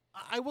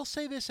 I will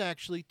say this,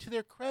 actually, to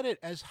their credit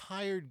as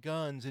hired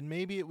guns, and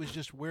maybe it was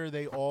just where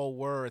they all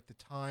were at the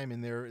time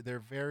in their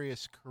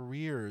various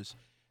careers,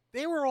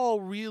 they were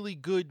all really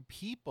good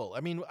people. I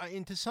mean,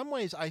 to some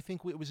ways, I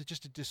think it was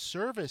just a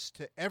disservice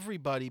to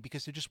everybody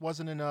because there just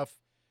wasn't enough,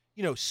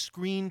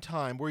 screen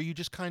time where you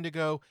just kind of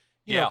go,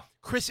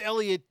 Chris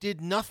Elliott did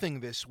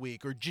nothing this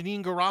week, or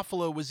Jeanine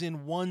Garofalo was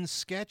in one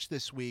sketch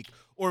this week,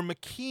 or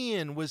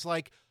McKeon was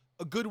like,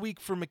 a good week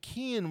for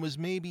McKeon was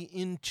maybe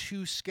in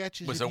 2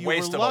 sketches. It was a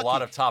waste of a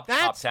lot of top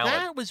talent.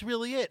 That was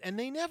really it. And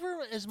they never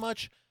as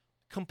much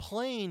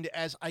complained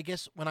as, I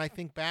guess, when I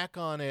think back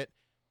on it,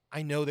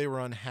 I know they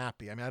were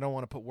unhappy. I mean, I don't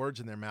want to put words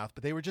in their mouth,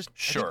 but they were just,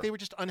 I think they were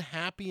just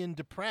unhappy and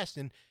depressed.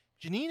 And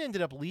Jeanine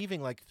ended up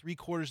leaving like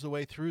 3/4 of the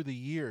way through the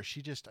year.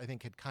 She just, I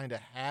think, had kind of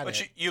had it.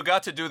 But you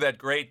got to do that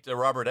great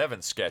Robert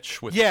Evans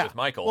sketch with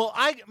Michael. Well,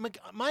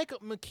 Michael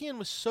McKeon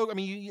was so. I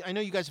mean, I know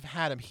you guys have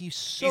had him. He's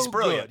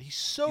brilliant. Good. He's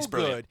so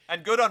good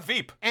and good on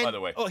Veep, by the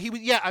way. Oh, he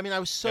was. Yeah, I mean, I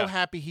was so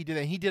happy he did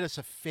that. He did us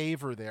a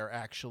favor there,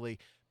 actually,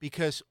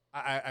 because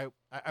I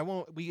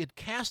won't. We had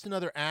cast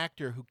another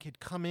actor who could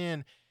come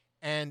in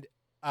and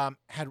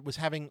was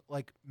having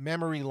like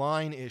memory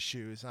line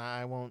issues.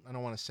 I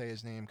don't want to say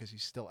his name because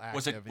he's still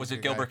active. Was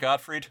it Gilbert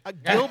Gottfried?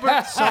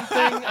 Gilbert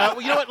something.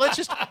 You know what? Let's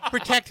just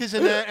protect his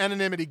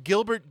anonymity.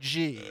 Gilbert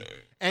G.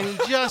 And he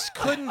just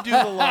couldn't do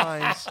the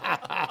lines.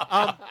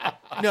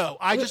 No,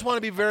 I just want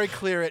to be very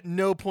clear. At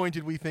no point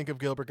did we think of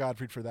Gilbert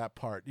Gottfried for that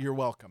part. You're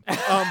welcome.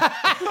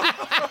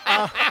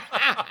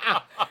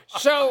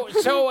 So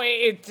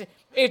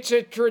it's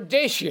a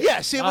tradition.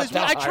 Yes, it was.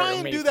 I try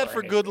and do that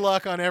for good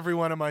luck on every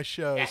one of my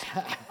shows.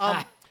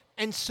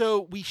 And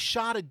so we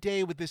shot a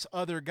day with this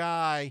other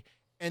guy,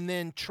 and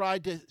then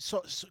tried to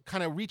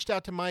kind of reached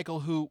out to Michael,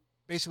 who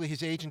basically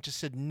his agent just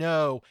said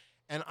no.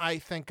 And I,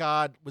 thank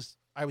God,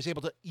 I was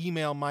able to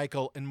email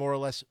Michael and more or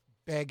less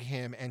beg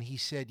him, and he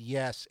said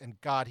yes. And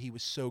God, he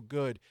was so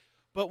good.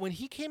 But when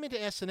he came into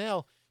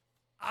SNL,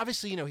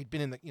 obviously, he'd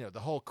been in the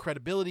whole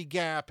credibility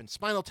gap and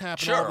Spinal Tap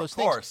and Sure, all those of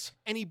things. course.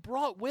 And he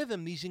brought with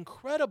him these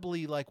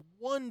incredibly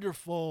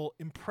wonderful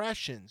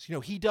impressions.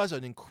 He does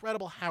an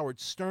incredible Howard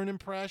Stern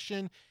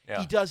impression.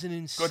 Yeah. He does an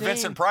insane Good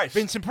Vincent Price.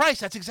 Vincent Price.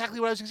 That's exactly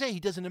what I was going to say. He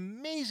does an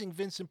amazing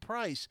Vincent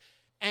Price.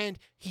 And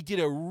he did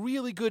a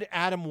really good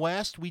Adam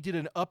West. We did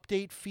an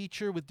update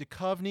feature with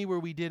Duchovny where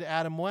we did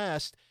Adam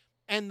West.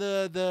 And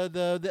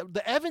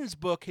the Evans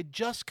book had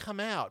just come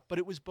out, but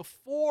it was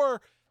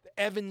before the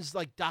Evans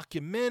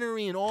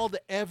documentary and all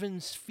the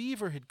Evans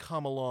fever had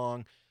come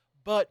along.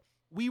 But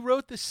we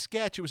wrote this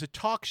sketch. It was a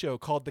talk show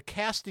called The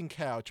Casting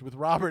Couch with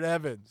Robert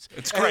Evans.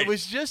 It's and great. It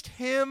was just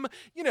him,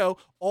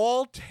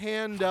 all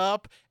tanned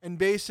up and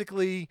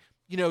basically,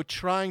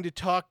 trying to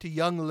talk to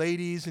young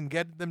ladies and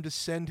get them to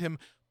send him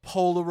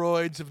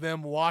Polaroids of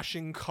them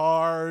washing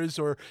cars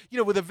or,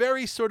 with a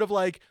very sort of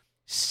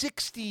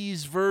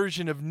 60s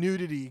version of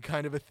nudity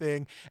kind of a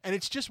thing. And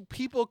it's just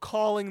people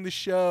calling the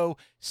show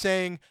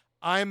saying,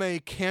 I'm a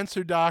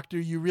cancer doctor.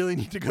 You really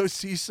need to go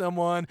see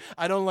someone.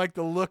 I don't like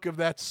the look of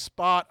that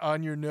spot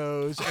on your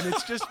nose. And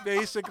it's just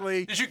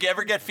basically... Did you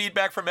ever get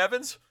feedback from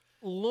Evans?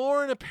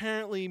 Lauren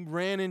apparently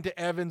ran into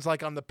Evans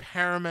on the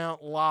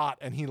Paramount lot,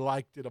 and he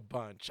liked it a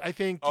bunch. I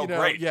think,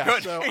 great. Yeah,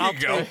 Good. so There you I'll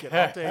go. take it.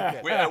 I'll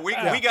take it.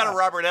 We got a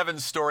Robert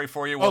Evans story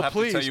for you. We'll have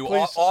please, to tell you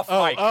please. off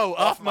mic.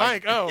 Off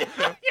mic. Oh.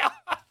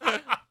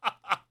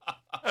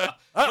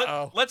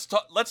 Let's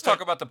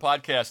talk about the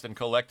podcast and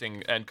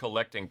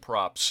collecting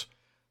props.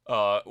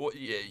 Do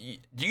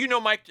you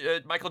know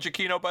Michael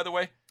Giacchino, by the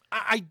way?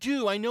 I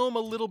do. I know him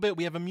a little bit.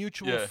 We have a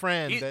mutual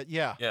friend.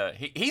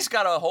 He's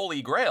got a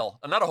holy grail.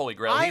 Not a holy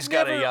grail. He's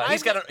got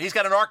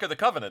an Ark of the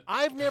Covenant.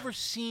 I've never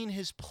seen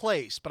his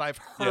place, but I've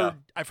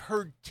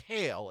heard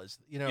tale,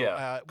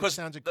 which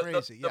sounds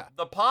crazy.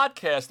 The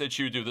podcast that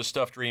you do, The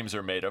Stuff Dreams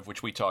Are Made Of,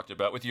 which we talked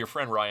about with your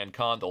friend Ryan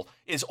Condal,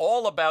 is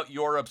all about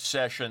your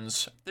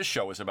obsessions. This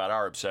show is about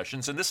our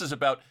obsessions, and this is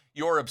about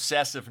your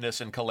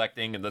obsessiveness in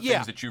collecting and the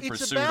things that you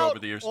pursued over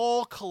the years. It's about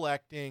all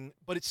collecting,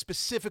 but it's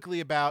specifically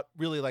about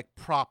really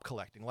prop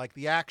collecting,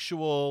 the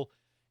actual.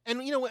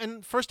 And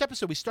and first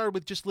episode we started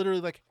with just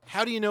literally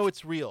how do you know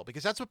it's real?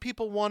 Because that's what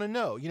people want to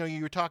know.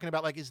 You were talking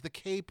about is the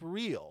cape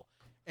real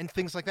and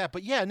things like that.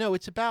 But yeah, no,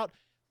 it's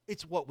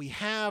what we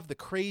have, the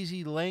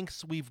crazy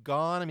lengths we've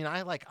gone. I mean,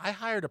 I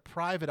hired a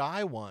private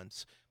eye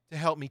once to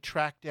help me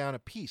track down a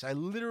piece. I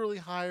literally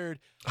hired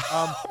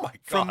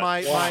from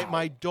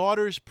my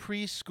daughter's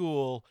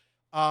preschool.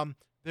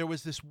 There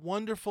was this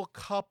wonderful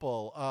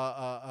couple,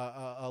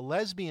 a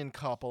lesbian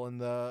couple,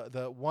 and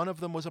the one of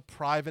them was a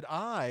private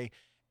eye.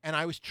 And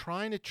I was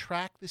trying to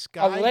track this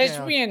guy down. A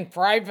lesbian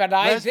private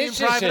eye? Lesbian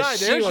private eye.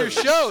 There's your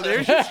show.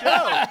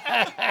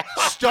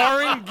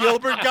 Starring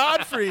Gilbert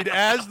Gottfried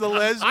as the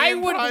lesbian I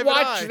would private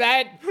watch eye.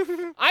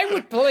 that. I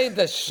would play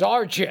the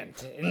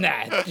sergeant in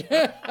that.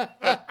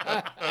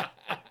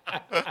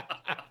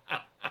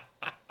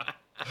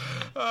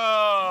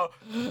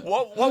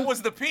 What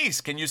was the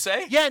piece? Can you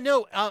say? Yeah,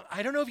 no,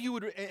 I don't know if you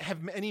would have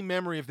any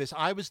memory of this.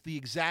 I was the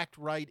exact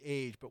right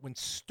age, but when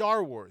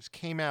Star Wars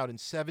came out in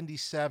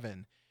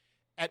 '77,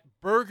 at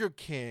Burger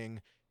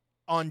King,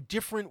 on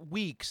different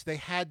weeks, they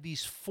had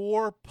these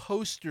 4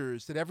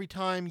 posters that every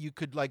time you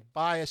could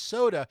buy a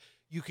soda,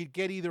 you could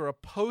get either a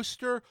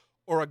poster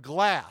or a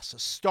glass, a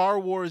Star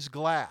Wars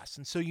glass.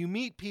 And so you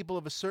meet people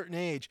of a certain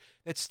age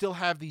that still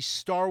have these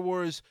Star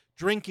Wars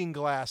drinking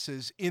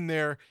glasses in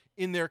their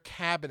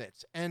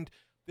cabinets. And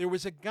there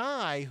was a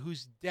guy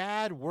whose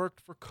dad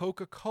worked for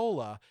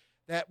Coca-Cola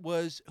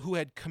who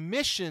had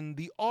commissioned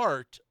the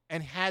art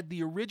and had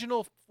the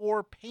original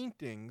 4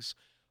 paintings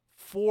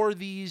for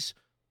these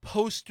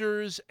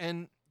posters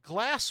and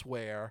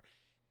glassware,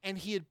 and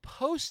he had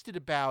posted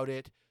about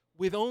it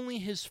with only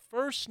his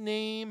first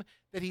name,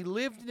 that he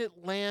lived in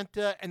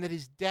Atlanta, and that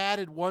his dad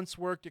had once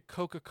worked at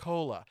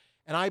Coca-Cola.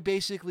 And I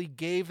basically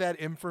gave that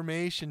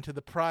information to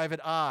the private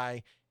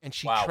eye, and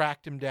she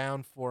tracked him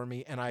down for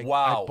me, and I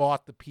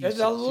bought the pieces.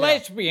 There's a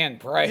lesbian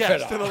private eye.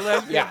 Yes, to the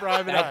lesbian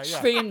private eye.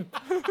 Yeah.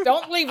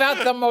 Don't leave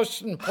out the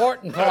most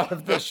important part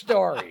of the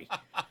story.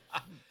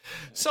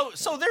 So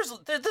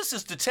this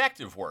is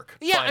detective work.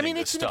 Yeah, I mean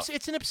it's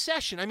an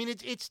obsession. I mean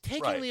it's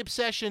taking the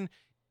obsession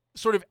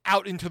sort of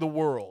out into the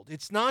world.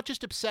 It's not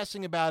just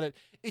obsessing about it.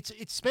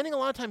 It's spending a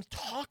lot of time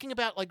talking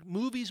about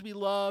movies we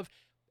love,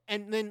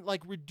 and then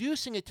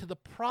reducing it to the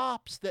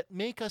props that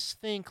make us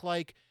think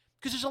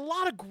because there's a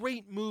lot of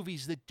great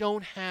movies that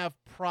don't have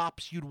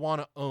props you'd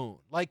want to own.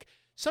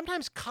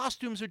 Sometimes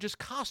costumes are just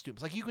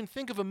costumes. You can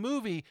think of a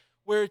movie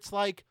where it's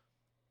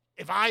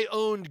if I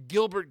owned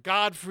Gilbert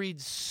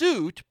Gottfried's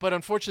suit, but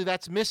unfortunately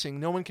that's missing.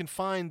 No one can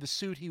find the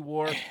suit he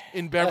wore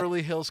in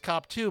Beverly Hills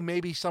Cop 2.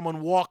 Maybe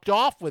someone walked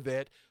off with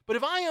it. But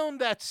if I owned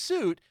that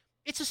suit,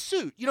 it's a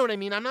suit. You know what I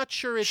mean? I'm not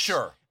sure it's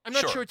I'm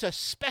not sure it's a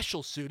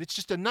special suit. It's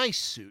just a nice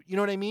suit. You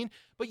know what I mean?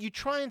 But you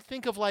try and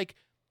think of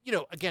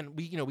again,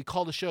 we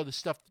call the show the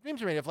stuff the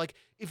dreams are made of. Like,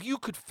 if you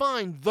could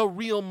find the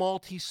real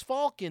Maltese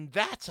Falcon,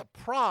 that's a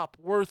prop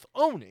worth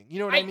owning. You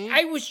know what I mean?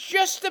 I was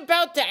just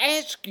about to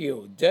ask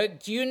you, do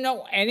you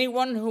know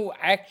anyone who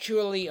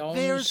actually owns?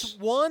 There's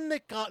one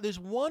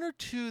or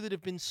two that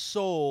have been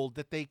sold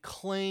that they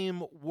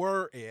claim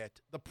were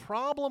it. The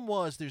problem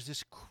was there's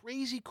this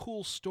crazy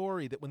cool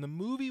story that when the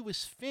movie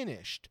was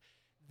finished,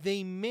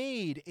 they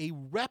made a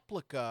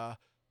replica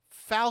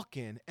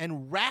Falcon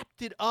and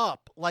wrapped it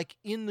up like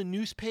in the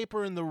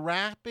newspaper and the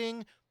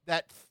wrapping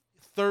that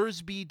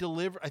Thursby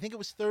I think it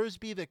was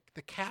Thursby the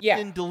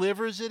captain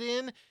delivers it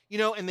in,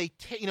 and they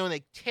and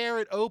they tear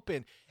it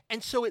open,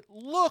 and so it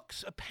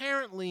looks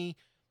apparently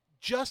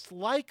just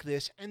like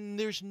this, and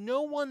there's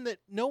no one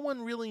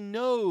really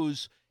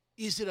knows,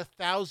 is it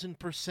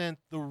 1,000%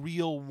 the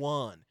real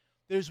one.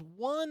 There's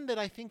one that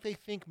I think they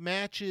think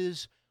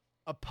matches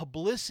a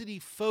publicity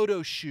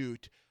photo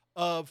shoot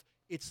of,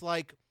 it's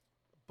like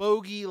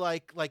Bogey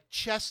like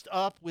chest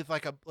up with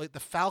like the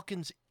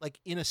Falcon's like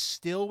in a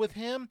still with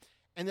him,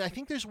 and I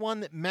think there's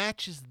one that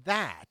matches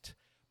that,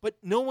 but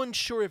no one's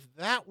sure if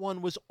that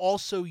one was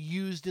also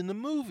used in the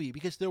movie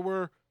because there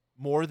were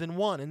more than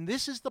one, and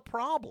this is the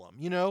problem,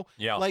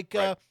 Yeah, like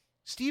right.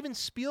 Steven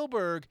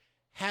Spielberg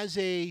has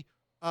a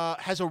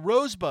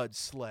Rosebud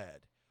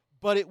sled,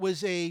 but it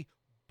was a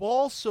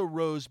balsa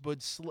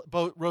rosebud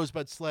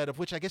sled, of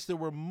which I guess there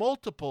were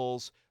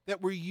multiples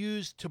that were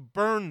used to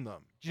burn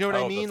them. Do you know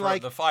what I mean?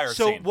 Like the fire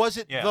so scene. Was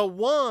it the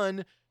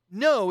one?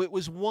 No, it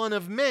was one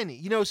of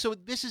many. So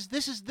this is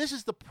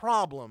the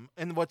problem,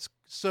 and what's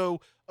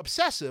so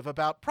obsessive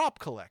about prop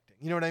collecting.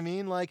 You know what I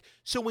mean? Like,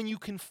 so when you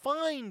can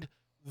find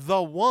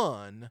the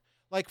one,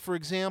 like for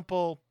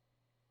example,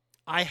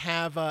 I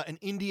have an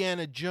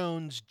Indiana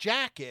Jones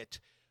jacket,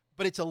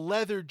 but it's a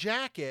leather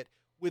jacket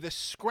with a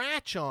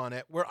scratch on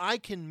it where I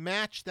can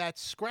match that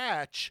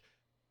scratch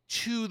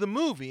to the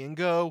movie and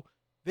go,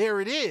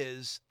 there it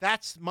is.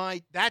 That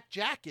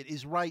jacket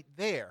is right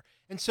there.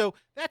 And so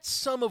that's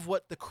some of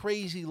what the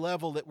crazy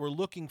level that we're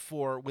looking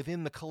for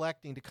within the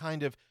collecting to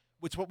kind of,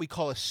 it's what we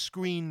call a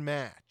screen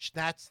match.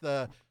 That's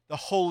the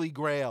holy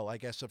grail, I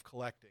guess, of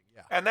collecting.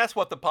 Yeah. And that's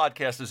what the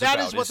podcast is about.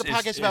 That is what the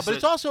podcast is about. But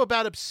it's also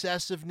about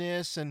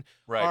obsessiveness. And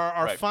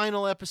our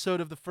final episode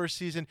of the first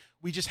season,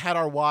 we just had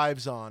our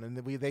wives on, and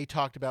they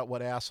talked about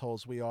what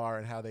assholes we are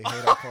and how they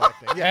hate our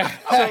collecting. Yeah.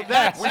 So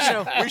that's,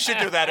 we should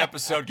do that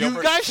episode, Gilbert.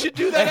 You guys should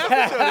do that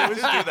episode. It was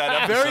do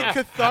that episode. very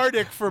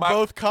cathartic for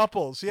both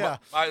couples. Yeah.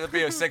 It'll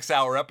be a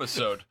 6-hour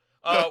episode.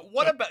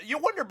 What about, you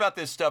wonder about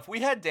this stuff?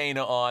 We had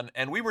Dana on,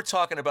 and we were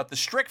talking about the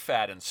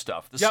Strickfaden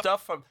stuff,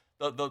 stuff from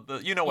the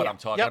you know what I'm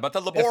talking about,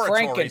 the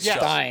laboratory the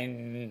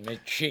Frankenstein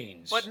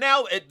machines. But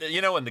now,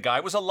 and the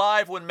guy was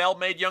alive when Mel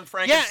made Young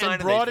Frankenstein. Yeah,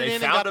 and brought it they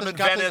in found and him in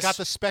got Venice. got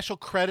the special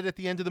credit at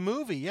the end of the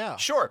movie. Yeah,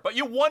 sure. But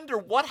you wonder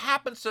what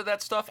happens to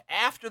that stuff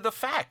after the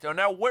fact.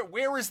 Now,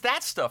 where is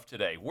that stuff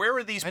today? Where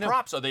are these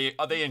props? Are they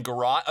in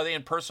garage? Are they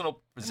in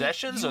personal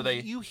possessions?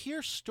 You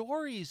hear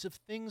stories of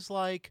things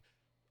like,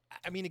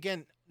 I mean,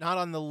 again, not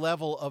on the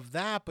level of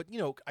that, but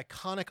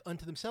iconic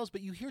unto themselves.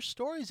 But you hear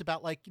stories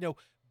about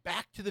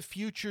Back to the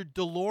Future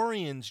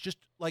DeLoreans just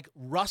like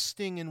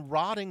rusting and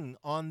rotting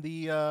on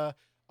the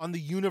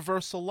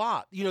Universal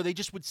lot. They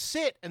just would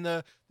sit, and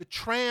the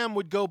tram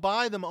would go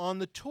by them on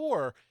the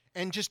tour,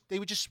 and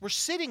were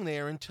sitting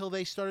there until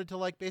they started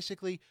to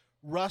basically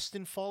rust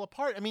and fall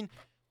apart. I mean,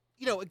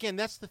 again,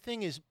 that's the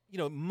thing is,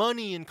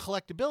 money and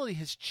collectability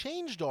has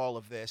changed all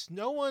of this.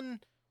 No one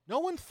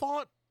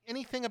thought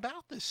anything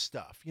about this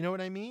stuff. You know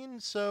what I mean?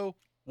 So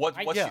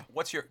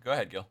what's your go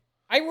ahead, Gil.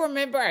 I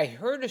remember I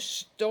heard a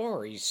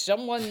story.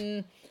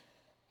 Someone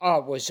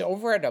was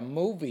over at a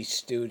movie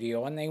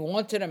studio, and they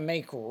wanted to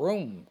make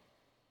room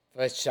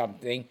for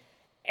something,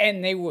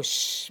 and they were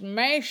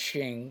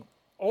smashing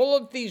all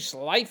of these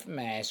life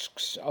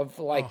masks of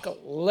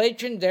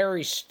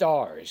legendary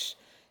stars.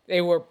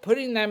 They were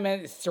putting them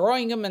in,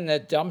 throwing them in the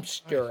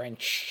dumpster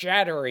and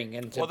shattering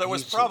into Well, there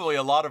was pieces. probably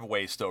a lot of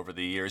waste over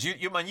the years.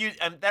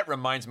 And that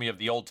reminds me of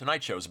the old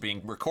Tonight shows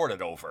being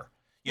recorded over.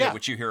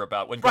 Which you hear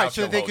about when Groucho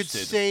so they hosted. could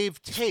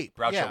save tape.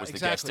 Groucho was the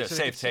guest. So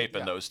save tape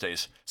in those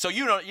days. So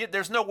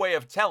there's no way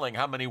of telling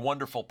how many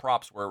wonderful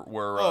props were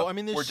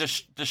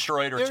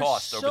destroyed or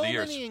tossed over the years.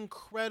 There's so many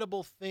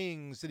incredible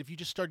things that if you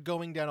just start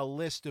going down a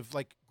list of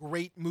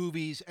great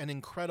movies and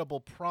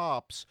incredible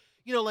props,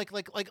 like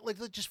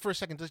just for a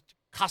second,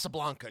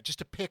 Casablanca, just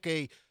to pick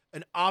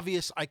an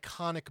obvious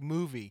iconic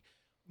movie.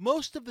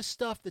 Most of the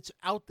stuff that's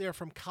out there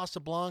from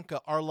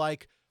Casablanca are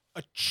like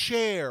a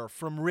chair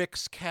from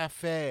Rick's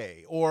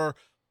Cafe, or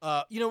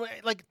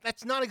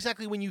that's not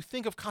exactly, when you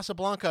think of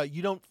Casablanca,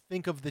 you don't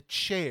think of the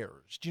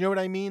chairs. Do you know what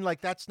I mean?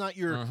 That's not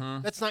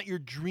your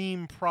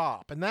dream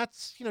prop, and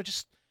that's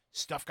just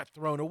stuff got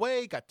thrown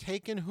away, got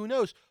taken, who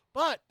knows?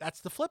 But that's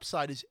the flip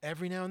side, is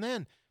every now and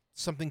then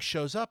something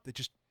shows up that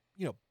just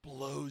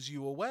blows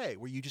you away,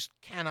 where you just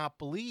cannot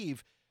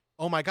believe,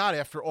 oh my God,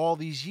 after all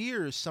these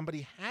years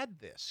somebody had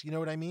this. You know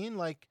what I mean?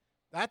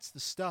 that's the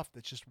stuff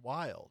that's just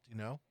wild, you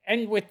know?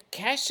 And with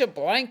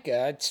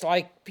Casablanca, it's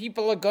like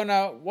people are going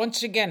to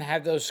once again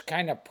have those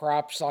kind of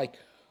props like,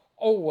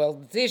 oh,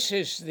 well, this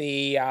is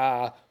the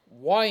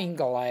wine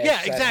glass. Yeah,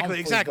 that exactly,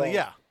 Humphrey bought.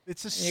 Yeah.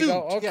 It's a You suit.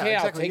 go, okay, yeah,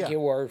 exactly, I'll take your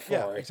word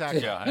for it.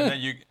 Exactly. Yeah, and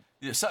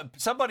then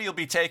somebody will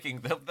be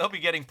they'll be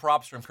getting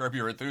props from Curb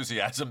Your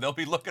Enthusiasm. They'll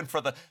be looking for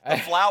the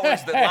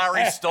flowers that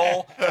Larry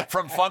stole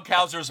from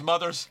Funkhauser's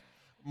mother's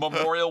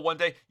memorial one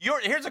day.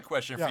 Here's a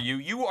question for you.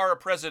 You are a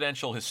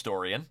presidential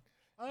historian.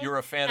 You're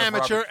a fan of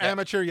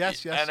amateur,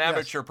 yes. An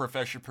amateur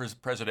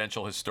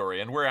presidential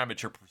historian. We're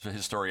amateur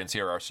historians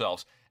here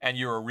ourselves. And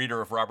you're a reader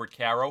of Robert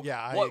Caro.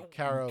 Yeah,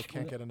 Caro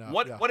can't get enough.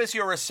 What is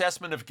your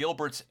assessment of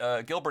Gilbert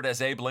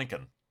as Abe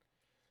Lincoln?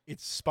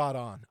 It's spot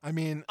on. I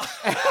mean,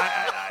 let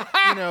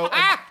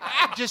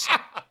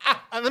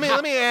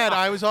me add.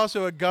 I was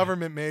also a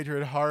government major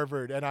at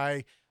Harvard, and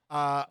I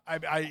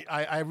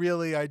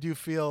really do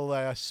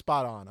feel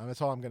spot on. That's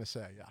all I'm going to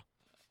say. Yeah.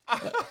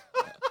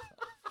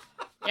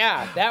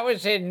 Yeah, that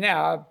was in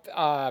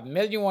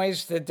Million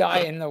Ways to Die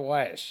in the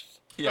West.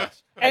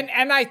 Yes.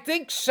 And I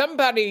think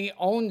somebody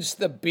owns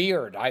the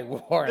beard I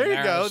wore. There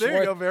you go. There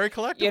you go. Very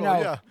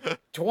collectible. Yeah.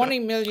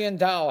 $20 million.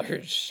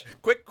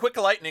 Quick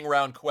lightning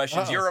round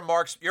questions. Uh-oh.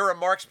 You're a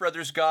Marx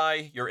Brothers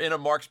guy. You're in a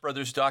Marx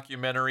Brothers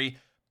documentary.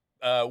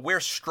 We're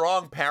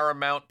strong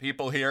Paramount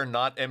people here,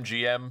 not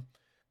MGM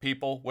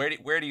people.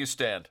 Where do you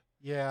stand?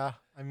 Yeah.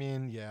 I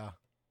mean, yeah.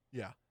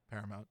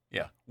 Paramount.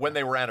 Yeah. When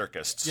they were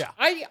anarchists. Yeah.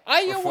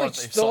 I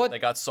always thought they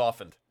got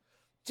softened.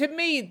 To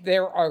me,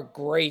 there are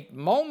great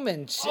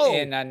moments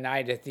in A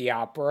Night at the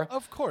Opera.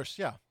 Of course,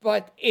 yeah.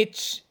 But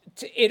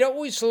it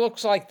always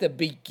looks like the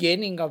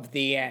beginning of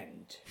the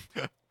end.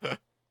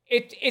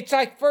 It's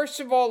like, first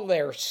of all,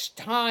 there's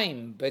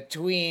time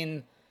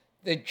between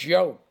the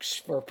jokes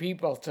for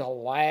people to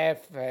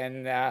laugh,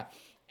 and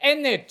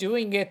they're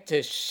doing it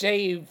to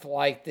save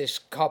like this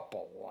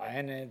couple,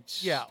 and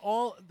it's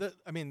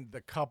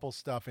the couple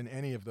stuff in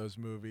any of those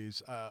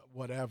movies,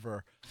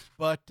 whatever,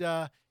 but.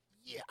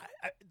 Yeah,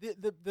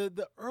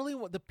 the early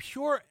one, the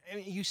pure. I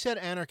mean, you said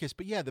anarchist,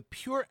 but yeah, the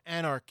pure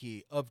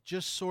anarchy of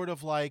just sort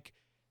of like.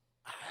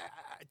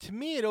 To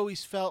me, it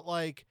always felt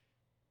like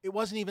it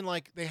wasn't even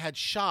like they had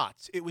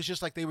shots. It was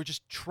just like they were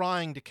just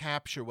trying to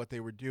capture what they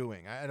were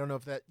doing. I don't know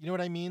if that, you know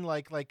what I mean?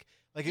 Like it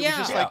was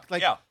just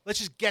like let's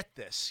just get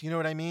this. You know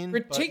what I mean?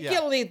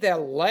 Particularly the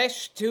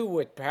last two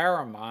at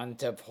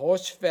Paramount of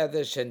Horse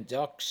Feathers and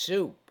Duck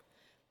Soup.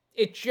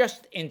 It's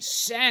just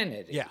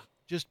insanity. Yeah,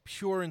 just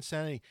pure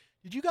insanity.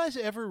 Did you guys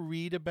ever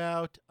read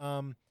about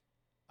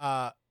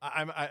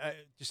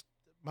just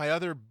my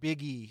other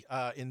biggie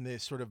in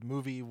this sort of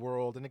movie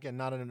world? And again,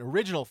 not an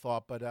original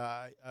thought, but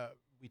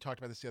we talked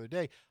about this the other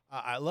day.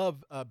 I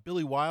love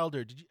Billy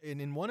Wilder.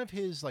 And in one of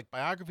his like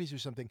biographies or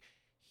something,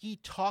 he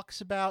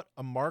talks about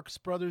a Marx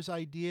Brothers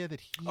idea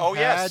that he had.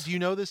 Yes. Do you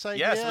know this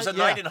idea? Yes, it was a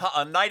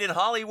night in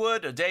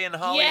Hollywood, a day in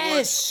Hollywood.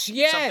 Yes.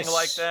 Something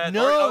like that.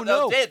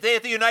 No. Day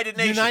at the United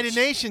Nations. United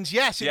Nations,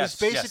 yes. It was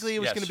basically, it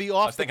was going to be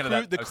off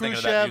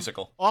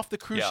the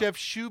Khrushchev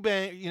shoe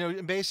bank,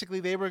 and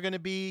basically they were going to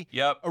be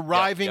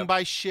arriving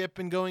by ship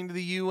and going to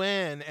the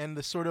UN, and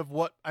the sort of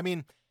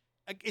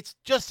it's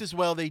just as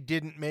well they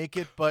didn't make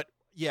it, but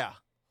yeah.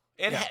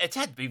 It's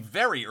had to be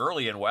very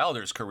early in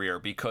Wilder's career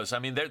because, I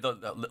mean, they're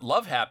the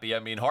Love Happy. I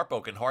mean,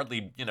 Harpo can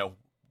hardly,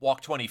 walk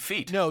 20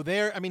 feet. No,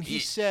 he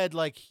said,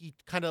 like, he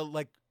kind of,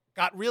 like,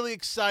 got really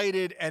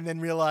excited and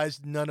then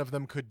realized none of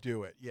them could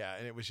do it. Yeah,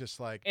 and it was just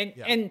like...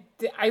 And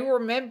I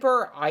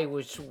remember I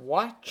was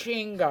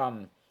watching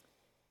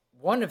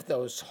one of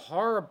those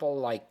horrible,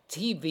 like,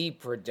 TV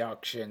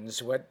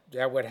productions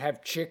that would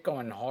have Chico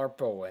and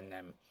Harpo in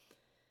them.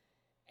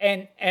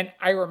 And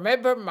I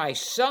remember my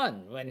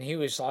son, when he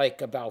was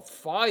like about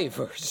 5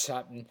 or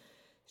something,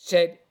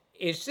 said,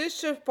 "Is this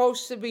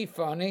supposed to be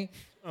funny?"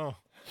 Oh.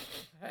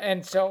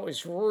 And so it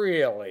was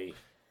really...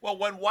 Well,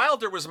 when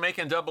Wilder was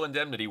making Double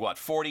Indemnity,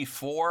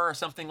 44 or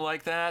something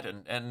like that,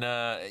 and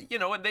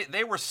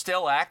they were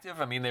still active.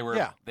 I mean, they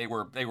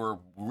were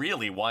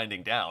really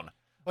winding down.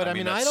 But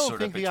I don't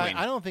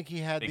think he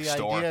had the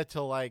idea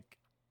till like,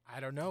 I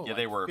don't know. Yeah,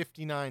 they were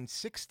 59,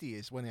 60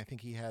 is when I think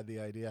he had the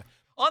idea.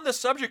 On the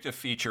subject of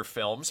feature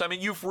films, I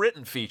mean, you've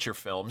written feature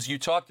films.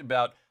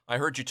 I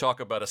heard you talk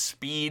about a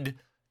speed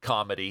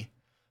comedy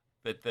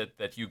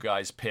that you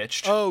guys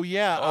pitched. Oh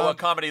yeah, a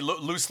comedy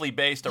loosely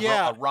based,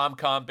 a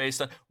rom-com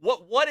based on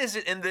what is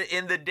it in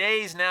the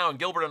days now? And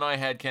Gilbert and I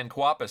had Ken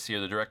Kwapis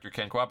here, the director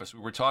Ken Kwapis. We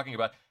were talking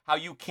about how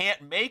you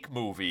can't make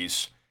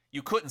movies.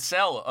 You couldn't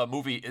sell a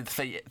movie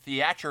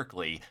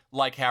theatrically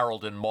like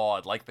Harold and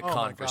Maude, like The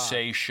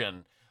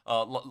Conversation,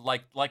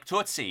 like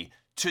Tootsie.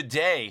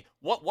 Today,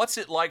 what's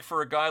it like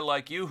for a guy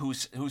like you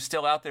who's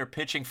still out there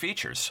pitching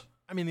features?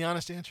 I mean, the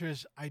honest answer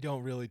is I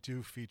don't really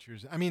do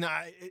features. I mean,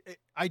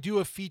 I do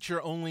a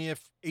feature only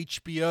if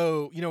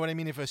HBO, you know what I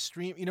mean, if a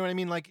stream, you know what I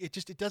mean, like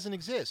it doesn't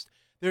exist.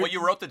 Well,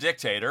 you wrote The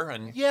Dictator,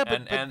 and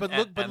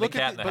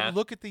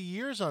look at the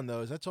years on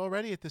those. That's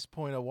already at this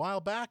point a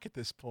while back. At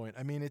this point,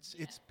 I mean, it's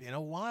been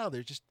a while.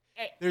 They're just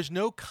there's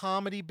no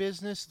comedy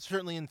business,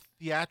 certainly in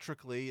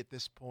theatrically at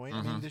this point.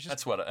 I mean, there's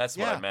just, That's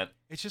what I meant.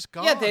 It's just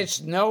gone. Yeah,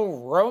 there's no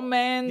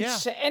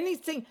romance,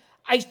 anything.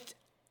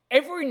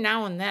 Every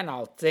now and then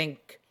I'll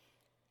think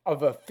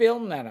of a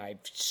film that I've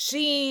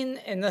seen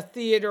in the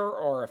theater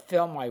or a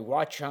film I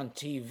watch on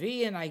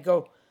TV, and I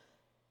go,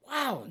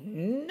 wow,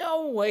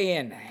 no way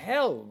in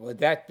hell would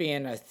that be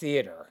in a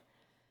theater.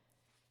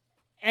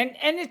 And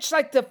it's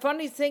like the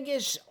funny thing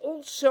is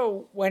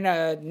also when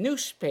a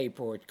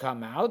newspaper would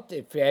come out,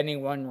 if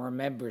anyone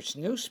remembers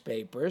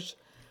newspapers.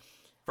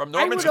 From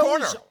Norman's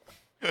Corner.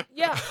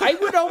 I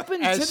would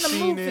open to the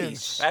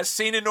movies. As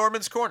seen in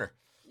Norman's Corner.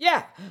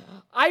 Yeah,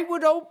 I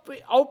would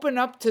open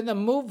up to the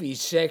movie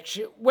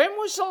section. When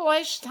was the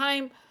last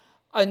time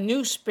a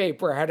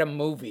newspaper had a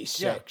movie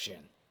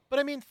section? But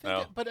I mean,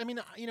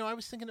 I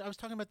was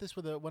talking about this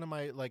with one of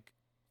my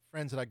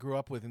friends that I grew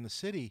up with in the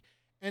city,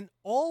 and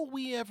all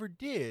we ever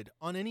did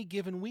on any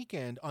given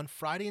weekend on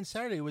Friday and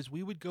Saturday was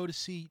we would go to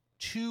see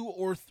 2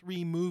 or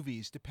 3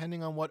 movies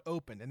depending on what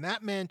opened, and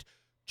that meant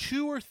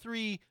 2 or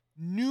 3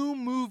 new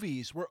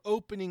movies were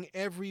opening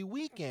every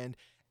weekend.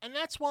 And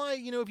that's why,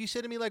 if you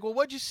say to me, well,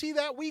 what'd you see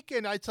that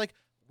weekend? It's like,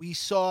 we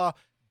saw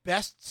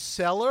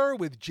Bestseller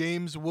with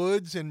James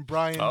Woods and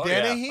Brian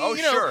Dennehy. Yeah.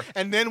 Sure.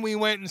 And then we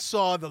went and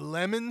saw The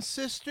Lemon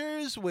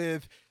Sisters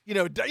with,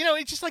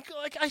 it's just like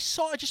I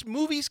saw just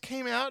movies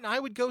came out and I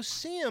would go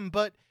see them.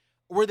 But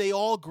were they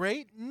all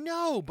great?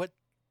 No, but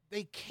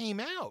they came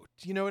out.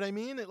 You know what I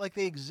mean?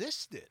 They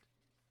existed.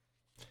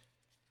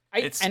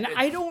 I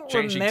don't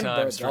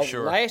remember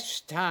the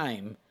last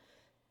time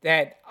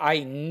that I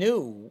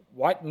knew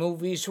what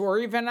movies were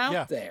even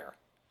out there.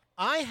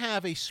 I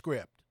have a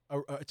script.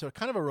 It's a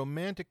kind of a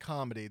romantic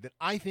comedy that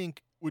I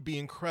think would be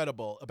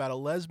incredible about a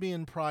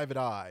lesbian private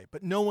eye,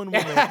 but no one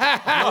will make it.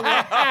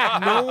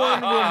 No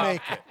one will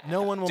make it.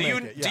 No one will make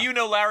it. Yeah. Do you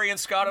know Larry and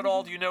Scott at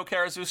all? Do you know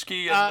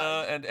Karaszewski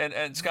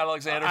and Scott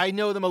Alexander? I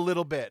know them a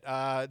little bit.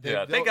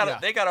 They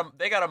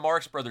got a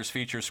Marx Brothers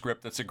feature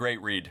script that's a great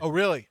read. Oh,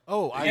 really?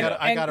 Oh, I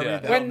gotta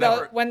read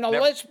that. When the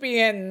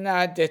lesbian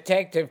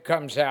detective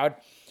comes out,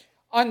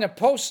 on the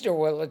poster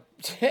will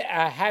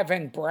have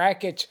in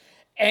brackets,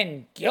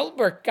 and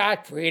Gilbert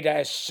Gottfried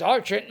as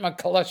Sergeant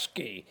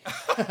McCluskey.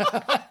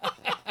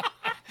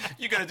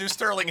 You're going to do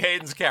Sterling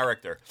Hayden's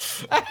character.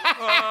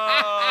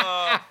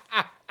 I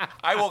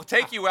will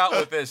take you out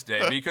with this,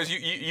 Dave, because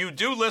you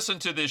do listen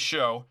to this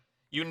show.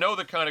 You know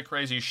the kind of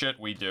crazy shit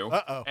we do.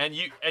 Uh-oh. And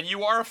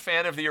you are a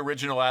fan of the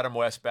original Adam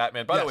West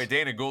Batman. By the way,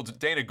 Dana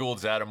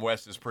Gould's Adam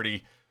West is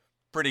pretty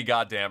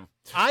goddamn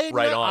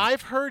right on.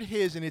 I've heard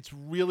his, and it's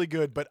really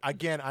good. But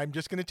again, I'm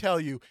just going to tell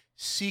you,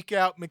 seek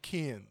out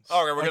McKeon's.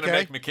 Oh, we're going to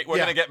make McKeon. We're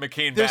going to get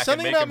McKeon There's back.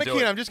 Something and make about him McKeon.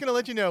 Do it. I'm just going to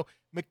let you know,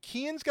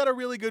 McKeon's got a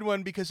really good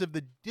one because of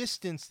the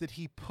distance that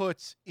he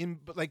puts in.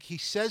 He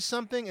says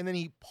something, and then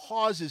he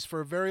pauses for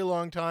a very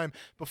long time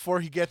before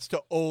he gets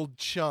to Old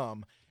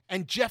Chum.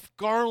 And Jeff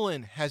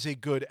Garlin has a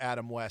good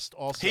Adam West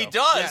also. He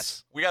does.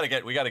 Yes. We got to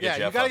get Jeff on this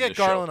show. You got to get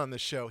Garlin on the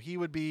show. He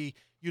would be.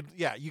 You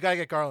got to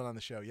get Garland on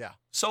the show, yeah.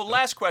 So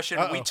last question,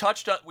 we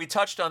touched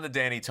on the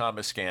Danny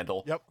Thomas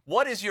scandal. Yep.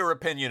 What is your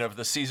opinion of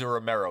the Cesar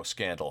Romero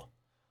scandal?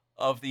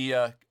 Of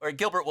the or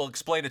Gilbert will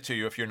explain it to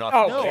you if you're not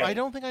familiar. No, I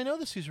don't think I know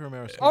the Cesar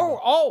Romero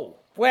scandal.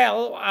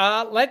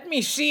 Well, let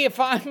me see if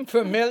I'm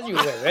familiar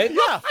with it.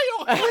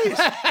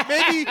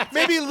 Please.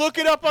 Maybe look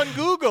it up on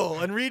Google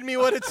and read me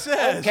what it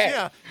says. Okay.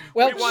 Yeah.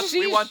 Well,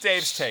 we want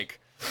Dave's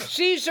take.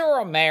 Cesar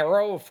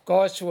Romero, of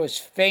course, was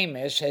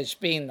famous as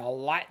being a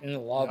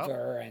Latin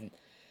lover, and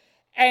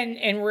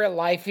in real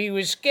life he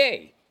was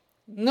gay.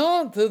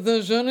 Not that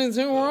there's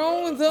anything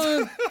wrong with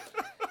that.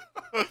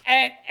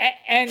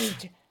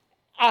 and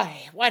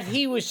what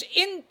he was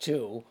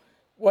into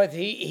was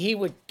he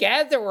would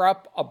gather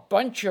up a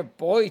bunch of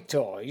boy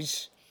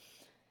toys,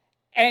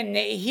 and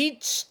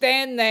he'd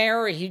stand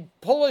there, he'd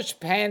pull his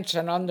pants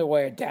and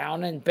underwear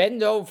down and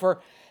bend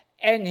over,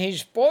 and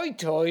his boy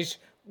toys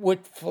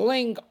would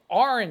fling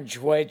orange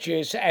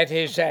wedges at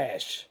his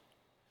ass.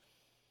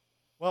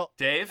 Well,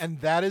 Dave?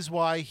 And that is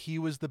why he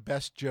was the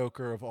best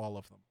Joker of all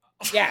of them.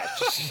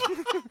 Yes.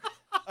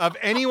 Of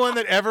anyone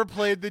that ever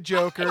played the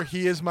Joker,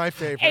 he is my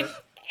favorite.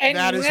 And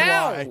that is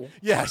now, why.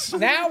 Yes.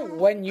 Now,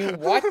 when you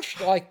watch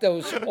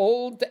those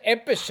old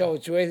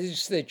episodes where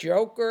he's the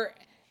Joker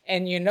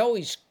and you know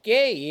he's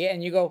gay,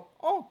 and you go,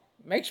 oh,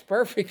 makes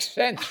perfect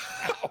sense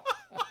now.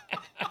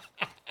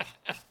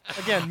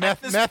 Again,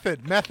 method.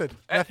 It's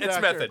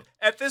method.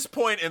 At this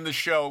point in the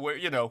show,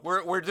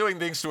 we're doing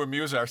things to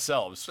amuse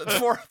ourselves.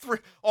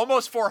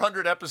 Almost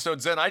 400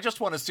 episodes in, I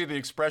just want to see the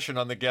expression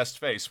on the guest's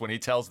face when he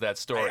tells that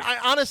story. I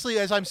honestly,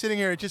 as I'm sitting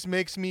here, it just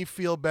makes me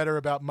feel better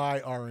about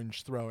my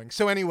orange throwing.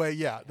 So anyway,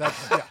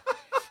 that's.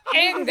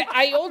 And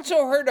I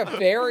also heard a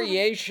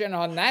variation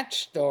on that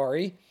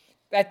story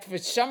that for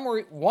some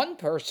reason, one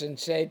person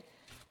said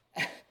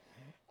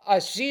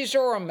Cesar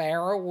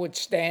Romero would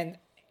stand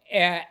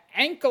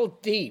ankle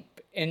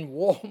deep in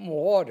warm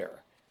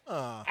water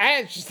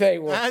as they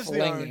were flinging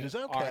the oranges.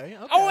 Okay.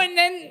 Oh, and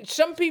then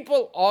some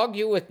people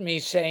argue with me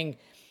saying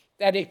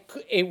that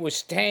it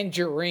was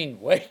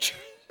tangerine wedge.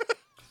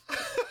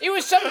 It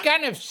was some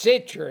kind of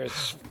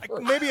citrus.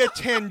 Maybe a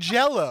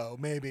Tangelo,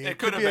 maybe. It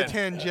could have be been.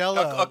 a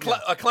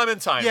Tangelo. A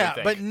clementine, yeah, I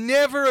think. but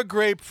never a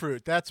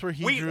grapefruit. That's where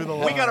he drew the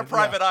line. We got a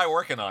private eye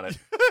working on it.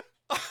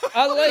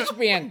 A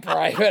lesbian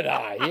private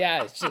eye,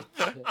 yes.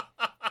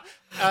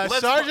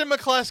 Sergeant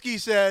McCluskey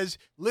says,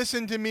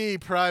 listen to me,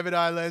 private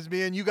eye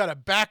lesbian. You got to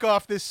back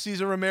off this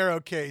Cesar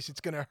Romero case.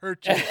 It's going to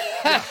hurt you. He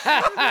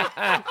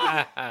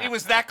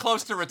was that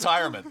close to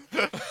retirement.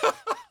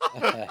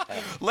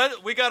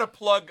 We got to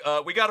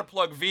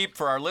plug Veep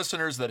for our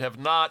listeners that have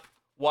not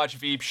watched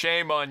Veep.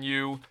 Shame on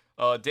you.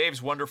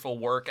 Dave's wonderful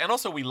work, and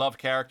also we love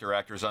character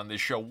actors on this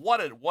show.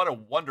 What a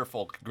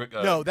wonderful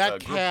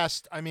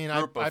cast. I mean,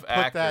 I put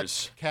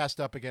actors. That cast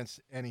up against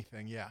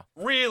anything. Yeah,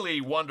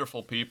 really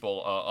wonderful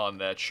people on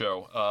that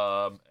show.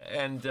 I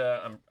had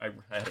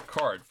a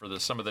card for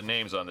some of the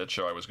names on that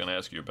show I was going to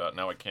ask you about.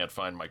 Now I can't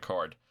find my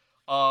card.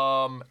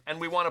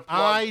 And we want to plug.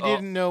 I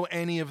didn't know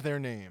any of their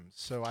names,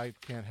 so I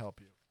can't help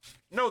you.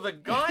 No, the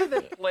guy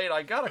that played,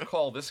 I gotta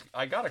call this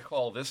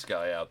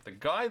guy out. The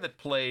guy that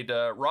played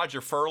Roger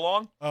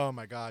Furlong. Oh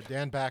my God,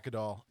 Dan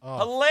Bacadol. Oh.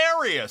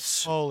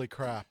 Hilarious. Holy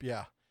crap,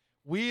 yeah.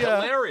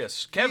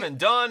 Hilarious. Kevin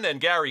Dunn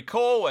and Gary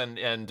Cole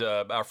and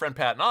our friend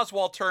Patton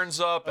Oswalt turns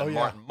up, and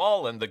Martin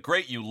Mull and the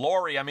great Hugh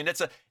Laurie. I mean,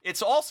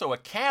 it's also a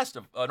cast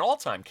of an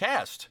all-time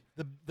cast.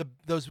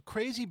 Those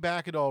crazy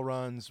Bacadol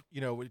runs,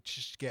 would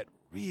just get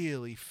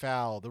really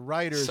foul. The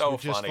writers so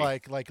would just funny.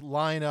 like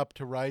line up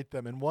to write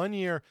them. And one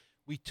year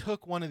we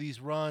took one of these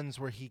runs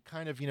where he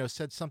kind of,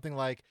 said something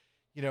like,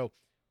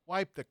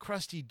 wipe the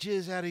crusty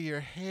jizz out of your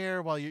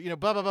hair while you're,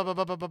 blah, blah, blah, blah,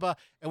 blah, blah, blah, blah.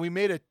 And we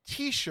made a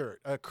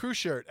T-shirt, a crew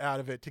shirt out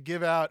of it to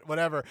give out,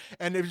 whatever.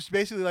 And it was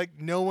basically like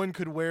no one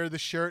could wear the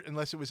shirt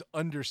unless it was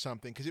under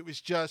something, because it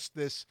was just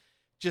this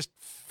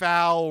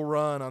foul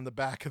run on the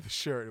back of the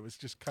shirt. It was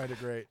just kind of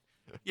great.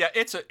 Yeah,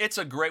 it's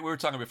a great, we were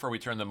talking before we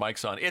turned the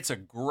mics on, it's a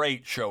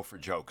great show for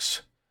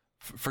jokes.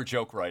 For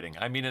joke writing.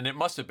 I mean, and it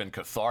must have been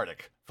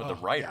cathartic for the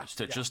writers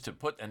to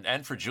put,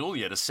 and for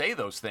Julia to say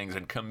those things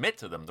and commit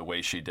to them the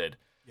way she did.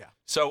 Yeah.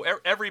 So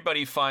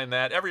everybody find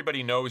that.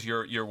 Everybody knows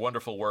your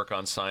wonderful work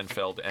on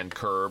Seinfeld and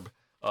Curb.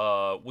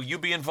 Will you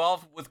be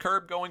involved with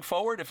Curb going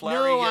forward if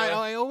Larry? No,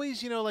 I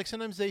always, like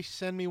sometimes they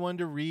send me one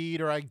to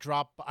read, or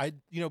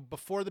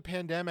before the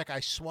pandemic,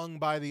 I swung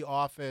by the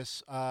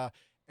office,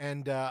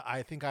 and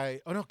I think oh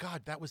no,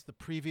 God, that was the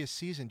previous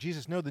season.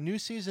 Jesus, no, the new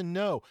season,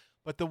 no.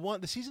 But the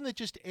season that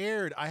just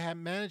aired, I had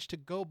managed to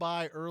go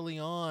by early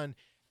on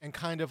and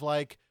kind of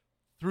like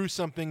threw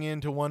something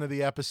into one of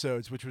the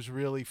episodes, which was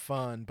really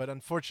fun. But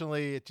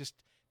unfortunately,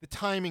 the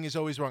timing is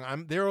always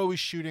wrong. They're always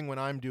shooting when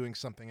I'm doing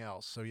something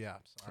else. So yeah,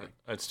 sorry.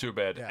 That's too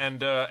bad.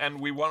 Yeah.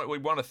 And we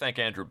want to thank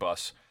Andrew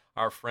Buss,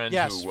 our friend,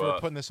 for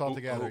putting this all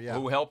together.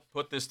 Who helped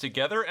put this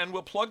together, and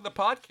we'll plug the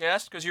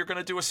podcast because you're going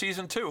to do a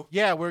season 2.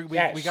 Yeah,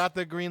 we got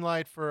the green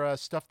light for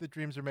Stuff That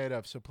Dreams Are Made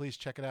Of. So please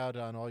check it out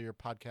on all your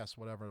podcasts,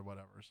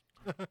 whatever's.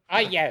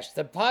 Yes,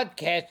 the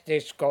podcast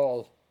is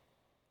called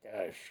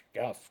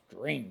Stuff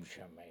Dreams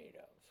Are Made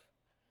Of.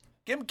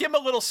 Give him a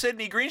little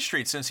Sidney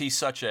Greenstreet, since he's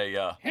such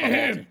a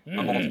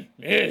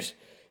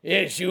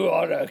Yes, you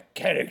are a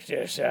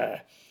character,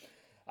 sir.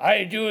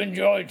 I do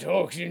enjoy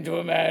talking to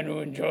a man who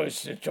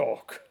enjoys to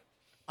talk.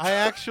 I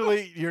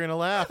actually, you're gonna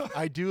laugh.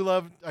 I do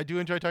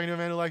enjoy talking to a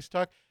man who likes to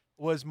talk.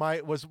 Was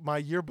my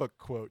yearbook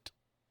quote.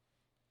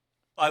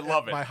 I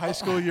love it. My high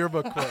school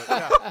yearbook quote.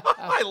 Yeah.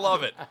 I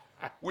love it.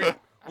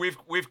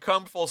 We've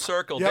come full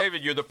circle. Yep.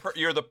 David,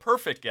 you're the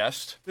perfect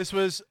guest. This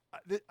was,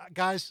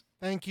 guys.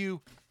 Thank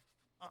you.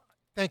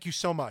 Thank you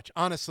so much.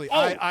 Honestly,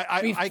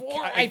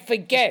 I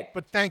forget.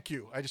 But thank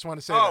you. I just want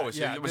to say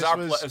that. It was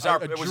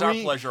our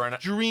pleasure. And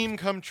dream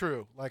come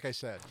true, like I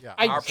said. Yeah.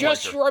 I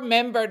just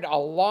remembered a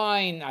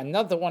line,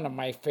 another one of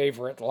my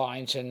favorite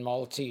lines in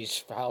Maltese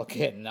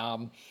Falcon,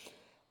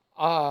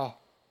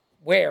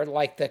 where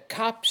like the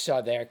cops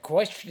are there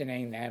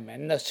questioning them,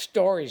 and the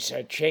stories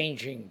are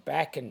changing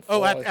back and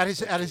forth. Oh,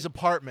 at his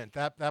apartment.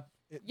 Yes.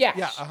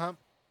 Yeah. Uh-huh.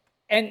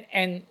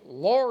 And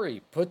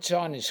Laurie puts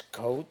on his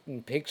coat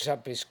and picks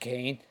up his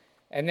cane,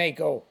 and they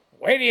go,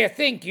 "Where do you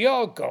think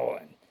you're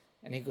going?"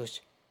 And he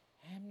goes,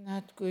 "I'm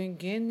not going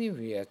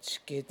anywhere. It's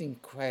getting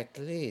quite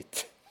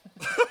late."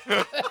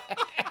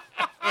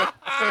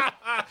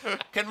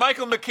 Can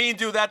Michael McKean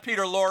do that,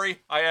 Peter Lorre?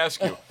 I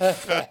ask you.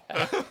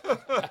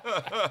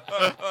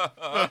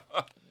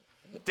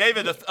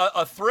 David,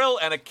 a thrill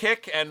and a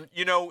kick, and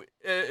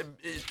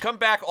come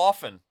back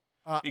often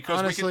because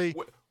honestly,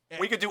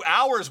 we could do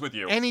hours with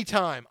you.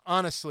 Anytime,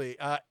 honestly.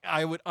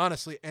 I would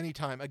honestly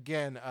anytime.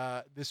 Again,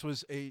 this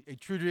was a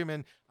true dream,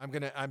 and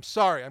I'm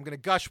sorry. I'm gonna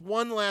gush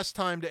one last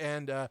time to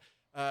end.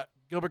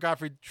 Gilbert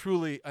Gottfried,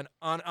 truly,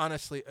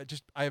 honestly,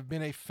 I have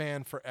been a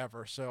fan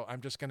forever. So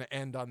I'm just gonna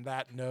end on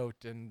that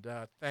note, and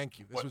thank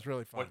you. This was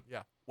really fun.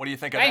 What do you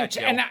think of Thanks,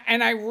 that, Gil?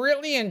 and I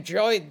really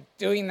enjoyed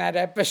doing that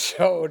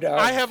episode.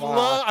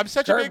 I'm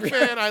such a big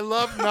fan. I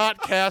love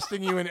not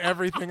casting you in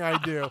everything I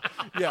do.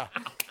 Yeah.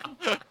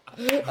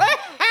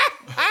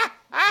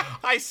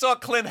 I saw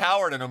Clint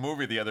Howard in a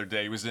movie the other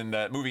day. He was in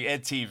that movie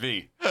Ed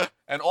TV.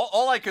 And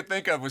all I could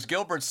think of was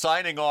Gilbert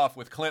signing off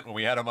with Clint when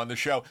we had him on the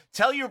show.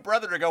 Tell your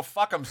brother to go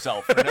fuck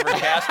himself for never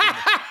casting him.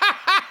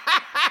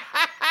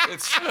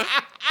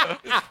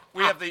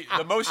 We have the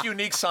most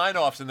unique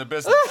sign-offs in the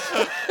business.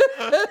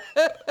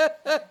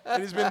 It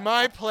has been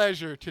my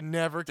pleasure to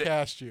never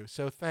cast you,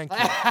 so thank you.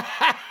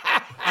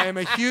 I am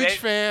a huge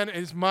fan. It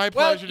is my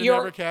pleasure to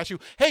never cast you.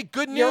 Hey,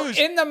 good news.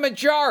 You're in the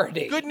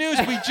majority. Good news.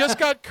 We just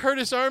got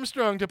Curtis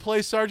Armstrong to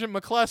play Sergeant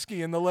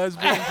McCluskey in the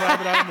lesbian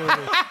Private Eye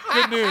movie.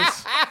 Good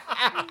news.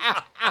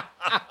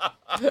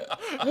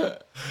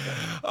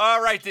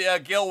 All right,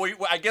 Gil,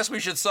 I guess we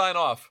should sign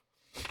off.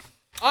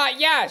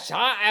 Yes.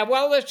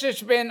 Well, this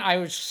has been, I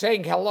was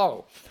saying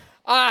hello.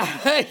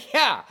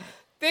 Yeah.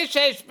 This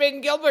has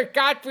been Gilbert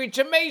Gottfried's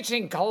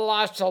amazing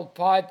Colossal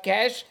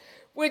podcast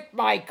with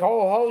my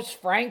co-host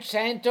Frank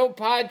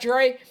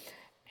Santopadre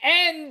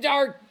and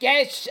our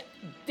guest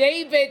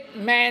David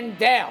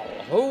Mandel,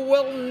 who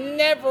will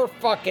never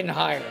fucking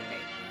hire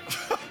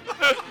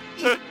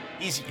me.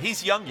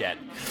 He's young yet.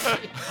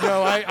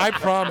 No, I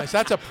promise.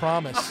 That's a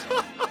promise.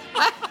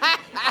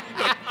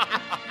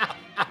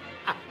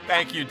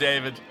 Thank you,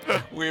 David.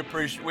 We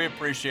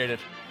appreciate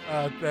it.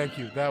 Thank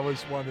you. That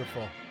was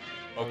wonderful.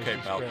 Okay,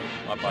 pal.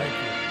 Bye-bye.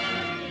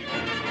 Thank you.